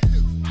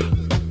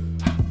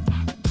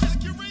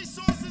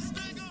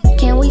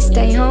 Can we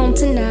stay home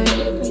tonight?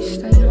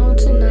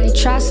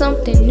 Try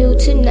something new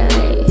tonight.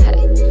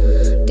 Hey,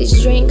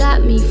 this drink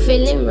got me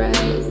feeling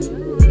right.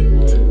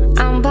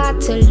 I'm about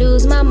to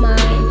lose my mind.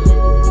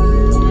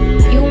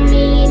 You,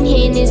 me, and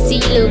Hennessy,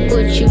 look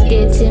what you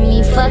did to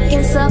me.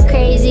 Fucking so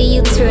crazy,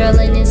 you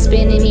twirling and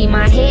spinning me.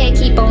 My head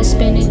keep on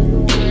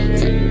spinning.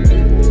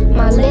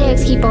 My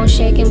legs keep on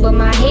shaking, but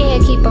my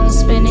head keep on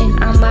spinning.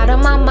 I'm out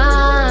of my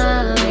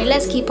mind.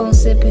 Let's keep on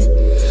sipping.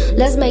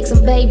 Let's make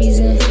some babies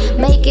and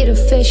make it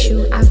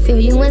official. I feel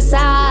you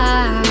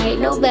inside,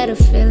 no better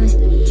feeling.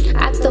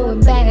 I throw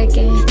it back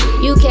and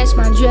you catch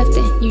my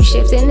drifting. You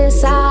shifting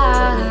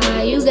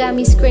inside, you got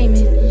me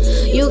screaming.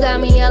 You got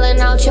me yelling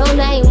out your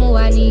name, ooh,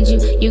 I need you.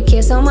 You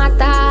kiss on my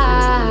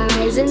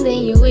thighs and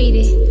then you eat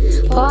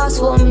it. Pause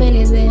for a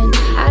minute, then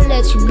I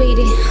let you beat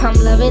it. I'm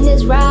loving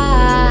this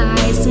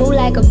ride, smooth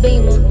like a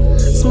beamer,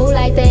 smooth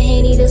like the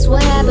Henny. This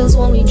what happens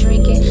when we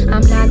drink it.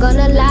 I'm not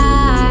gonna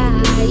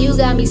lie, you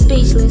got me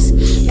speechless.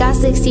 Got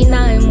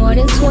 69, more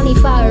than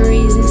 25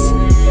 reasons.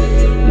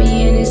 Me,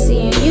 Hennessy,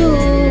 and you.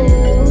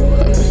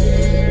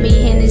 Me,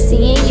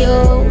 Hennessy, and you.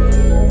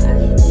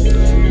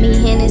 Me,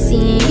 Hennessy,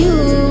 and you.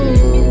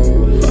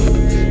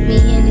 Me,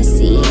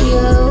 Hennessy, and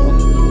you.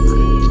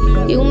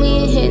 You, me,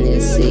 and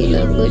Hennessy,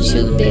 look what what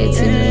you did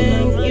to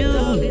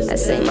me. I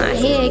say my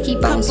head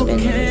keep on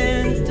spinning.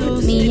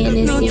 Me,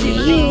 Hennessy,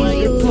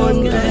 and you.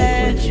 Reporting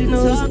bad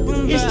news.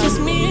 It's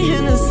just me,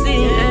 Hennessy,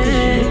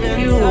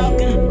 and you.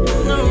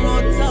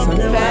 Some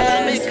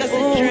fast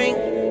food.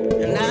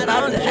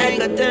 About to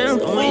act a damn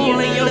fool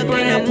in your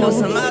brain. I pour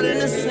some out in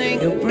the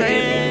sink. Your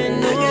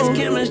brain. I guess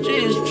chemistry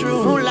is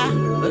true.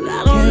 But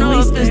I don't know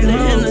if it's the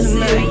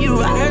Hennessy or you.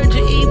 I heard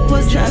you eat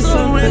pussy,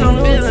 so when I'm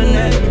feeling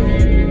that.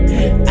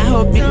 I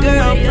hope your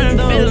girlfriend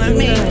feeling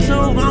me too.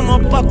 I'ma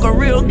fuck her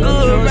real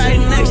good right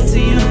next to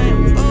you.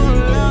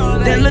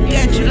 Then look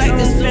at you like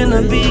it's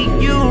finna be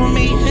you,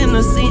 me,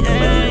 Hennessy,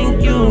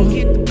 and you.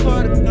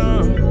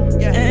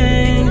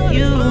 And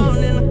you.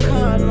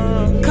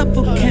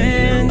 Couple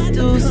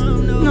candles,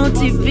 no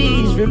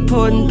TVs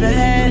reporting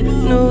bad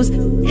news.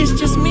 It's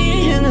just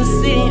me,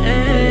 Hennessy,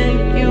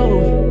 and you.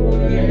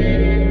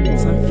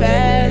 Some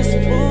fast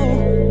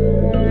food,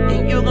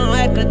 and you gon'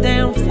 act a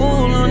damn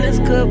fool on this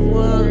good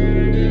wood.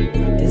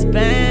 This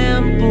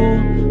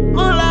bamboo,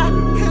 moolah.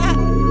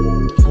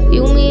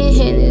 You, me, and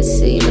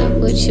Hennessy,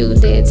 look what you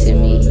did to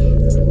me.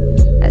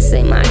 I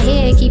say my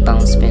head keep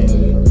on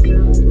spinning.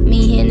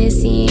 Me,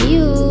 Hennessy, and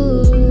you.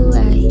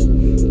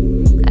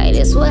 Aye,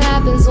 that's what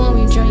happens when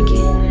we drink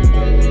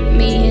it.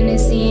 Me,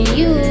 Hennessy, and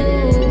you.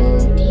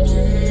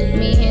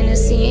 Me,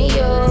 Hennessy, and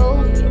you.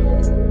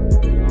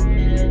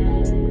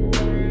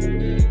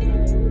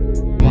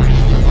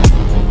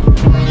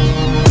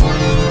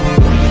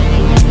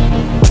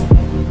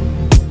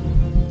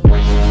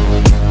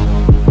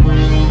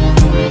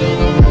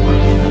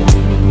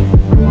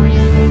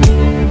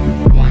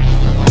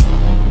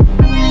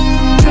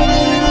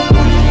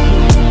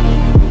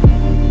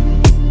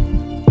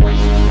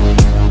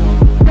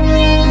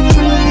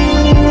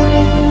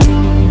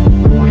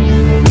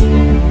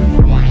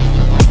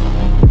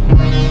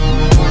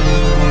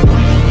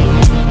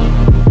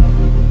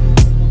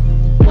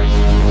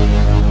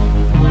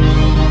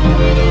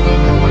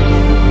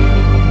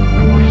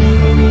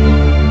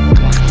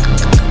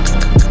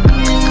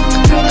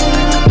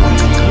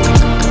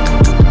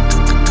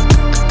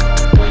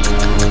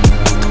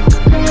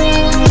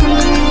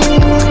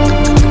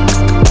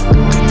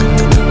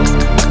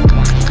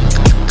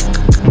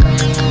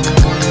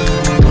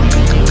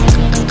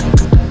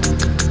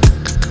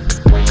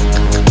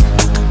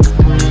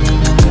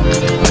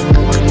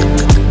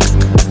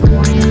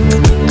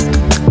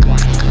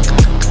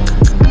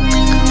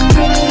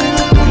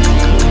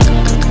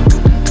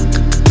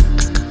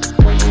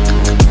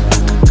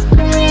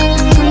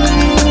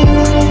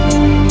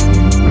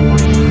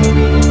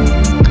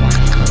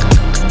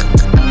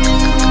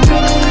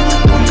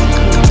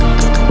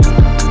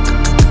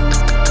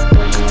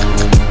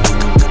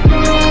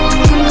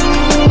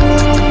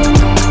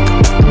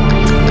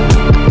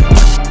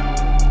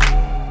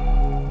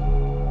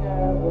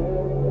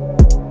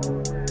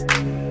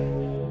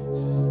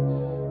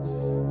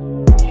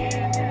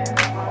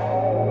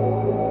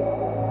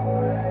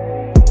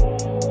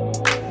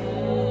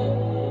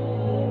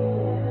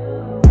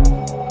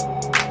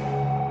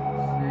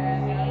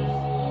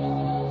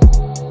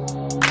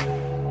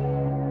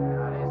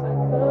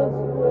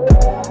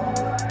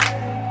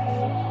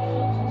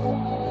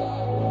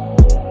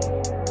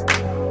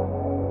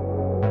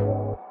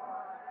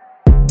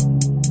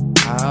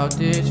 How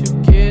did you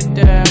get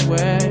that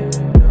way?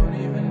 Don't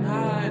even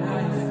hide how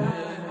you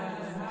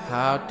feel.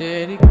 How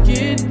did it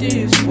get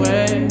this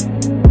way?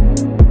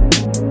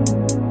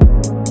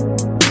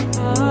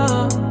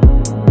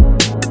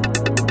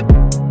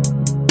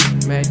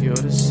 Make your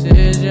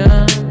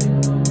decision.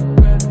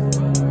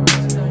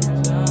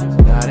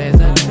 That is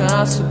a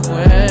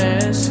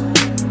consequence.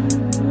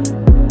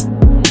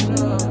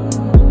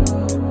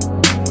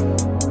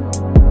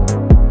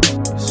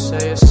 You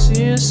say you're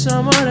seeing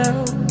someone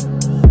else.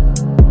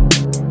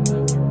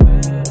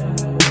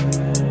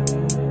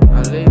 I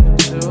leave you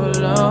too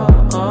alone.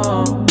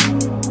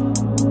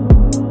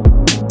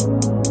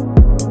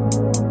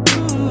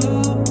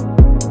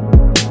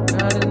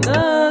 Not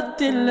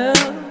nothing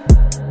left.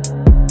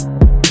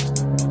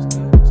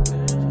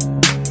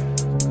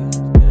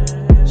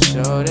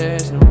 So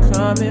there's no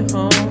coming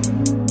home.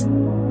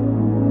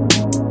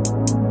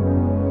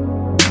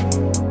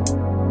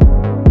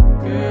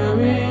 Girl,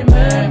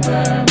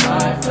 remember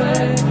my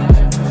face.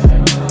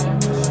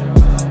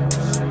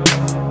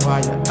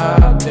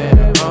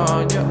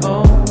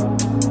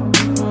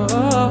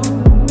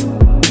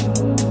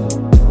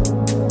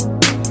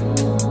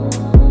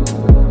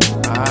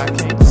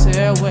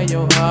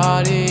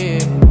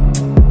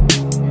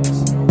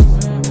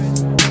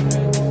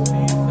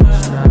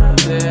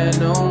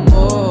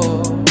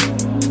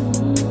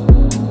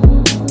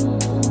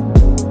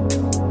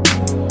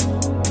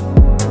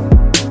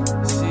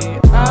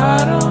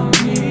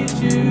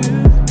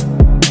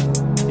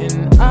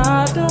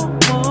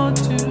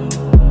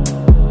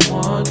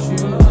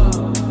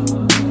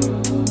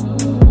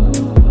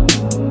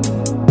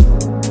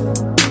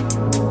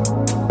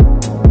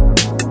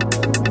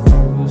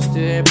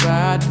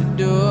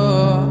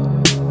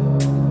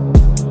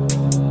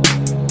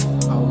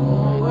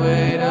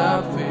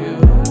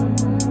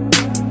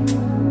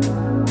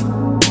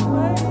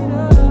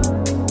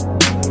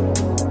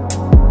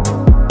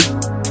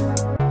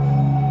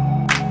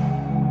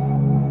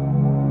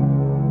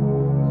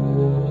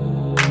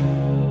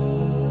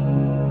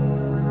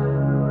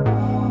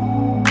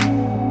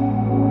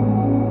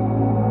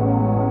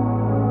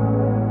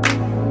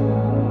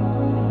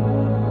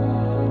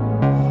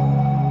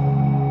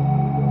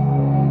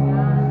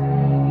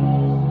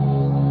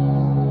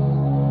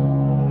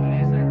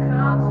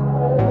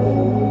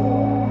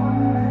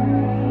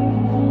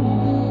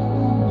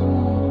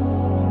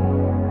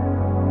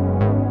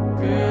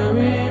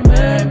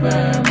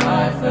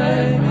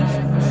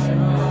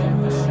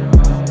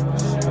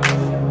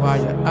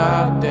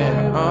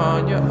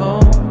 on your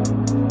own.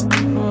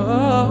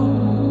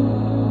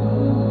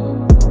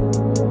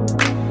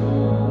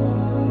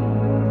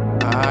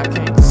 I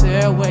can't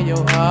tell where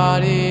your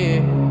heart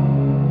is.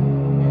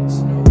 It's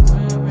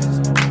nowhere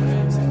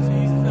to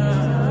be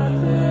found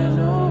there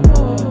no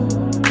more.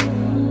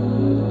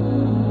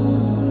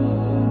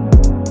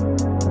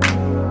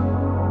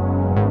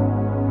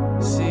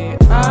 See,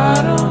 I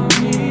don't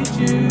need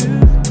you,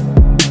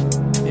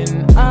 and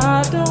I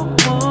don't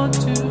want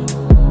you.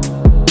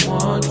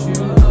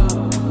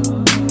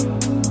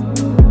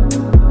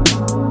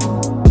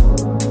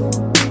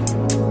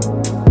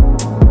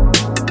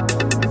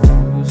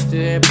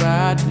 Step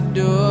out the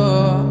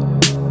door,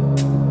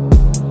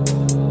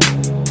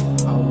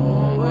 I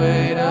won't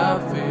wait up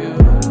for you.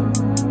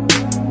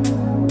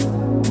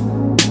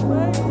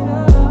 Wait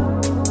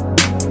up,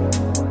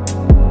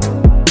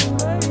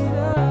 wait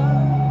up.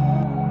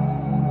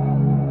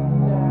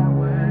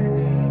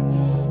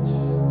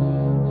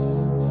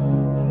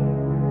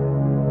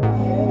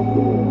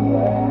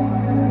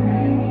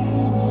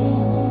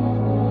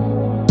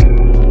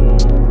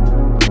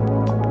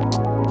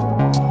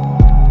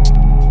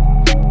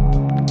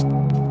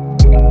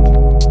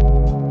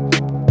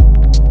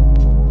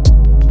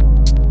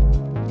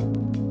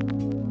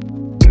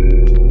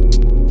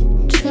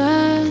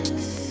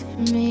 Trust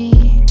me.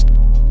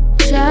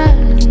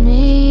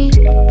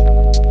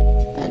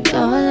 I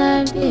don't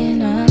like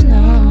being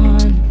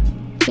alone.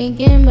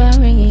 Thinking about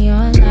ringing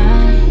your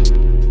line.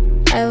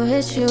 I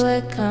wish you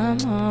would come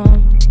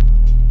home.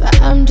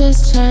 But I'm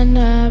just trying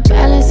to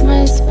balance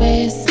my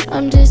space.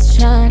 I'm just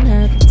trying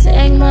to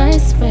take my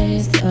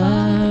space.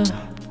 Oh,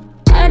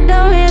 I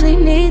don't really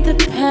need the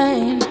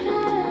pain,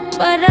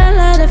 but I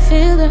love to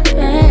feel the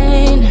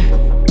pain.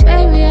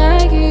 Baby,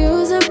 I could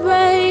use a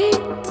break,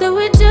 so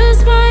we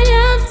just might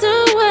have to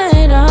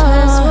wait on.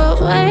 'Cause we're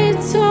way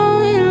too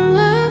in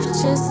love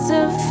just to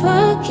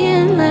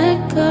fucking let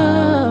go.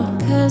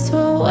 'Cause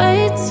we're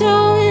way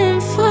too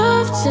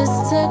involved just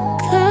to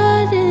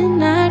cut and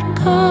not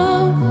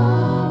call.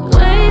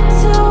 Way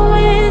too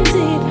in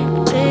deep,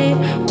 deep,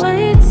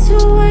 way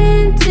too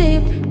in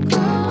deep.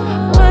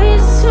 Way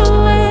too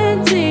in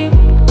deep,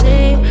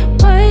 deep,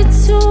 way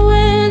too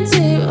in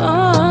deep.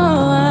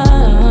 Oh,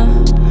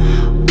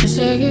 wish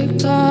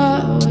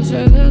I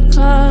could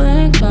call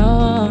and go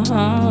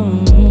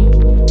home.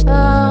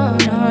 Oh,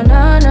 no,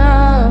 no, no,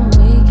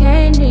 we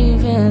can't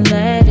even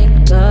let it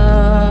go.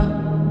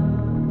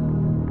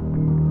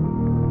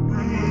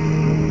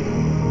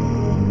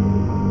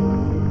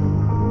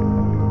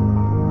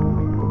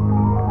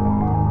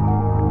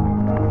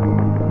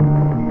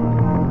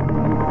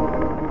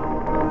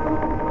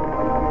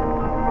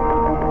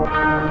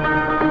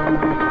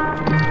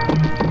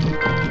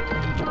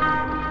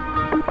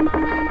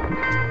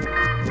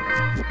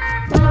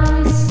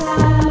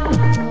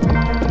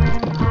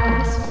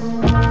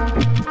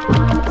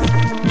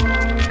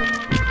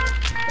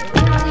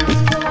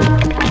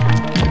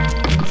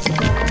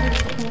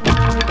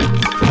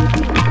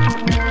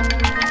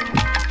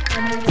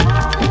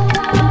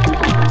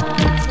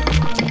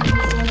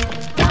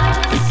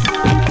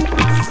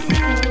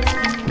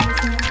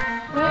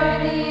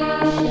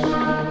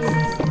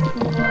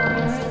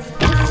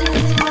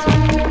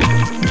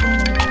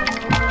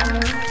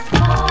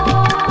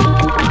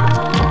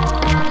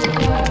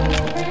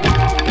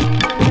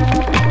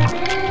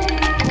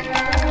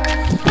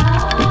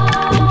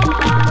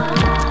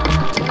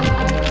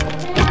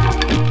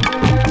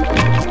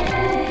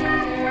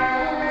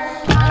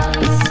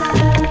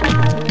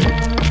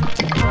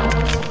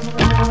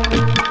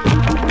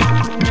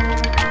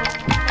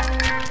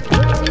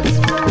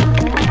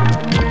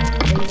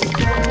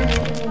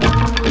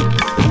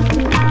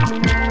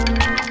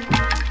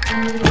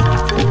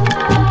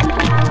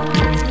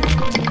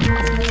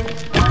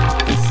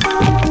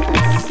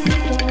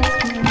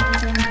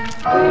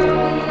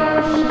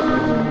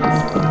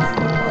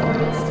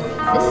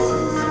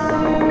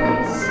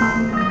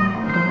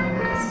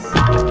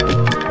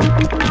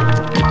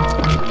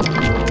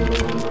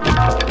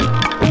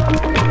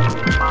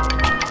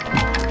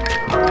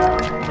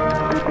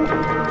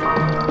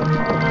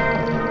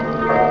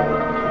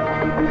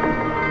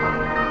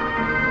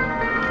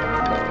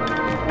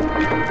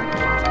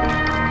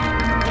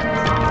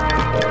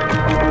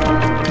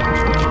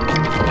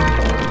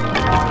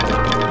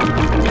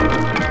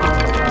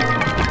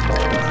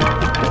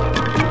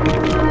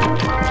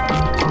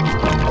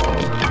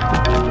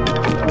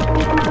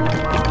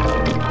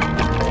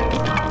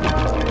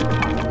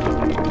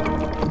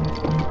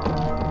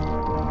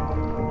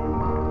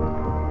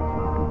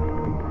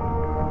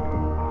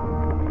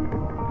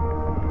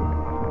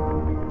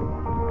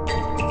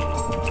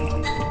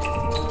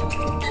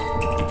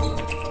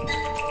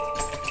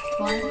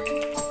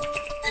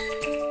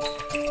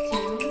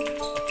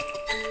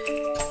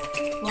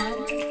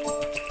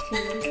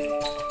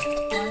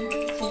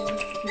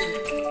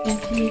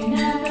 If you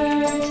never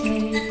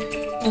take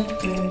the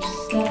first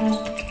step,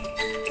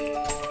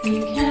 you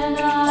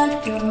cannot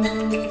go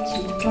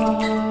too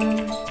far.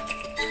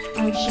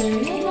 I'm sure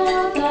you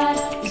know that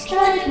you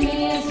strike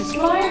me as a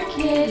smart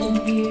kid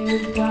and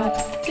you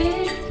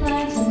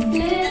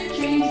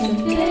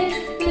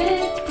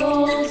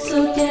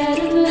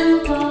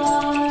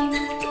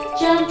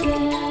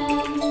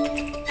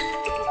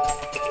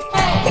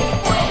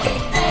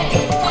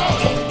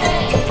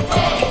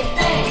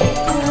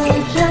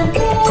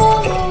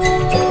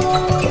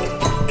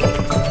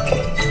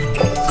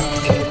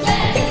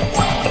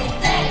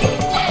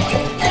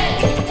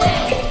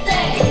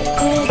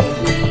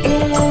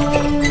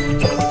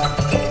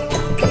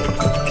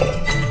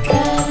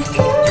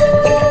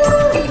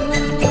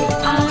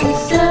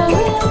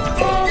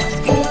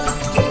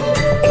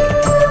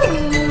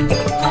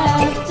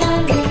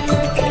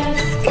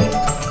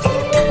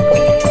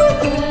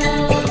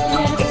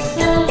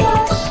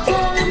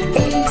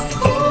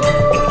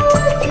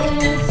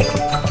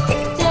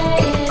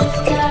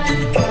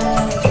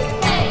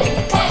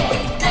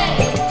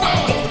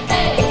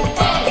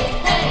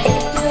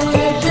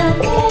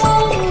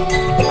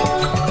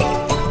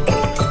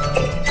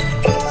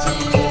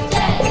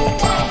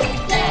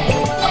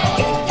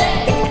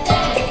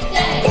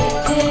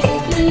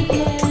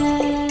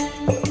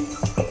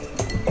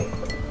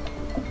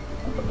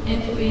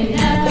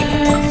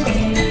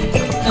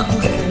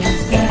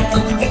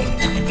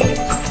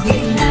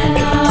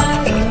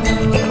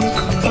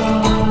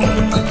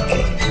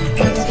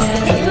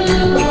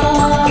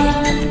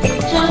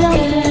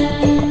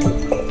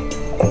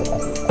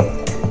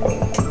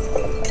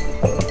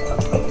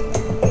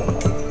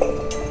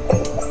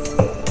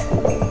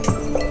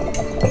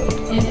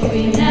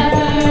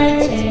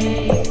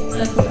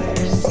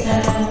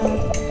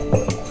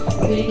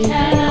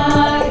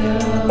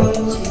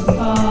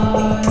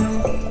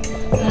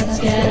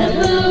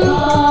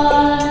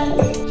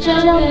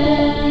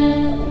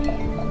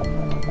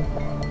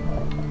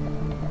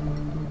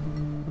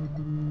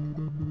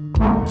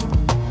Winnipeg.